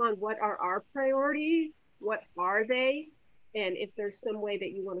work on? What are our priorities? What are they? And if there's some way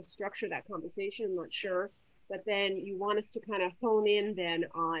that you want to structure that conversation, I'm not sure. But then you want us to kind of hone in then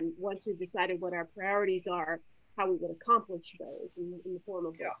on, once we've decided what our priorities are, how we would accomplish those in the form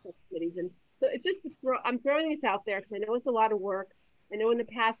of subcommittees. And so it's just, I'm throwing this out there because I know it's a lot of work. I know in the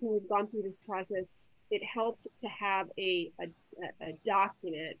past when we've gone through this process, it helped to have a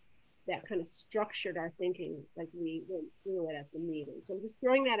document that kind of structured our thinking as we went through it at the meeting. So I'm just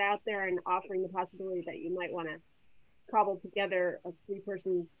throwing that out there and offering the possibility that you might want to cobble together a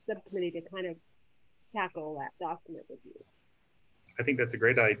 3-person subcommittee to kind of tackle that document with you. I think that's a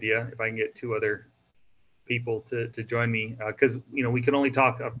great idea. If I can get 2 other people to join me, because you know, we can only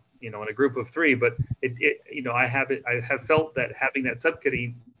talk you know, in a group of 3, but you know, I have felt that having that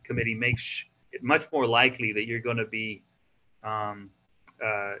subcommittee makes it much more likely that you're going to be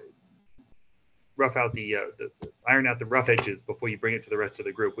rough out the iron out the rough edges before you bring it to the rest of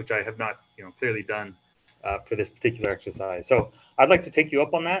the group, which I have not, you know, clearly done for this particular exercise. So I'd like to take you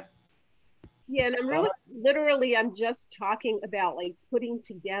up on that. Yeah, and I'm really literally, I'm just talking about like putting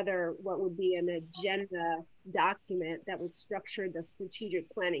together what would be an agenda document that would structure the strategic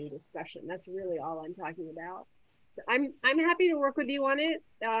planning discussion. That's really all I'm talking about. So I'm happy to work with you on it.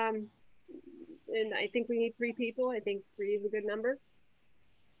 And I think we need 3 people. I think 3 is a good number.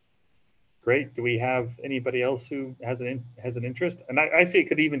 Great. Do we have anybody else who has an interest? And I see it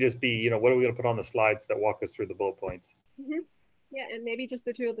could even just be, you know, what are we going to put on the slides that walk us through the bullet points? Mm-hmm. Yeah, and maybe just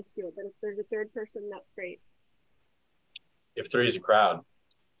the 2 of us do it. But if there's a 3rd person, that's great. If 3 is a crowd.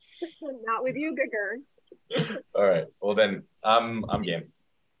 Not with you, Gagurn. All right. Well then, I'm game.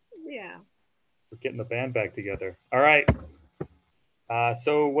 Yeah. We're getting the band back together. All right.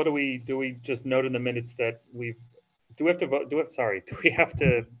 So what do we just note in the minutes that do we have to vote? Do we have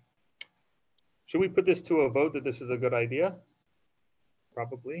to? Should we put this to a vote that this is a good idea?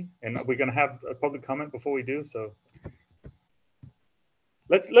 Probably. And we're going to have a public comment before we do. So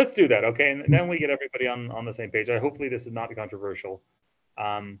let's do that, okay? And then we get everybody on the same page. Hopefully this is not controversial.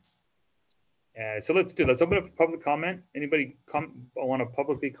 So let's do that. Let's open up public comment. Anybody want to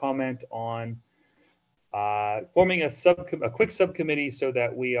publicly comment on forming a quick subcommittee so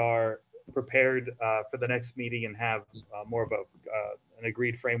that we are prepared for the next meeting and have more of an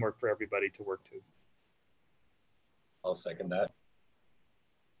agreed framework for everybody to work to. I'll second that.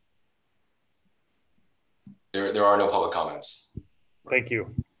 There are no public comments. Thank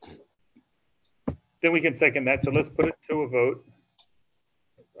you. Then we can second that. So let's put it to a vote.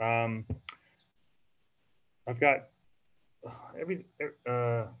 I've got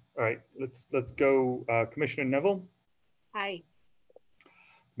all right, let's go. Commissioner Neville. Aye.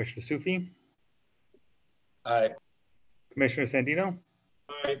 Commissioner Sufi. Aye. Commissioner Sandino.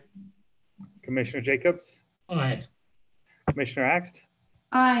 Aye. Commissioner Jacobs. Aye. Commissioner Axt.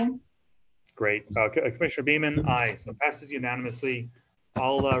 Aye. Great. Commissioner Beeman. Aye. So passes unanimously.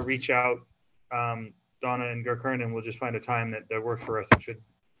 I'll reach out, Donna and Gagurn, and we'll just find a time that works for us. It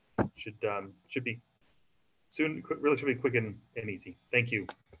should be soon, relatively quick and easy. Thank you.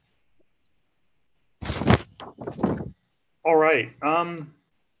 All right.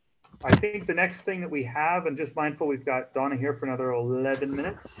 I think the next thing that we have, and just mindful, we've got Donna here for another 11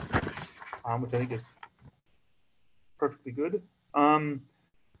 minutes, which I think is perfectly good.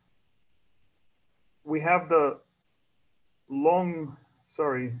 We have the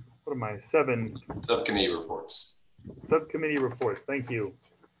seven subcommittee reports. Subcommittee reports. Thank you.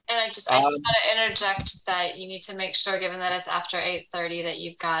 And I just want to interject that you need to make sure, given that it's after 8:30, that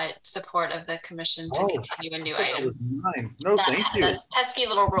you've got support of the commission to continue a new item. No, thank you. That pesky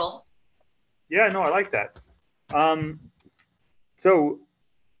little rule. Yeah, no, I like that. So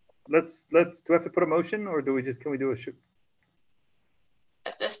let's do I have to put a motion, or can we do a shoot?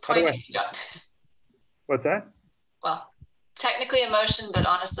 this How do point, I- you don't. What's that? Well, technically a motion, but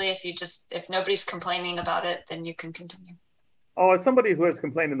honestly, if nobody's complaining about it, then you can continue. Oh, as somebody who has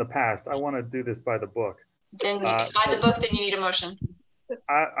complained in the past, I want to do this by the book. Then by the book, then you need a motion.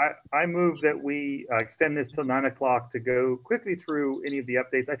 I move that we extend this till 9 o'clock to go quickly through any of the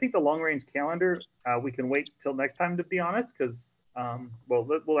updates. I think the long range calendar, we can wait till next time, to be honest, because, well,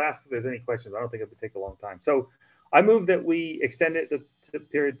 we'll ask if there's any questions. I don't think it would take a long time. So I move that we extend it the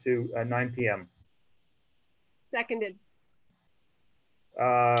period to 9 p.m. Seconded.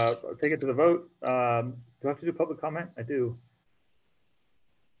 I'll take it to the vote. Do I have to do public comment? I do.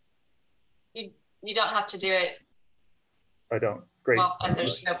 You don't have to do it. I don't. Great. Well, and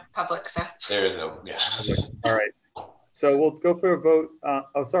there's no public, so. There is no, yeah. All right. So we'll go for a vote.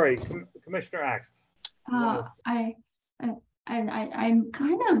 Oh, sorry, Commissioner Axt. I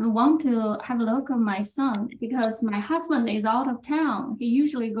kind of want to have a look at my son because my husband is out of town. He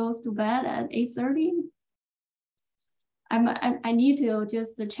usually goes to bed at 8:30. I need to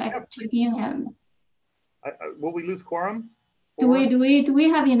just check in him. Will we lose quorum? Do we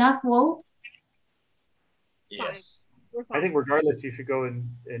have enough vote? Yes. I think regardless, you should go and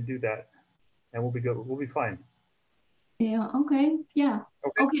do that, and we'll be good. We'll be fine. Yeah. Okay. Yeah.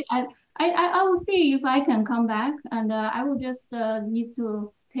 Okay. I will see if I can come back, and I will just need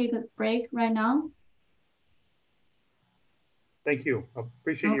to take a break right now. Thank you. I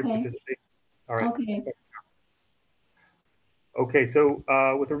appreciate your participation. All right. Okay. Okay. So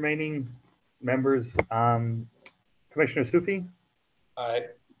with the remaining members, Commissioner Sufi. Aye.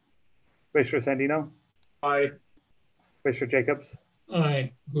 Commissioner Sandino. Aye. Commissioner Jacobs.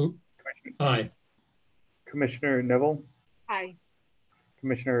 Aye. Aye. Commissioner Neville. Aye.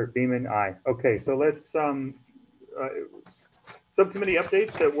 Commissioner Beeman, aye. Okay, so let's subcommittee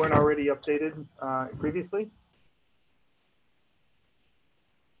updates that weren't already updated previously.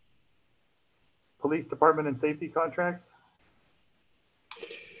 Police Department and safety contracts.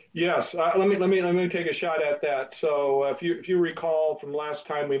 Yes, let me take a shot at that. So if you recall from last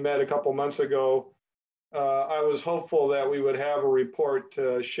time we met a couple months ago, I was hopeful that we would have a report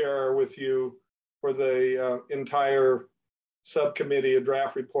to share with you for the entire subcommittee, a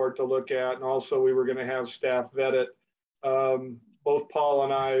draft report to look at, and also we were going to have staff vet it. Both Paul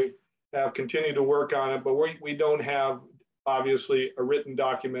and I have continued to work on it, but we don't have obviously a written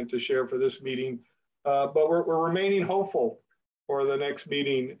document to share for this meeting, but we're remaining hopeful for the next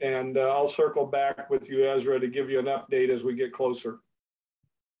meeting, and I'll circle back with you, Ezra, to give you an update as we get closer.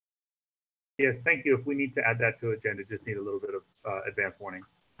 Yes, thank you. If we need to add that to agenda, just need a little bit of advance warning.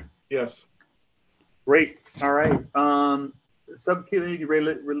 Yes. Great. All right. Subcommittee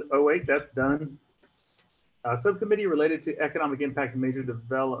oh wait, that's done. Subcommittee related to economic impact and major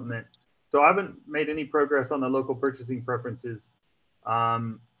development. So I haven't made any progress on the local purchasing preferences.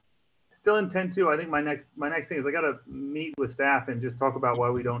 Still intend to. I think my next thing is I got to meet with staff and just talk about why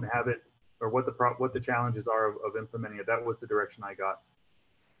we don't have it, or what the challenges are of implementing it. That was the direction I got.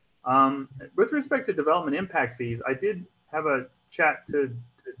 With respect to development impact fees, I did have a chat to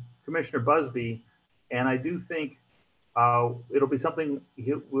Commissioner Busby, and I do think it'll be something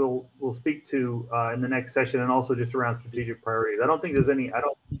we'll speak to in the next session, and also just around strategic priorities. I don't think there's any. I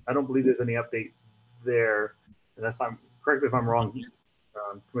don't believe there's any update there. Unless correct me if I'm wrong,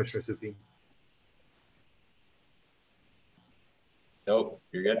 Commissioner Sufi. Nope,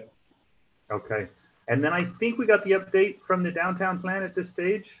 you're good. Okay, and then I think we got the update from the downtown plan at this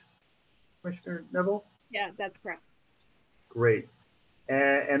stage, Commissioner Neville. Yeah, that's correct. Great,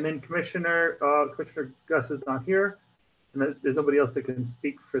 and then Commissioner Gus is not here. And there's nobody else that can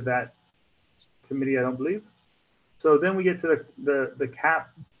speak for that committee, I don't believe. So then we get to the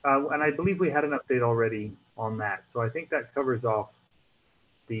cap, and I believe we had an update already on that. So I think that covers off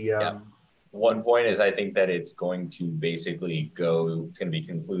the. Yeah. One point is I think that it's going to basically go. It's going to be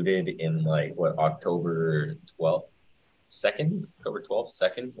concluded in like what, October 12th, 2nd, October 12th,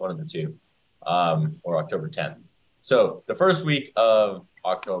 2nd, one of the two, or October 10th. So the first week of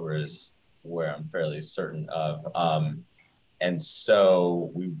October is where I'm fairly certain of. And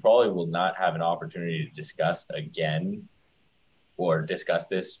so we probably will not have an opportunity to discuss again or discuss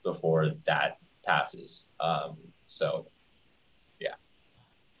this before that passes. So yeah,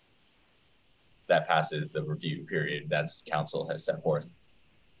 that passes the review period that's council has set forth.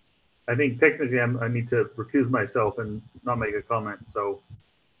 I think technically I need to recuse myself and not make a comment. So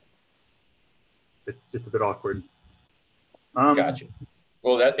it's just a bit awkward. Gotcha.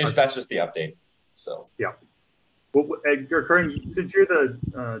 Well, that's just the update. So yeah. Well, your current, since you're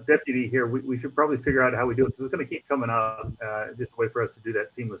the deputy here, we should probably figure out how we do it. It's going to keep coming up. Just a way for us to do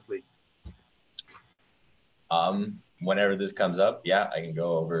that seamlessly. whenever this comes up, yeah, I can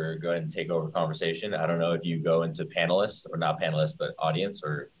go ahead and take over conversation. I don't know if you go into panelists or not panelists, but audience,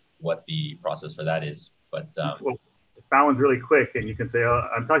 or what the process for that is. But well, that one's really quick, and you can say, oh,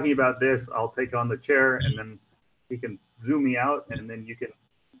 I'm talking about this. I'll take on the chair, and then he can zoom me out, and then you can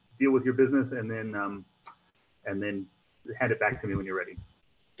deal with your business, and then hand it back to me when you're ready.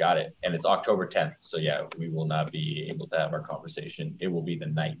 Got it. And it's October 10th. So yeah, we will not be able to have our conversation. It will be the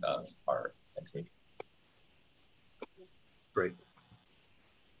night of our next meeting. Great.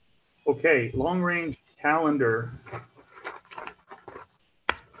 Okay, long range calendar.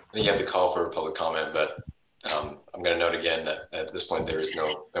 I think you have to call for a public comment, but I'm going to note again that at this point, there is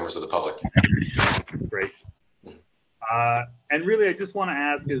no members of the public. Great. And really, I just want to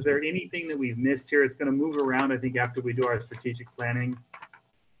ask, is there anything that we've missed here? It's going to move around, I think, after we do our strategic planning.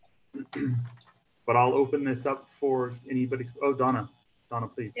 But I'll open this up for anybody. Oh, Donna,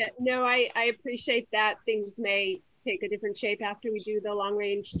 please. Yeah, no, I appreciate that. Things may take a different shape after we do the long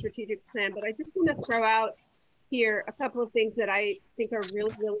range strategic plan, but I just want to throw out here a couple of things that I think are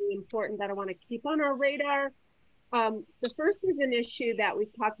really, really important that I want to keep on our radar. The first is an issue that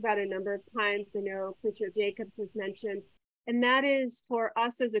we've talked about a number of times. I know Commissioner Jacobs has mentioned, and that is for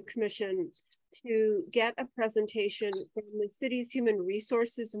us as a commission to get a presentation from the city's human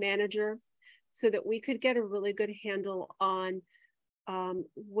resources manager so that we could get a really good handle on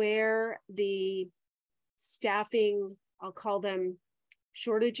where the staffing, I'll call them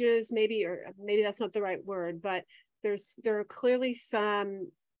shortages, maybe, or maybe that's not the right word, but there are clearly some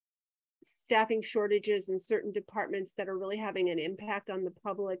staffing shortages in certain departments that are really having an impact on the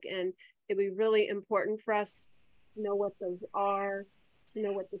public, and it'd be really important for us to know what those are, to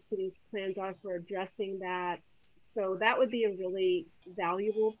know what the city's plans are for addressing that. So that would be a really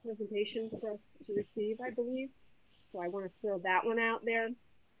valuable presentation for us to receive, I believe. So I want to throw that one out there.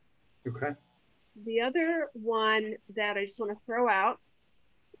 Okay. The other one that I just want to throw out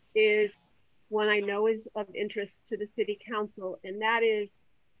is one I know is of interest to the city council, and that is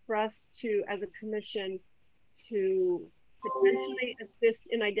for us to, as a commission, to potentially assist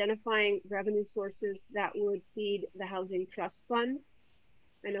in identifying revenue sources that would feed the Housing Trust Fund.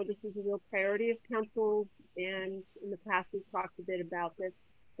 I know this is a real priority of councils, and in the past we've talked a bit about this,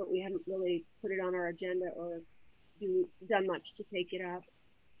 but we haven't really put it on our agenda or done much to take it up.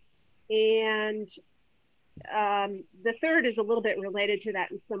 And the third is a little bit related to that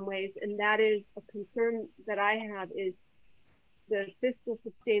in some ways, and that is a concern that I have is the fiscal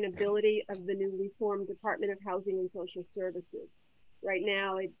sustainability of the newly formed Department of Housing and Social Services. Right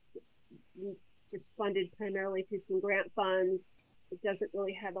now, it's just funded primarily through some grant funds. It doesn't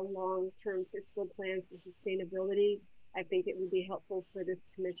really have a long-term fiscal plan for sustainability. I think it would be helpful for this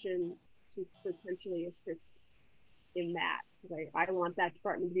commission to potentially assist in that. I want that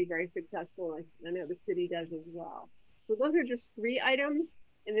department to be very successful. I know the city does as well. So those are just 3 items,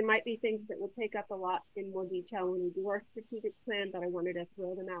 and there might be things that will take up a lot in more detail when we do our strategic plan, but I wanted to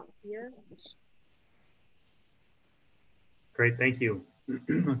throw them out here. Great, thank you.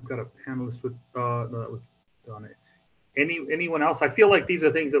 I've got a panelist with, no, that was Donna. Anyone else? I feel like these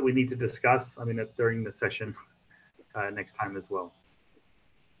are things that we need to discuss, I mean, during the session next time as well.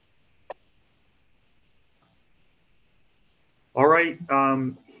 All right,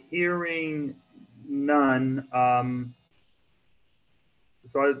 hearing none.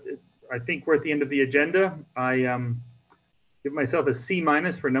 So I think we're at the end of the agenda. I give myself a C-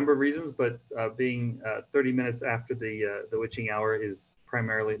 for a number of reasons, but being 30 minutes after the witching hour is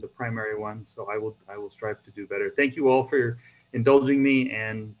primarily the primary one. So I will strive to do better. Thank you all for indulging me,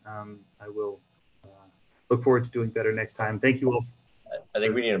 and I will look forward to doing better next time. Thank you all. I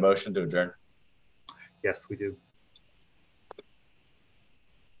think we need a motion to adjourn. Yes, we do.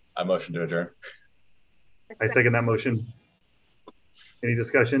 I motion to adjourn. I second that motion. Any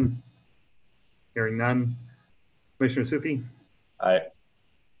discussion? Hearing none. Commissioner Sufi? Aye.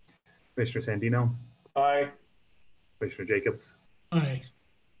 Commissioner Sandino? Aye. Commissioner Jacobs? Aye.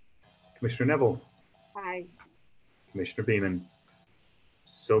 Commissioner Neville? Aye. Commissioner Beeman?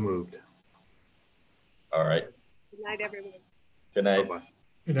 So moved. All right. Good night, everyone. Good night. Bye-bye.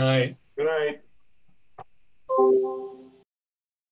 Good night. Good night.